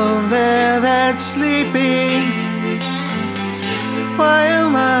love there that's sleeping, while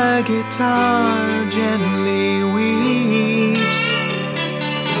my guitar gently weeps.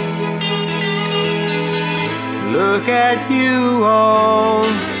 Look at you all,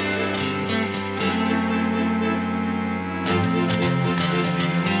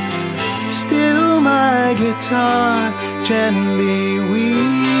 still my guitar gently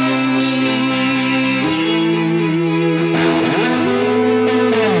weeps.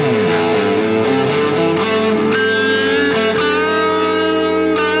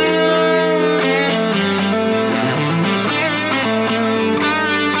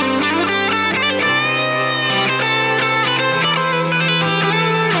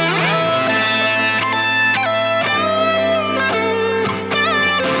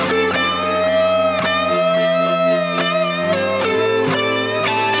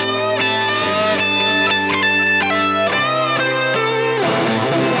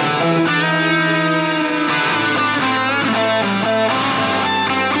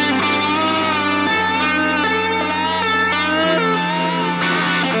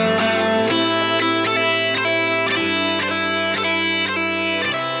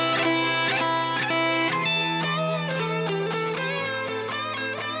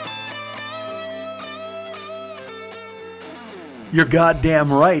 You're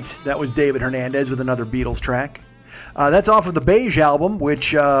goddamn right. That was David Hernandez with another Beatles track. That's off of the Beige album,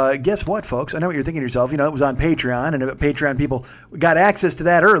 which, guess what, folks? I know what you're thinking to yourself. You know, it was on Patreon, and Patreon people got access to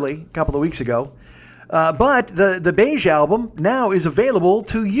that early, a couple of weeks ago. But the Beige album now is available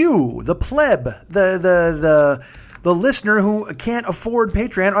to you, the pleb, the listener who can't afford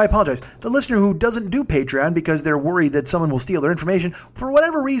Patreon. I apologize. The listener who doesn't do Patreon because they're worried that someone will steal their information. For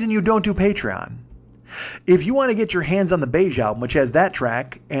whatever reason, you don't do Patreon. If you want to get your hands on the Beige album, which has that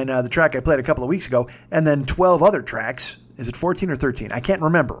track and the track I played a couple of weeks ago, and then 12 other tracks, is it 14 or 13? I can't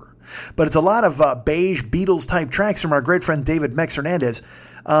remember. But it's a lot of Beige Beatles-type tracks from our great friend David Mex Hernandez.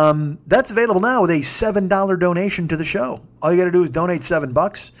 That's available now with a $7 donation to the show. All you got to do is donate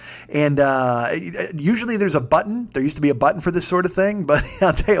 $7. And usually there's a button. There used to be a button for this sort of thing. But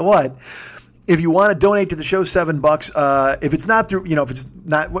I'll tell you what. If you want to donate to the show, $7. If it's not through, if it's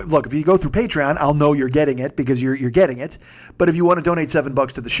not, look, if you go through Patreon, I'll know you're getting it because you're getting it. But if you want to donate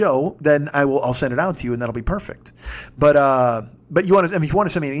 $7 to the show, then I'll send it out to you, and that'll be perfect. But if you want to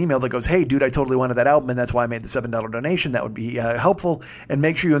send me an email that goes, hey, dude, I totally wanted that album, and that's why I made the $7 donation, that would be helpful. And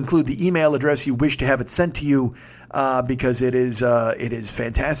make sure you include the email address you wish to have it sent to you. Because it is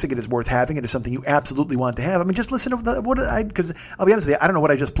fantastic. It is worth having. It is something you absolutely want to have. I mean, just listen to because I'll be honest with you, I don't know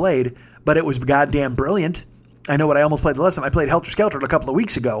what I just played, but it was goddamn brilliant. I know what I almost played the last time. I played Helter Skelter a couple of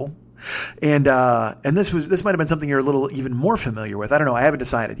weeks ago, and this might have been something you're a little even more familiar with. I don't know. I haven't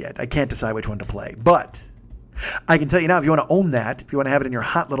decided yet. I can't decide which one to play, but I can tell you now, if you want to own that, if you want to have it in your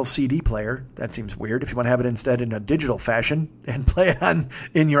hot little CD player, that seems weird. If you want to have it instead in a digital fashion and play it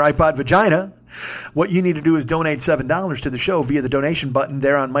in your iPod vagina, what you need to do is donate $7 to the show via the donation button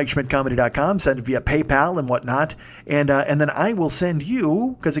there on MikeSchmidtComedy.com. Send it via PayPal and whatnot. And then I will send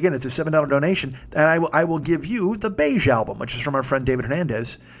you, because again, it's a $7 donation, and I will give you the Beige album, which is from our friend David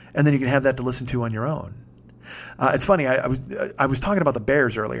Hernandez. And then you can have that to listen to on your own. It's funny. I was talking about the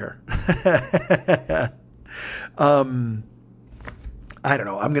Bears earlier. I don't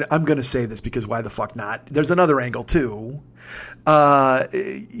know. I'm gonna say this because why the fuck not? There's another angle too.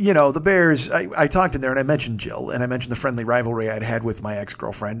 The Bears. I talked in there and I mentioned Jill and I mentioned the friendly rivalry I'd had with my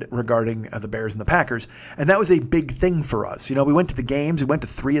ex-girlfriend regarding the Bears and the Packers, and that was a big thing for us. We went to the games. We went to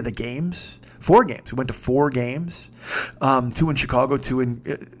 3 of the games. 4 games. We went to 4 games. 2 in Chicago, 2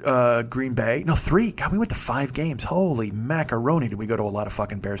 in Green Bay. No, 3. God, we went to 5 games. Holy macaroni! Did we go to a lot of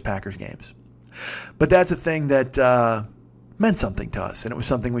fucking Bears-Packers games? But that's a thing that meant something to us, and it was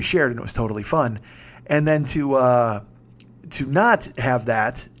something we shared, and it was totally fun. And then to not have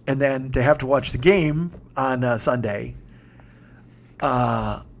that, and then to have to watch the game on Sunday,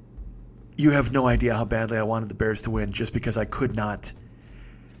 you have no idea how badly I wanted the Bears to win, just because I could not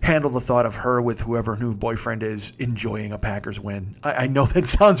handle the thought of her with whoever her new boyfriend is enjoying a Packers win. I know that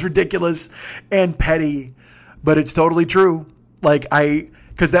sounds ridiculous and petty, but it's totally true.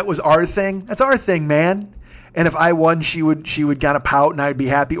 Because that was our thing. That's our thing, man. And if I won, she would kind of pout and I'd be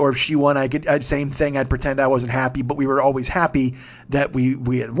happy. Or if she won, I'd same thing. I'd pretend I wasn't happy, but we were always happy that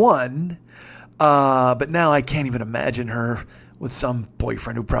we had won. But now I can't even imagine her with some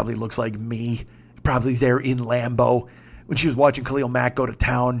boyfriend who probably looks like me, probably there in Lambeau when she was watching Khalil Mack go to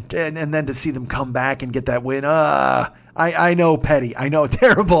town, and then to see them come back and get that win. I know, petty. I know,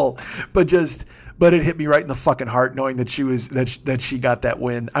 terrible, but it hit me right in the fucking heart knowing that she got that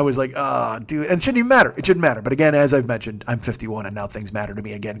win. I was like, oh, dude. And it shouldn't even matter. It shouldn't matter. But again, as I've mentioned, I'm 51 and now things matter to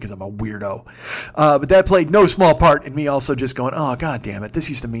me again because I'm a weirdo. But that played no small part in me also just going, oh, God damn it. This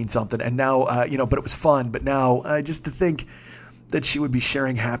used to mean something. And now, but it was fun. But now just to think that she would be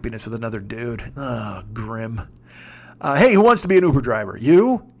sharing happiness with another dude. Oh, grim. Hey, who wants to be an Uber driver?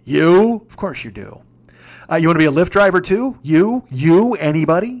 You? Of course you do. You want to be a Lyft driver too? You?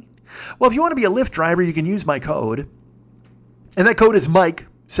 Anybody? Well, if you want to be a Lyft driver, you can use my code. And that code is Mike,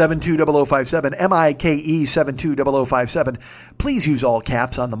 720057, MIKE 720057. Please use all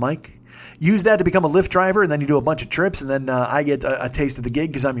caps on the mic. Use that to become a Lyft driver, and then you do a bunch of trips, and then I get a taste of the gig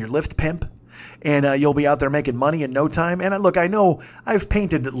because I'm your Lyft pimp. And you'll be out there making money in no time. And look, I know I've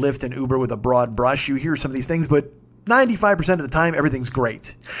painted Lyft and Uber with a broad brush. You hear some of these things, but 95% of the time, everything's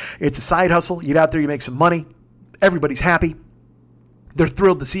great. It's a side hustle. You get out there, you make some money. Everybody's happy. They're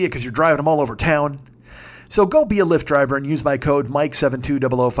thrilled to see you because you're driving them all over town. So go be a Lyft driver and use my code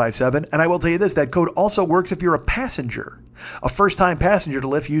Mike720057. And I will tell you this, that code also works if you're a passenger. A first-time passenger to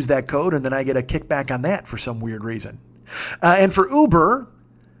Lyft, use that code, and then I get a kickback on that for some weird reason. And for Uber,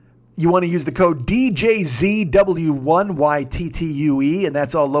 you want to use the code DJZW1YTTUE, and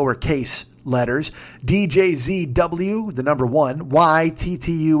that's all lowercase letters. DJZW, the number 1,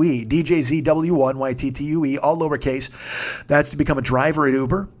 YTTUE. DJZW1YTTUE, all lowercase. That's to become a driver at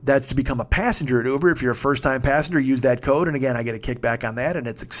Uber. That's to become a passenger at Uber. If you're a first-time passenger, use that code. And again, I get a kickback on that, and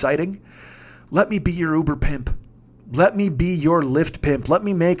it's exciting. Let me be your Uber pimp. Let me be your Lyft pimp. Let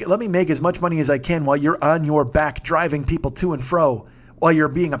me make as much money as I can while you're on your back driving people to and fro. While you're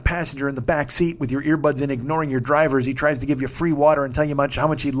being a passenger in the back seat with your earbuds in, ignoring your driver as he tries to give you free water and tell you how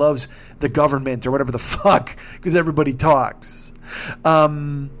much he loves the government or whatever the fuck, because everybody talks.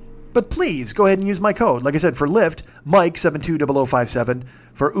 But please go ahead and use my code. Like I said, for Lyft, Mike 720057,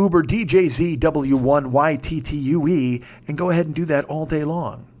 for Uber, DJZW1YTTUE, and go ahead and do that all day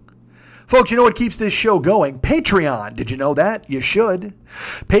long. Folks, you know what keeps this show going? Patreon. Did you know that? You should.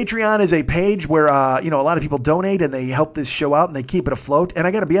 Patreon is a page where, a lot of people donate and they help this show out and they keep it afloat. And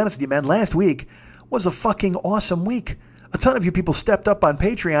I got to be honest with you, man, last week was a fucking awesome week. A ton of you people stepped up on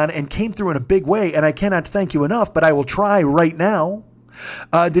Patreon and came through in a big way, and I cannot thank you enough, but I will try right now.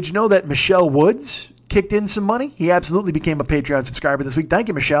 Did you know that Michelle Woods kicked in some money? He absolutely became a Patreon subscriber this week. Thank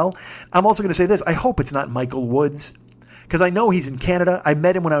you, Michelle. I'm also going to say this. I hope it's not Michael Woods, because I know he's in Canada. I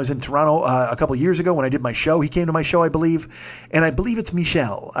met him when I was in Toronto a couple years ago when I did my show. He came to my show, I believe, and I believe it's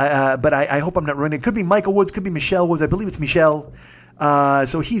Michelle. But I hope I'm not ruining it. Could be Michael Woods, could be Michelle Woods. I believe it's Michelle.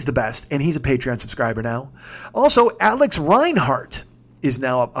 So he's the best, and he's a Patreon subscriber now. Also, Alex Reinhardt is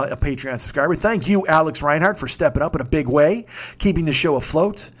now a Patreon subscriber. Thank you, Alex Reinhardt, for stepping up in a big way, keeping the show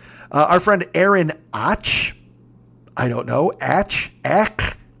afloat. Our friend Aaron Ach, I don't know, Ach,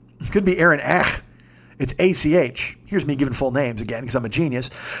 could be Aaron Ach. It's ACH. Here's me giving full names again because I'm a genius.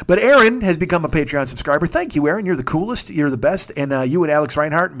 But Aaron has become a Patreon subscriber. Thank you, Aaron. You're the coolest. You're the best. And you and Alex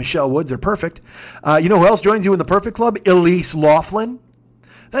Reinhardt and Michelle Woods are perfect. You know who else joins you in the Perfect Club? Elise Laughlin.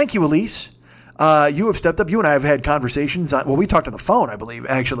 Thank you, Elise. You have stepped up. You and I have had conversations. We talked on the phone, I believe,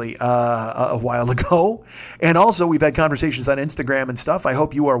 actually, a while ago. And also, we've had conversations on Instagram and stuff. I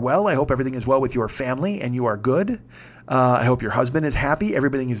hope you are well. I hope everything is well with your family and you are good. I hope your husband is happy.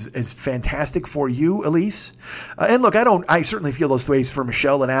 Everything is fantastic for you, Elise. And look, I certainly feel those ways for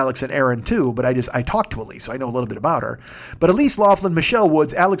Michelle and Alex and Aaron too, but I talked to Elise, so I know a little bit about her. But Elise Laughlin, Michelle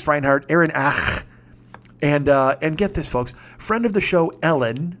Woods, Alex Reinhardt, Aaron Ach, and get this, folks, friend of the show,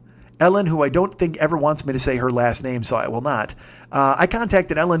 Ellen, who I don't think ever wants me to say her last name, so I will not. I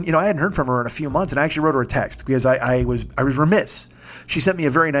contacted Ellen. I hadn't heard from her in a few months, and I actually wrote her a text because I was remiss. She sent me a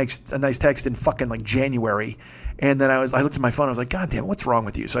very nice text in fucking like January. And then I looked at my phone. I was like, God damn, what's wrong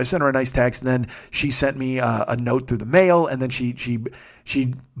with you? So I sent her a nice text, and then she sent me a note through the mail, and then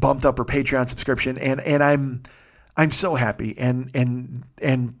she bumped up her Patreon subscription, and I'm so happy and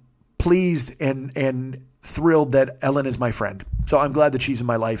pleased and thrilled that Ellen is my friend. So I'm glad that she's in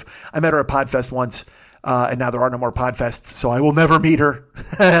my life. I met her at Podfest once, and now there are no more Podfests, so I will never meet her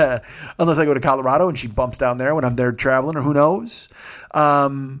unless I go to Colorado and she bumps down there when I'm there traveling, or who knows.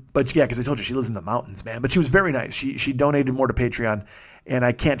 But yeah, because I told you she lives in the mountains, man. But she was very nice. She donated more to Patreon, and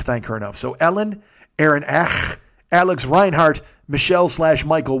I can't thank her enough. So Ellen, Aaron Ach, Alex Reinhardt,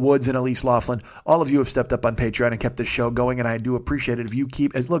 Michelle/Michael Woods, and Elise Laughlin, all of you have stepped up on Patreon and kept this show going, and I do appreciate it if you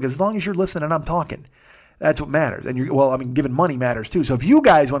keep as long as you're listening and I'm talking. That's what matters. And giving money matters too. So if you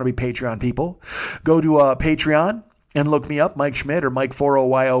guys want to be Patreon people, go to Patreon and look me up, Mike Schmidt or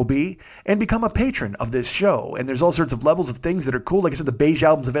Mike40YOB, and become a patron of this show. And there's all sorts of levels of things that are cool. Like I said, the Beige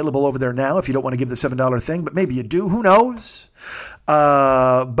album's available over there now if you don't want to give the $7 thing, but maybe you do. Who knows?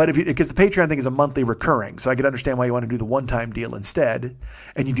 But because the Patreon thing is a monthly recurring, so I could understand why you want to do the one-time deal instead.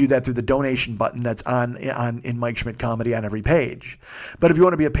 And you do that through the donation button that's in Mike Schmidt Comedy on every page. But if you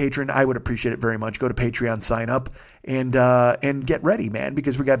want to be a patron, I would appreciate it very much. Go to Patreon, sign up, and get ready, man,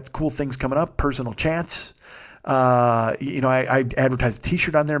 because we got cool things coming up, personal chats. I advertise a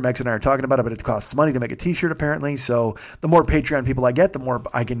t-shirt on there. Mex and I are talking about it, but it costs money to make a t-shirt apparently. So the more Patreon people I get, the more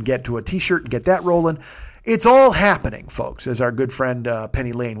I can get to a t-shirt and get that rolling. It's all happening, folks, as our good friend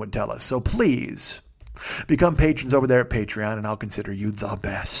Penny Lane would tell us. So please become patrons over there at Patreon, and I'll consider you the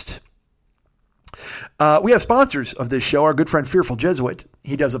best. We have sponsors of this show. Our good friend Fearful Jesuit.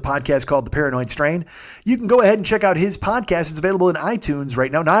 He does a podcast called The Paranoid Strain. You can go ahead and check out his podcast. It's available in iTunes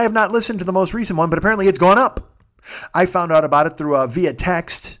right now. Now, I have not listened to the most recent one, but apparently it's gone up. I found out about it through via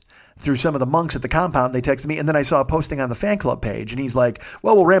text, through some of the monks at the compound. They texted me, and then I saw a posting on the fan club page, and he's like,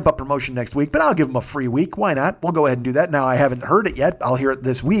 well, we'll ramp up promotion next week, but I'll give him a free week. Why not? We'll go ahead and do that. Now, I haven't heard it yet. I'll hear it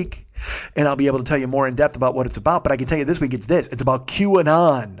this week, and I'll be able to tell you more in depth about what it's about. But I can tell you this week it's this. It's about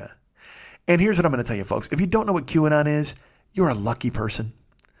QAnon. And here's what I'm going to tell you, folks. If you don't know what QAnon is, you're a lucky person.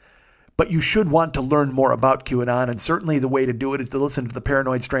 But you should want to learn more about QAnon, and certainly the way to do it is to listen to the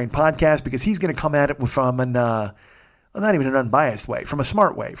Paranoid Strain podcast, because he's going to come at it from not even an unbiased way, from a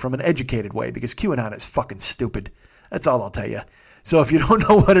smart way, from an educated way, because QAnon is fucking stupid. That's all I'll tell you. So if you don't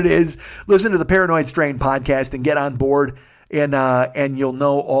know what it is, listen to the Paranoid Strain podcast and get on board, and you'll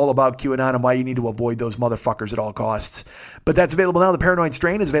know all about QAnon and why you need to avoid those motherfuckers at all costs. But that's available now. The Paranoid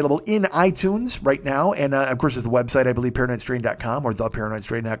Strain is available in iTunes right now. And, of course, there's the website, I believe, paranoidstrain.com or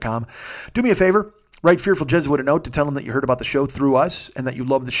theparanoidstrain.com. Do me a favor. Write Fearful Jesuit a note to tell him that you heard about the show through us and that you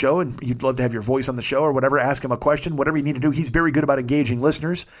love the show and you'd love to have your voice on the show or whatever. Ask him a question, whatever you need to do. He's very good about engaging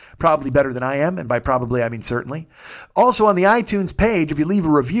listeners, probably better than I am. And by probably, I mean certainly. Also on the iTunes page, if you leave a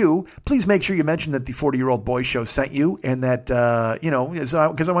review, please make sure you mention that the 40-Year-Old Boy Show sent you and that,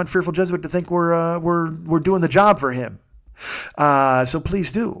 because I want Fearful Jesuit to think we're doing the job for him. So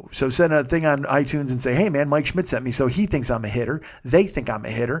please do. So send a thing on iTunes and say, hey man, Mike Schmidt sent me. So he thinks I'm a hitter. They think I'm a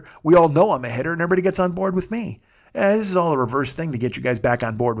hitter. We all know I'm a hitter and everybody gets on board with me. This is all a reverse thing to get you guys back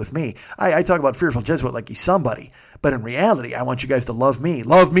on board with me. I talk about Fearful Jesuit like he's somebody, but in reality, I want you guys to love me.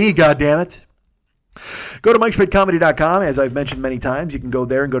 Love me, goddammit. Go to MikeSchmidtComedy.com. As I've mentioned many times, you can go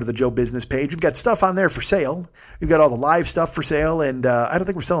there and go to the Joe Business page. We've got stuff on there for sale. We've got all the live stuff for sale, and I don't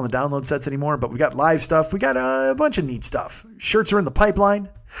think we're selling the download sets anymore, but we got live stuff. We got a bunch of neat stuff. Shirts are in the pipeline,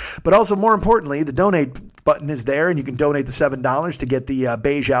 but also more importantly, the donate button is there, and you can donate the $7 to get the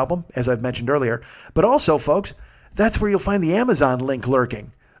Beige album, as I've mentioned earlier. But also, folks, that's where you'll find the Amazon link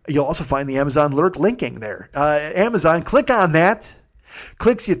lurking. You'll also find the Amazon lurk linking there. Amazon, click on that.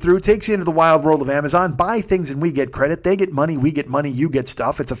 Clicks you through, takes you into the wild world of Amazon. Buy things and we get credit. They get money, we get money, you get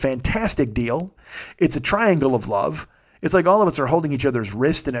stuff. It's a fantastic deal. It's a triangle of love. It's like all of us are holding each other's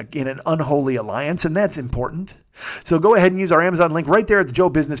wrist in an unholy alliance, and that's important. So go ahead and use our Amazon link right there at the Joe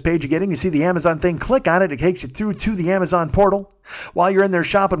Business page. You get in, you see the Amazon thing, click on it. It takes you through to the Amazon portal. While you're in there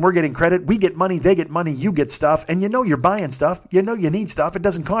shopping, we're getting credit. We get money, they get money, you get stuff. And you know you're buying stuff. You know you need stuff. It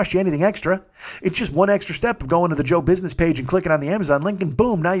doesn't cost you anything extra. It's just one extra step of going to the Joe Business page and clicking on the Amazon link, and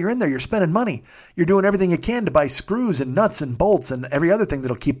boom, now you're in there. You're spending money. You're doing everything you can to buy screws and nuts and bolts and every other thing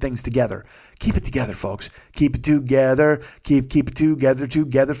that'll keep things together. Keep it together, folks. Keep it together. Keep it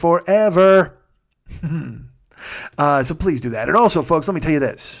together forever. So please do that. And also, folks, let me tell you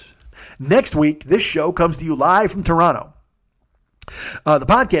this. Next week, this show comes to you live from Toronto. The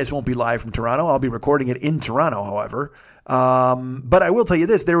podcast won't be live from Toronto. I'll be recording it in Toronto, however. But I will tell you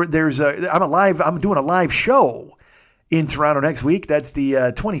this. I'm doing a live show in Toronto next week. That's the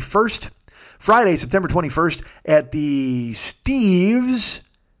 21st, Friday, September 21st at the Steve's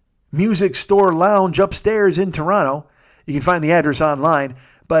Music Store Lounge upstairs in Toronto. You can find the address online.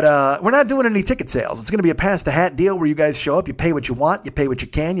 But we're not doing any ticket sales. It's going to be a pass-the-hat deal where you guys show up, you pay what you want, you pay what you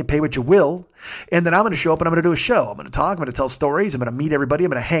can, you pay what you will. And then I'm going to show up and I'm going to do a show. I'm going to talk, I'm going to tell stories, I'm going to meet everybody,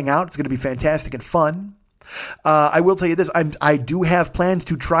 I'm going to hang out. It's going to be fantastic and fun. I will tell you this. I do have plans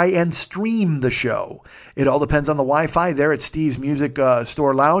to try and stream the show. It all depends on the Wi-Fi there at Steve's Music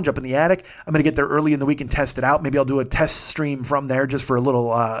Store Lounge up in the attic. I'm going to get there early in the week and test it out. Maybe I'll do a test stream from there just for a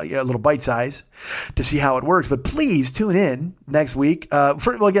little bite size to see how it works. But please tune in next week.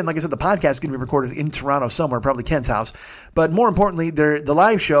 Again, like I said, the podcast is going to be recorded in Toronto somewhere, probably Ken's house. But more importantly, the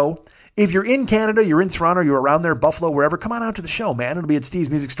live show. If you're in Canada, you're in Toronto, you're around there, Buffalo, wherever, come on out to the show, man. It'll be at Steve's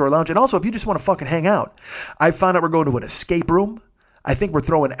Music Store Lounge. And also, if you just want to fucking hang out, I found out we're going to an escape room. I think we're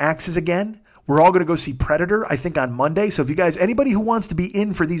throwing axes again. We're all going to go see Predator, I think, on Monday. So if you guys, anybody who wants to be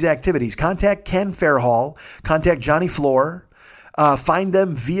in for these activities, contact Ken Fairhall, contact Johnny Floor, find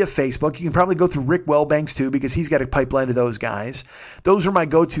them via Facebook. You can probably go through Rick Wellbanks, too, because he's got a pipeline to those guys. Those are my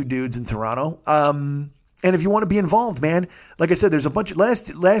go-to dudes in Toronto. And if you want to be involved, man, like I said, there's a bunch of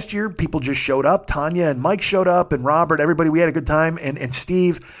last year, people just showed up. Tanya and Mike showed up and Robert, everybody, we had a good time, and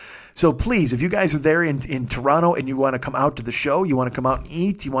Steve. So please, if you guys are there in Toronto and you want to come out to the show, you want to come out and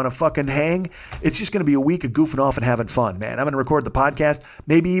eat, you want to fucking hang, it's just going to be a week of goofing off and having fun, man. I'm going to record the podcast.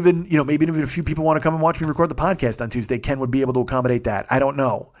 Maybe even a few people want to come and watch me record the podcast on Tuesday. Ken would be able to accommodate that. I don't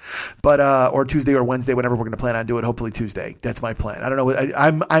know. But, or Tuesday or Wednesday, whenever we're going to plan on doing it, hopefully Tuesday. That's my plan. I don't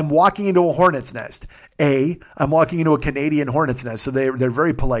know. I'm walking into a hornet's nest. I'm walking into a Canadian hornet's nest, so they're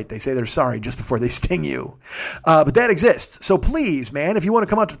very polite. They say they're sorry just before they sting you. But that exists. So please, man, if you want to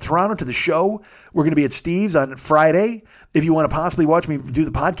come out to Toronto to the show, we're going to be at Steve's on Friday. If you want to possibly watch me do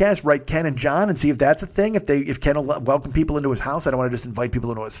the podcast, write Ken and John and see if that's a thing. If Ken will welcome people into his house. I don't want to just invite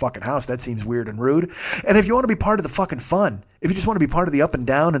people into his fucking house. That seems weird and rude. And if you want to be part of the fucking fun, if you just want to be part of the up and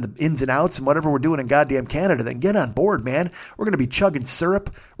down and the ins and outs and whatever we're doing in goddamn Canada, then get on board, man. We're going to be chugging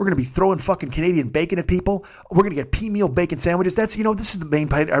syrup. We're going to be throwing fucking Canadian bacon at people. We're going to get pea meal bacon sandwiches. That's, this is the main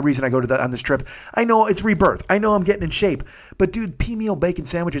reason I go on this trip. I know it's rebirth. I know I'm getting in shape. But dude, pea meal bacon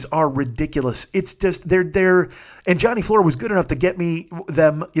sandwiches are ridiculous. It's just, they're and Johnny Floor was good enough to get me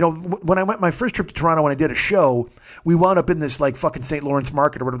them. When I went my first trip to Toronto, when I did a show, we wound up in this like fucking St. Lawrence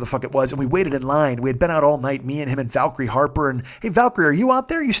Market or whatever the fuck it was, and we waited in line. We had been out all night, me and him and Valkyrie Harper. And hey, Valkyrie, are you out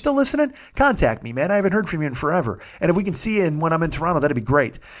there? Are you still listening? Contact me, man. I haven't heard from you in forever. And if we can see you when I'm in Toronto, that'd be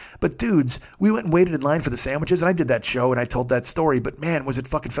great. But dudes, we went and waited in line for the sandwiches, and I did that show and I told that story. But man, was it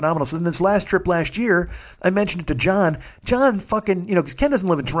fucking phenomenal. So then this last trip last year, I mentioned it to John. John fucking, because Ken doesn't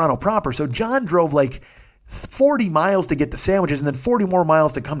live in Toronto proper, so John drove like 40 miles to get the sandwiches and then 40 more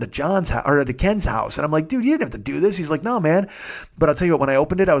miles to come to John's house or to Ken's house. And I'm like, dude, you didn't have to do this. He's like, no, man. But I'll tell you what, when I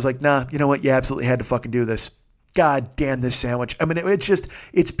opened it, I was like, nah, you know what? You absolutely had to fucking do this. God damn this sandwich. I mean,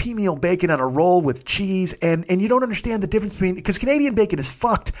 it's pea meal bacon on a roll with cheese, and you don't understand the difference between, because Canadian bacon is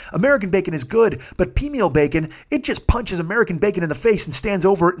fucked. American bacon is good, but pea meal bacon, it just punches American bacon in the face and stands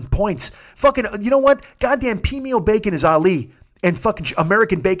over it and points. Fucking, you know what? Goddamn pea meal bacon is Ali. And fucking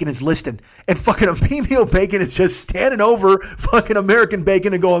American bacon is Liston. And fucking pea meal bacon is just standing over fucking American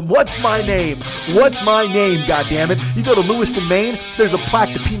bacon and going, what's my name? What's my name, goddammit? You go to Lewiston, Maine, there's a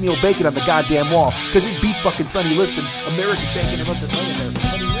plaque to pea meal bacon on the goddamn wall. Because it beat fucking Sonny Liston, American bacon, and left it laying there.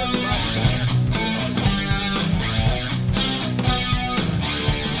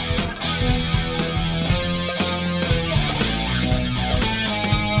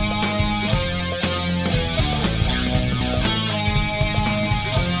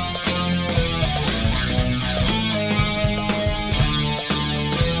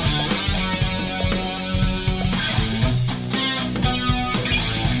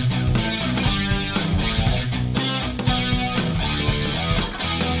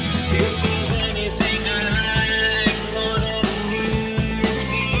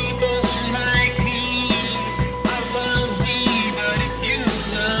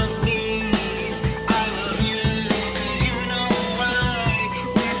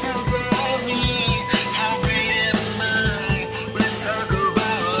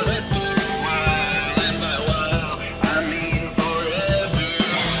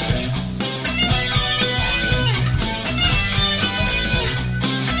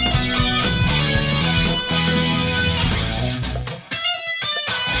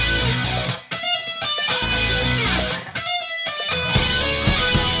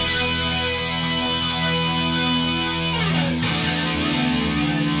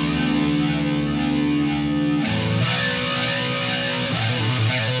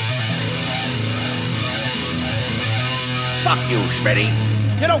 Fuck you, Schmitty.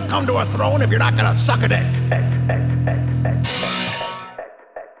 You don't come to a throne if you're not gonna suck a dick.